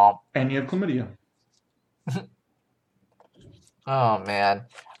 womp. And you have chlamydia. Oh, man.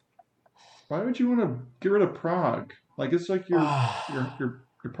 Why would you want to get rid of Prague? Like, it's like your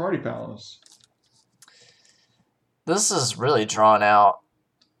party palace. This is really drawn out.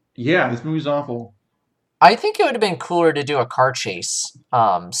 Yeah, this movie's awful. I think it would have been cooler to do a car chase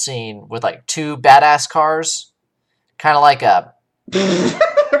scene with like 2 badass cars. Kind of like a...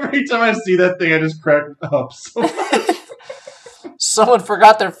 Every time I see that thing, I just crack up. So Someone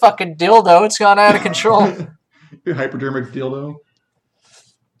forgot their fucking dildo. It's gone out of control. Your hypodermic dildo.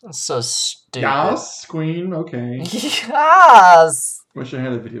 That's so stupid. Yes, queen. Okay. Yes! Wish I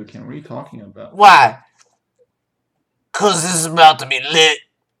had a video camera. What are you talking about? Why? Because this is about to be lit.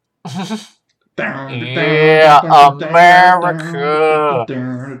 Yeah, America.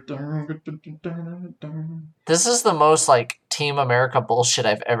 This is the most like Team America bullshit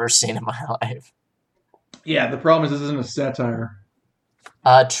I've ever seen in my life. Yeah, the problem is this isn't a satire.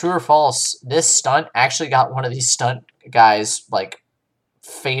 True or false? This stunt actually got one of these stunt guys like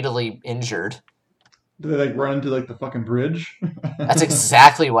fatally injured. Did they like run into like the fucking bridge? That's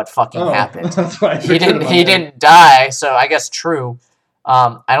exactly what fucking happened. That's why He didn't die, so I guess true.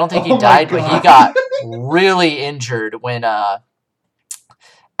 I don't think he died, but he got really injured when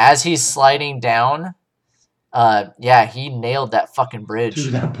as he's sliding down. He nailed that fucking bridge.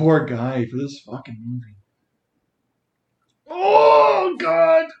 Dude, that poor guy for this fucking movie. Oh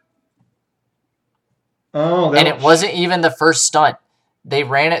God. Oh, and it wasn't even the first stunt. They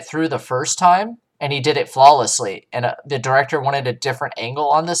ran it through the first time, and he did it flawlessly. And the director wanted a different angle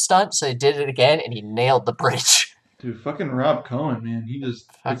on this stunt, so they did it again, and he nailed the bridge. Dude, fucking Rob Cohen, man. He just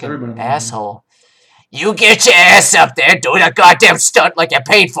puts everybody in the asshole. You get your ass up there, do the goddamn stunt like you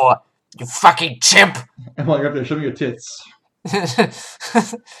paid for, you fucking chimp. And while you're up there, show me your tits.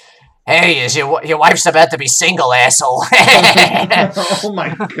 Hey, is your wife's about to be single, asshole. Oh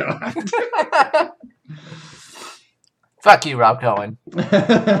my God. Fuck you, Rob Cohen.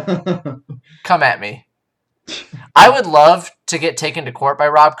 Come at me. I would love to get taken to court by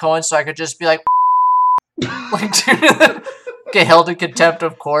Rob Cohen so I could just be like, get held in contempt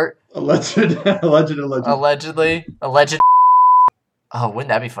of court. Allegedly. Oh, wouldn't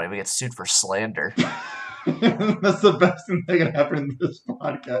that be funny? We get sued for slander. That's the best thing that can happen in this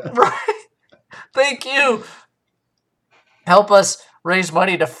podcast. Right. Thank you. Help us raise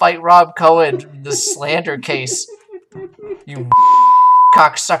money to fight Rob Cohen in this slander case. You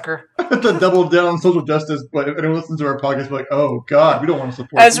cocksucker. To double down on social justice, but if anyone listens to our podcast, we're like, oh God, we don't want to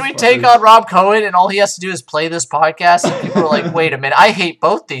support as we take on Rob Cohen and all he has to do is play this podcast, and people are like, wait a minute, I hate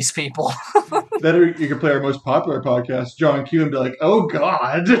both these people. Then you can play our most popular podcast, John Q, and be like, "Oh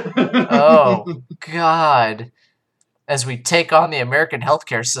God." Oh, God. As we take on the American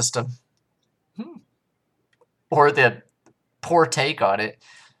healthcare system. Or the poor take on it.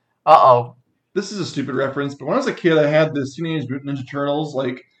 Uh-oh. This is a stupid reference, but when I was a kid, I had this Teenage Mutant Ninja Turtles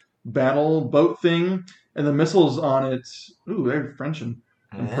like battle boat thing, and the missiles on it. Ooh, they're French and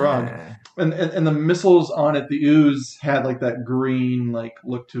Prague, and the missiles on it. The ooze had like that green like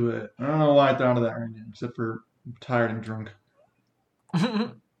look to it. I don't know why I thought of that right now, except for I'm tired and drunk.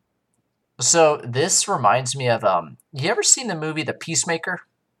 So this reminds me of you ever seen the movie The Peacemaker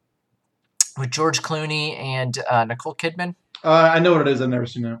with George Clooney and Nicole Kidman? I know what it is. I've never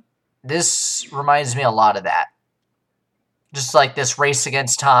seen it. This reminds me a lot of that. Just like this race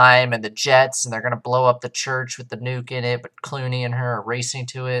against time and the jets, and they're going to blow up the church with the nuke in it, but Clooney and her are racing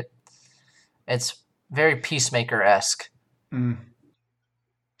to it. It's very Peacemaker-esque. Was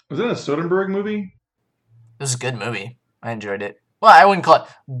that a Soderbergh movie? It was a good movie. I enjoyed it. Well, I wouldn't call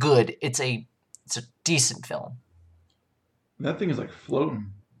it good. It's a decent film. That thing is like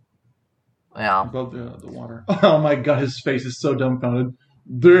floating. Yeah. Above the water. Oh my God, his face is so dumbfounded.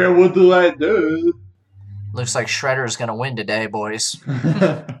 There, what do I do? Looks like Shredder's gonna win today, boys.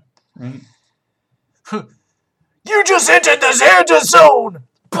 Right? You just entered the Xander zone!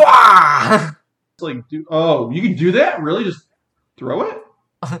 Bah! It's like, you can do that? Really? Just throw it?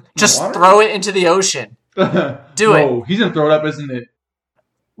 Just throw it into the ocean. Do it. He's gonna throw it up, isn't it?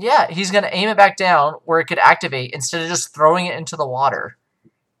 Yeah, he's gonna aim it back down where it could activate instead of just throwing it into the water.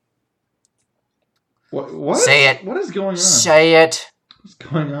 What? Say it. What is going on? Say it. What's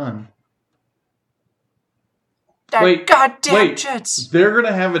going on? That goddamn jets. They're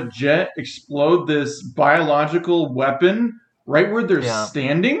gonna have a jet explode this biological weapon right where they're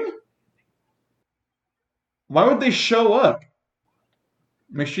standing? Why would they show up?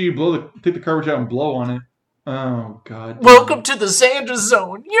 Make sure you take the cartridge out and blow on it. Oh God. Welcome to the Xander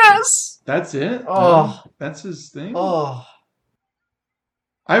zone. Yes. That's it? Oh. That's his thing? Oh.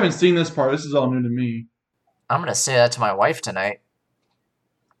 I haven't seen this part. This is all new to me. I'm gonna say that to my wife tonight.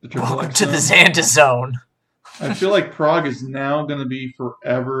 Welcome to the Xander Xander zone. I feel like Prague is now going to be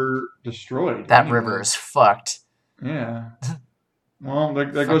forever destroyed. That river is fucked. Yeah. Well,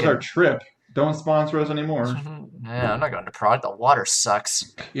 there goes our trip. Don't sponsor us anymore. Yeah, I'm not going to Prague. The water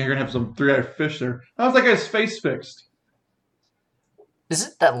sucks. Yeah, you're going to have some three-eyed fish there. How's that guy's face fixed? Is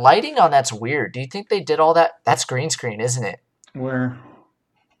it that lighting on that's weird? Do you think they did all that? That's green screen, isn't it? Where?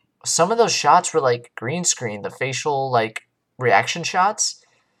 Some of those shots were like green screen, the facial like reaction shots.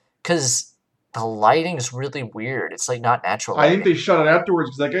 Because the lighting is really weird. It's like not natural lighting. I think they shot it afterwards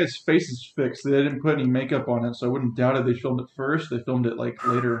because that guy's face is fixed. They didn't put any makeup on it, so I wouldn't doubt it. They filmed it first. They filmed it like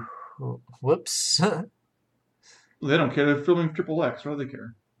later. Whoops. They don't care. They're filming Triple X. Why do they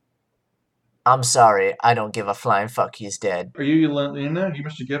care? I'm sorry. I don't give a flying fuck. He's dead. Are you Yelena? You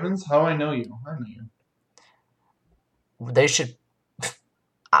Mr. Gibbons? How I know you? I know you. They should...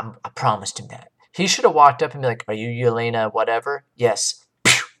 I promised him that. He should have walked up and be like, are you Yelena whatever? Yes.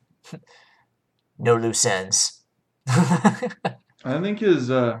 No loose ends. I think his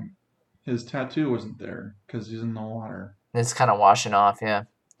tattoo wasn't there because he's in the water. It's kind of washing off, yeah.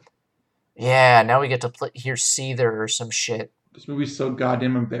 Yeah, now we get to hear Seether or some shit. This movie's so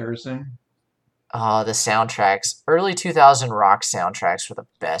goddamn embarrassing. Oh, the soundtracks. Early 2000 rock soundtracks were the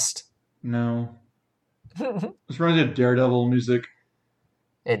best. No. This reminds me of Daredevil music.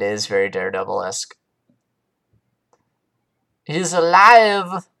 It is very Daredevil-esque. He's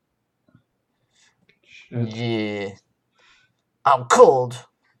alive! Shit. Yeah. I'm cold.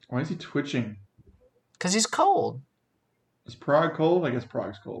 Why is he twitching? Because he's cold. Is Prague cold? I guess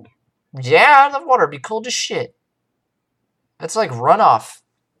Prague's cold. Yeah, the water would be cold as shit. That's like runoff.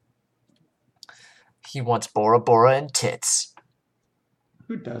 He wants Bora Bora and tits.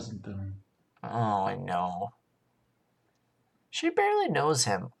 Who doesn't, though? Oh, I know. She barely knows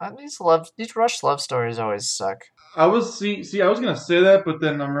him. These Rush love stories always suck. I was gonna say that, but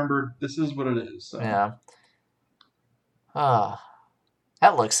then I remembered this is what it is. So. Yeah. Ah,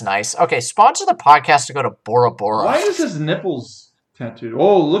 that looks nice. Okay, sponsor the podcast to go to Bora Bora. Why is his nipples tattooed?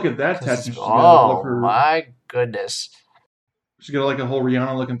 Oh, look at that tattoo. Oh my goodness. She's got like a whole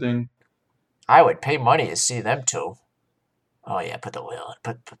Rihanna looking thing. I would pay money to see them too. Oh yeah, put the oil.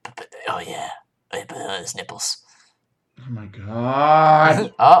 Oh yeah, put on his nipples. Oh my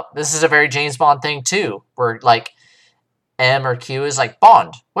God. Oh, this is a very James Bond thing too, where like M or Q is like,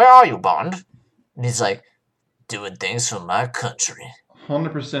 Bond, where are you, Bond? And he's like, doing things for my country.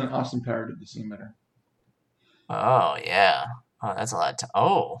 100% Austin Power did the scene better. Oh yeah. Oh, that's a lot of time.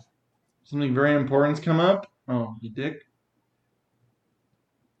 Oh. Something very important's come up. Oh, you dick.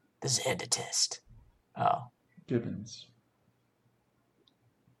 The Xandatist. Oh. Gibbons.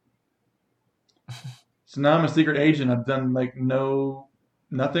 So now I'm a secret agent. I've done like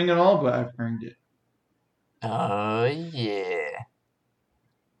nothing at all, but I've earned it. Oh, yeah.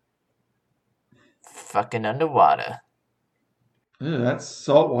 Fucking underwater. Ew, that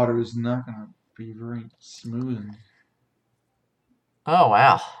salt water is not gonna be very smooth. Oh,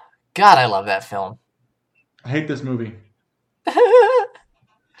 wow. God, I love that film. I hate this movie.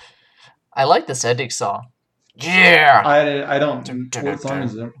 I like this ending song. Yeah! I don't. What song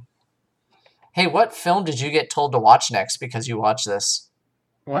is it? Hey, what film did you get told to watch next because you watched this?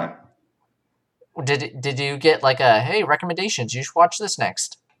 What? Did you get like a, hey, recommendations, you should watch this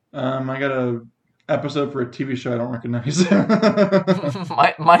next? I got a episode for a TV show I don't recognize.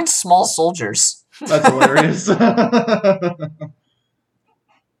 Mine's Small Soldiers. That's hilarious.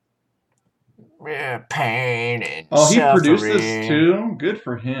 Pain and Oh, he produced suffering. this too? Good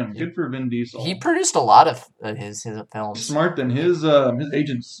for him. Good for Vin Diesel. He produced a lot of his films. Smart than his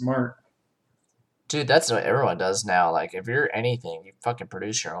agent's smart. Dude, that's what everyone does now. Like, if you're anything, you fucking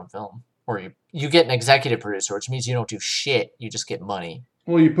produce your own film. Or you get an executive producer, which means you don't do shit. You just get money.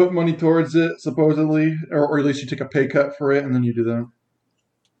 Well, you put money towards it, supposedly, or at least you take a pay cut for it, and then you do that.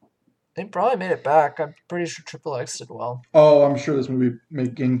 They probably made it back. I'm pretty sure Triple X did well. Oh, I'm sure this movie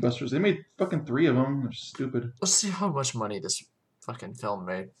made gangbusters. They made fucking 3 of them. They're stupid. Let's see how much money this fucking film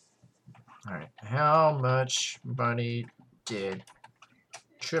made. Alright, how much money did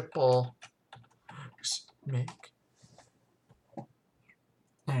Triple X make?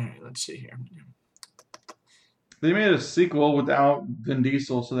 Alright, let's see here. They made a sequel without Vin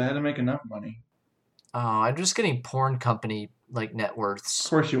Diesel, so they had to make enough money. Oh, I'm just getting porn company like net Of worths.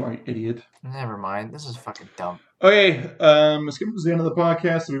 course you are, you idiot. Never mind. This is fucking dumb. Okay, let's get to the end of the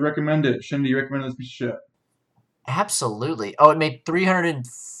podcast. We recommend it. Shindy, you recommend this piece of shit? Absolutely. Oh, it made 300.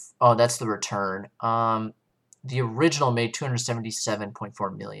 Oh, that's the return. The original made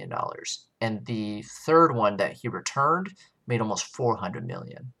 $277.4 million, and the third one that he returned made almost $400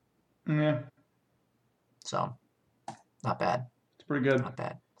 million. Yeah, So, not bad. it's pretty good. Not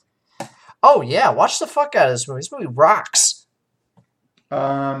bad. Oh yeah, watch the fuck out of this movie. This movie rocks.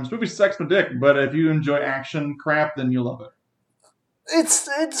 This movie's sex my dick, but if you enjoy action crap, then you'll love it.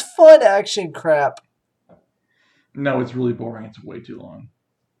 It's fun action crap. No, it's really boring. It's way too long.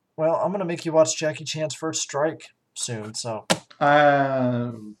 Well, I'm gonna make you watch Jackie Chan's First Strike soon. So.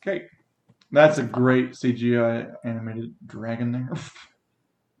 Okay. That's a great CGI animated dragon there.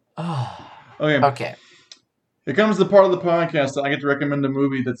 Okay. Okay. Here comes the part of the podcast that I get to recommend a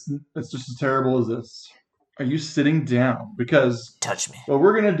movie that's just as terrible as this. Are you sitting down? Because Touch me. what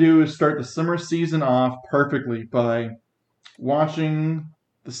we're going to do is start the summer season off perfectly by watching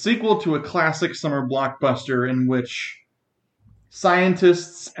the sequel to a classic summer blockbuster in which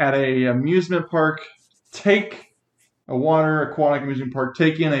scientists at a amusement park take a water aquatic amusement park,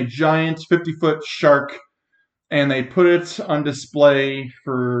 take in a giant 50-foot shark, and they put it on display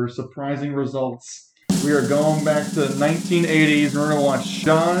for surprising results. We are going back to the 1980s, and we're going to watch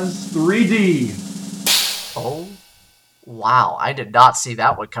Jaws 3D. Oh, wow. I did not see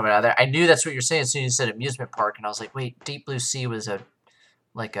that one coming out of there. I knew that's what you're saying as soon as you said amusement park, and I was like, wait, Deep Blue Sea was a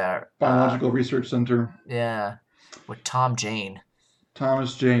Biological Research Center. Yeah, with Tom Jane.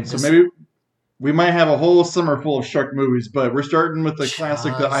 Thomas Jane. So maybe we might have a whole summer full of shark movies, but we're starting with the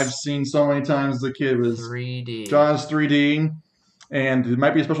classic that I've seen so many times as a kid was 3D. Jaws 3D, and there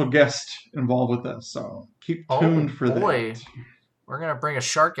might be a special guest involved with this, so keep tuned for that. We're going to bring a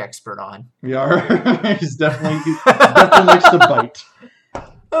shark expert on. We are. he definitely likes to bite.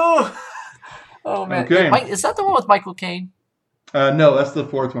 Oh man. Okay. Is that the one with Michael Caine? No, that's the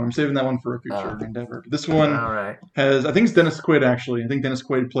 4th one. I'm saving that one for a future endeavor. This one has, I think it's Dennis Quaid, actually. I think Dennis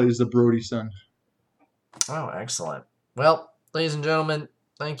Quaid plays the Brody son. Oh, excellent. Well, ladies and gentlemen,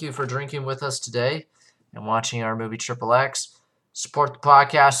 thank you for drinking with us today and watching our movie Triple X. Support the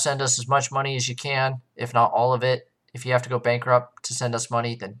podcast. Send us as much money as you can, if not all of it. If you have to go bankrupt to send us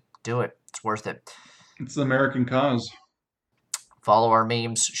money, then do it. It's worth it. It's the American cause. Follow our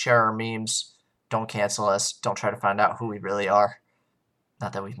memes. Share our memes. Don't cancel us. Don't try to find out who we really are.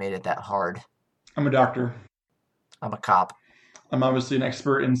 Not that we've made it that hard. I'm a doctor. I'm a cop. I'm obviously an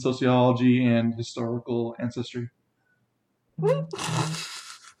expert in sociology and historical ancestry.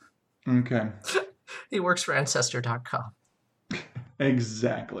 Okay. He works for Ancestor.com.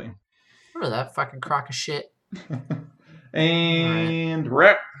 Exactly. Remember that fucking crock of shit? And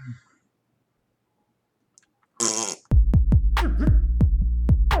wrap.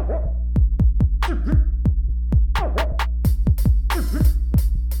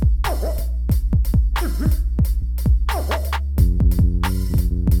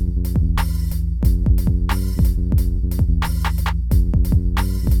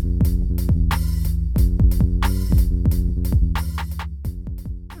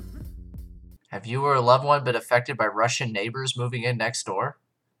 You were a loved one but affected by Russian neighbors moving in next door?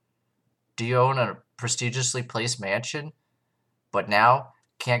 Do you own a prestigiously placed mansion, but now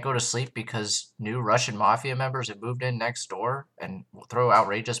can't go to sleep because new Russian mafia members have moved in next door and throw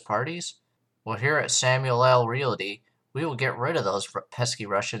outrageous parties? Well, here at Samuel L. Realty, we will get rid of those pesky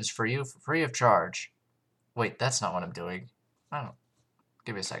Russians for you free of charge. Wait, that's not what I'm doing. I don't.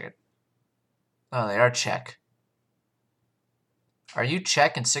 Give me a second. Oh, they are Czech. Are you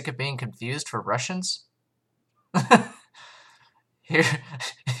Czech and sick of being confused for Russians? Here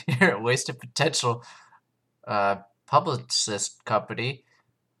at Wasted Potential Publicist Company,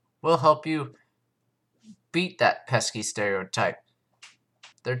 we'll help you beat that pesky stereotype.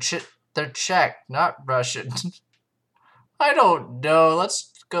 They're Czech, not Russian. I don't know.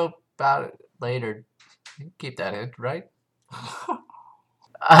 Let's go about it later. Keep that in, right?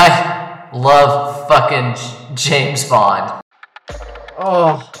 I love fucking James Bond.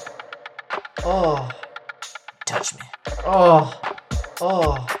 Oh. Touch me. Oh.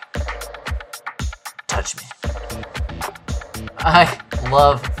 Touch me. I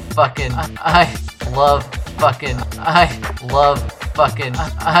love fucking. I love fucking. I love fucking.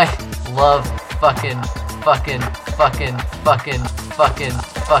 I love fucking. Fucking.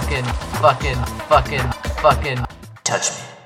 Touch me.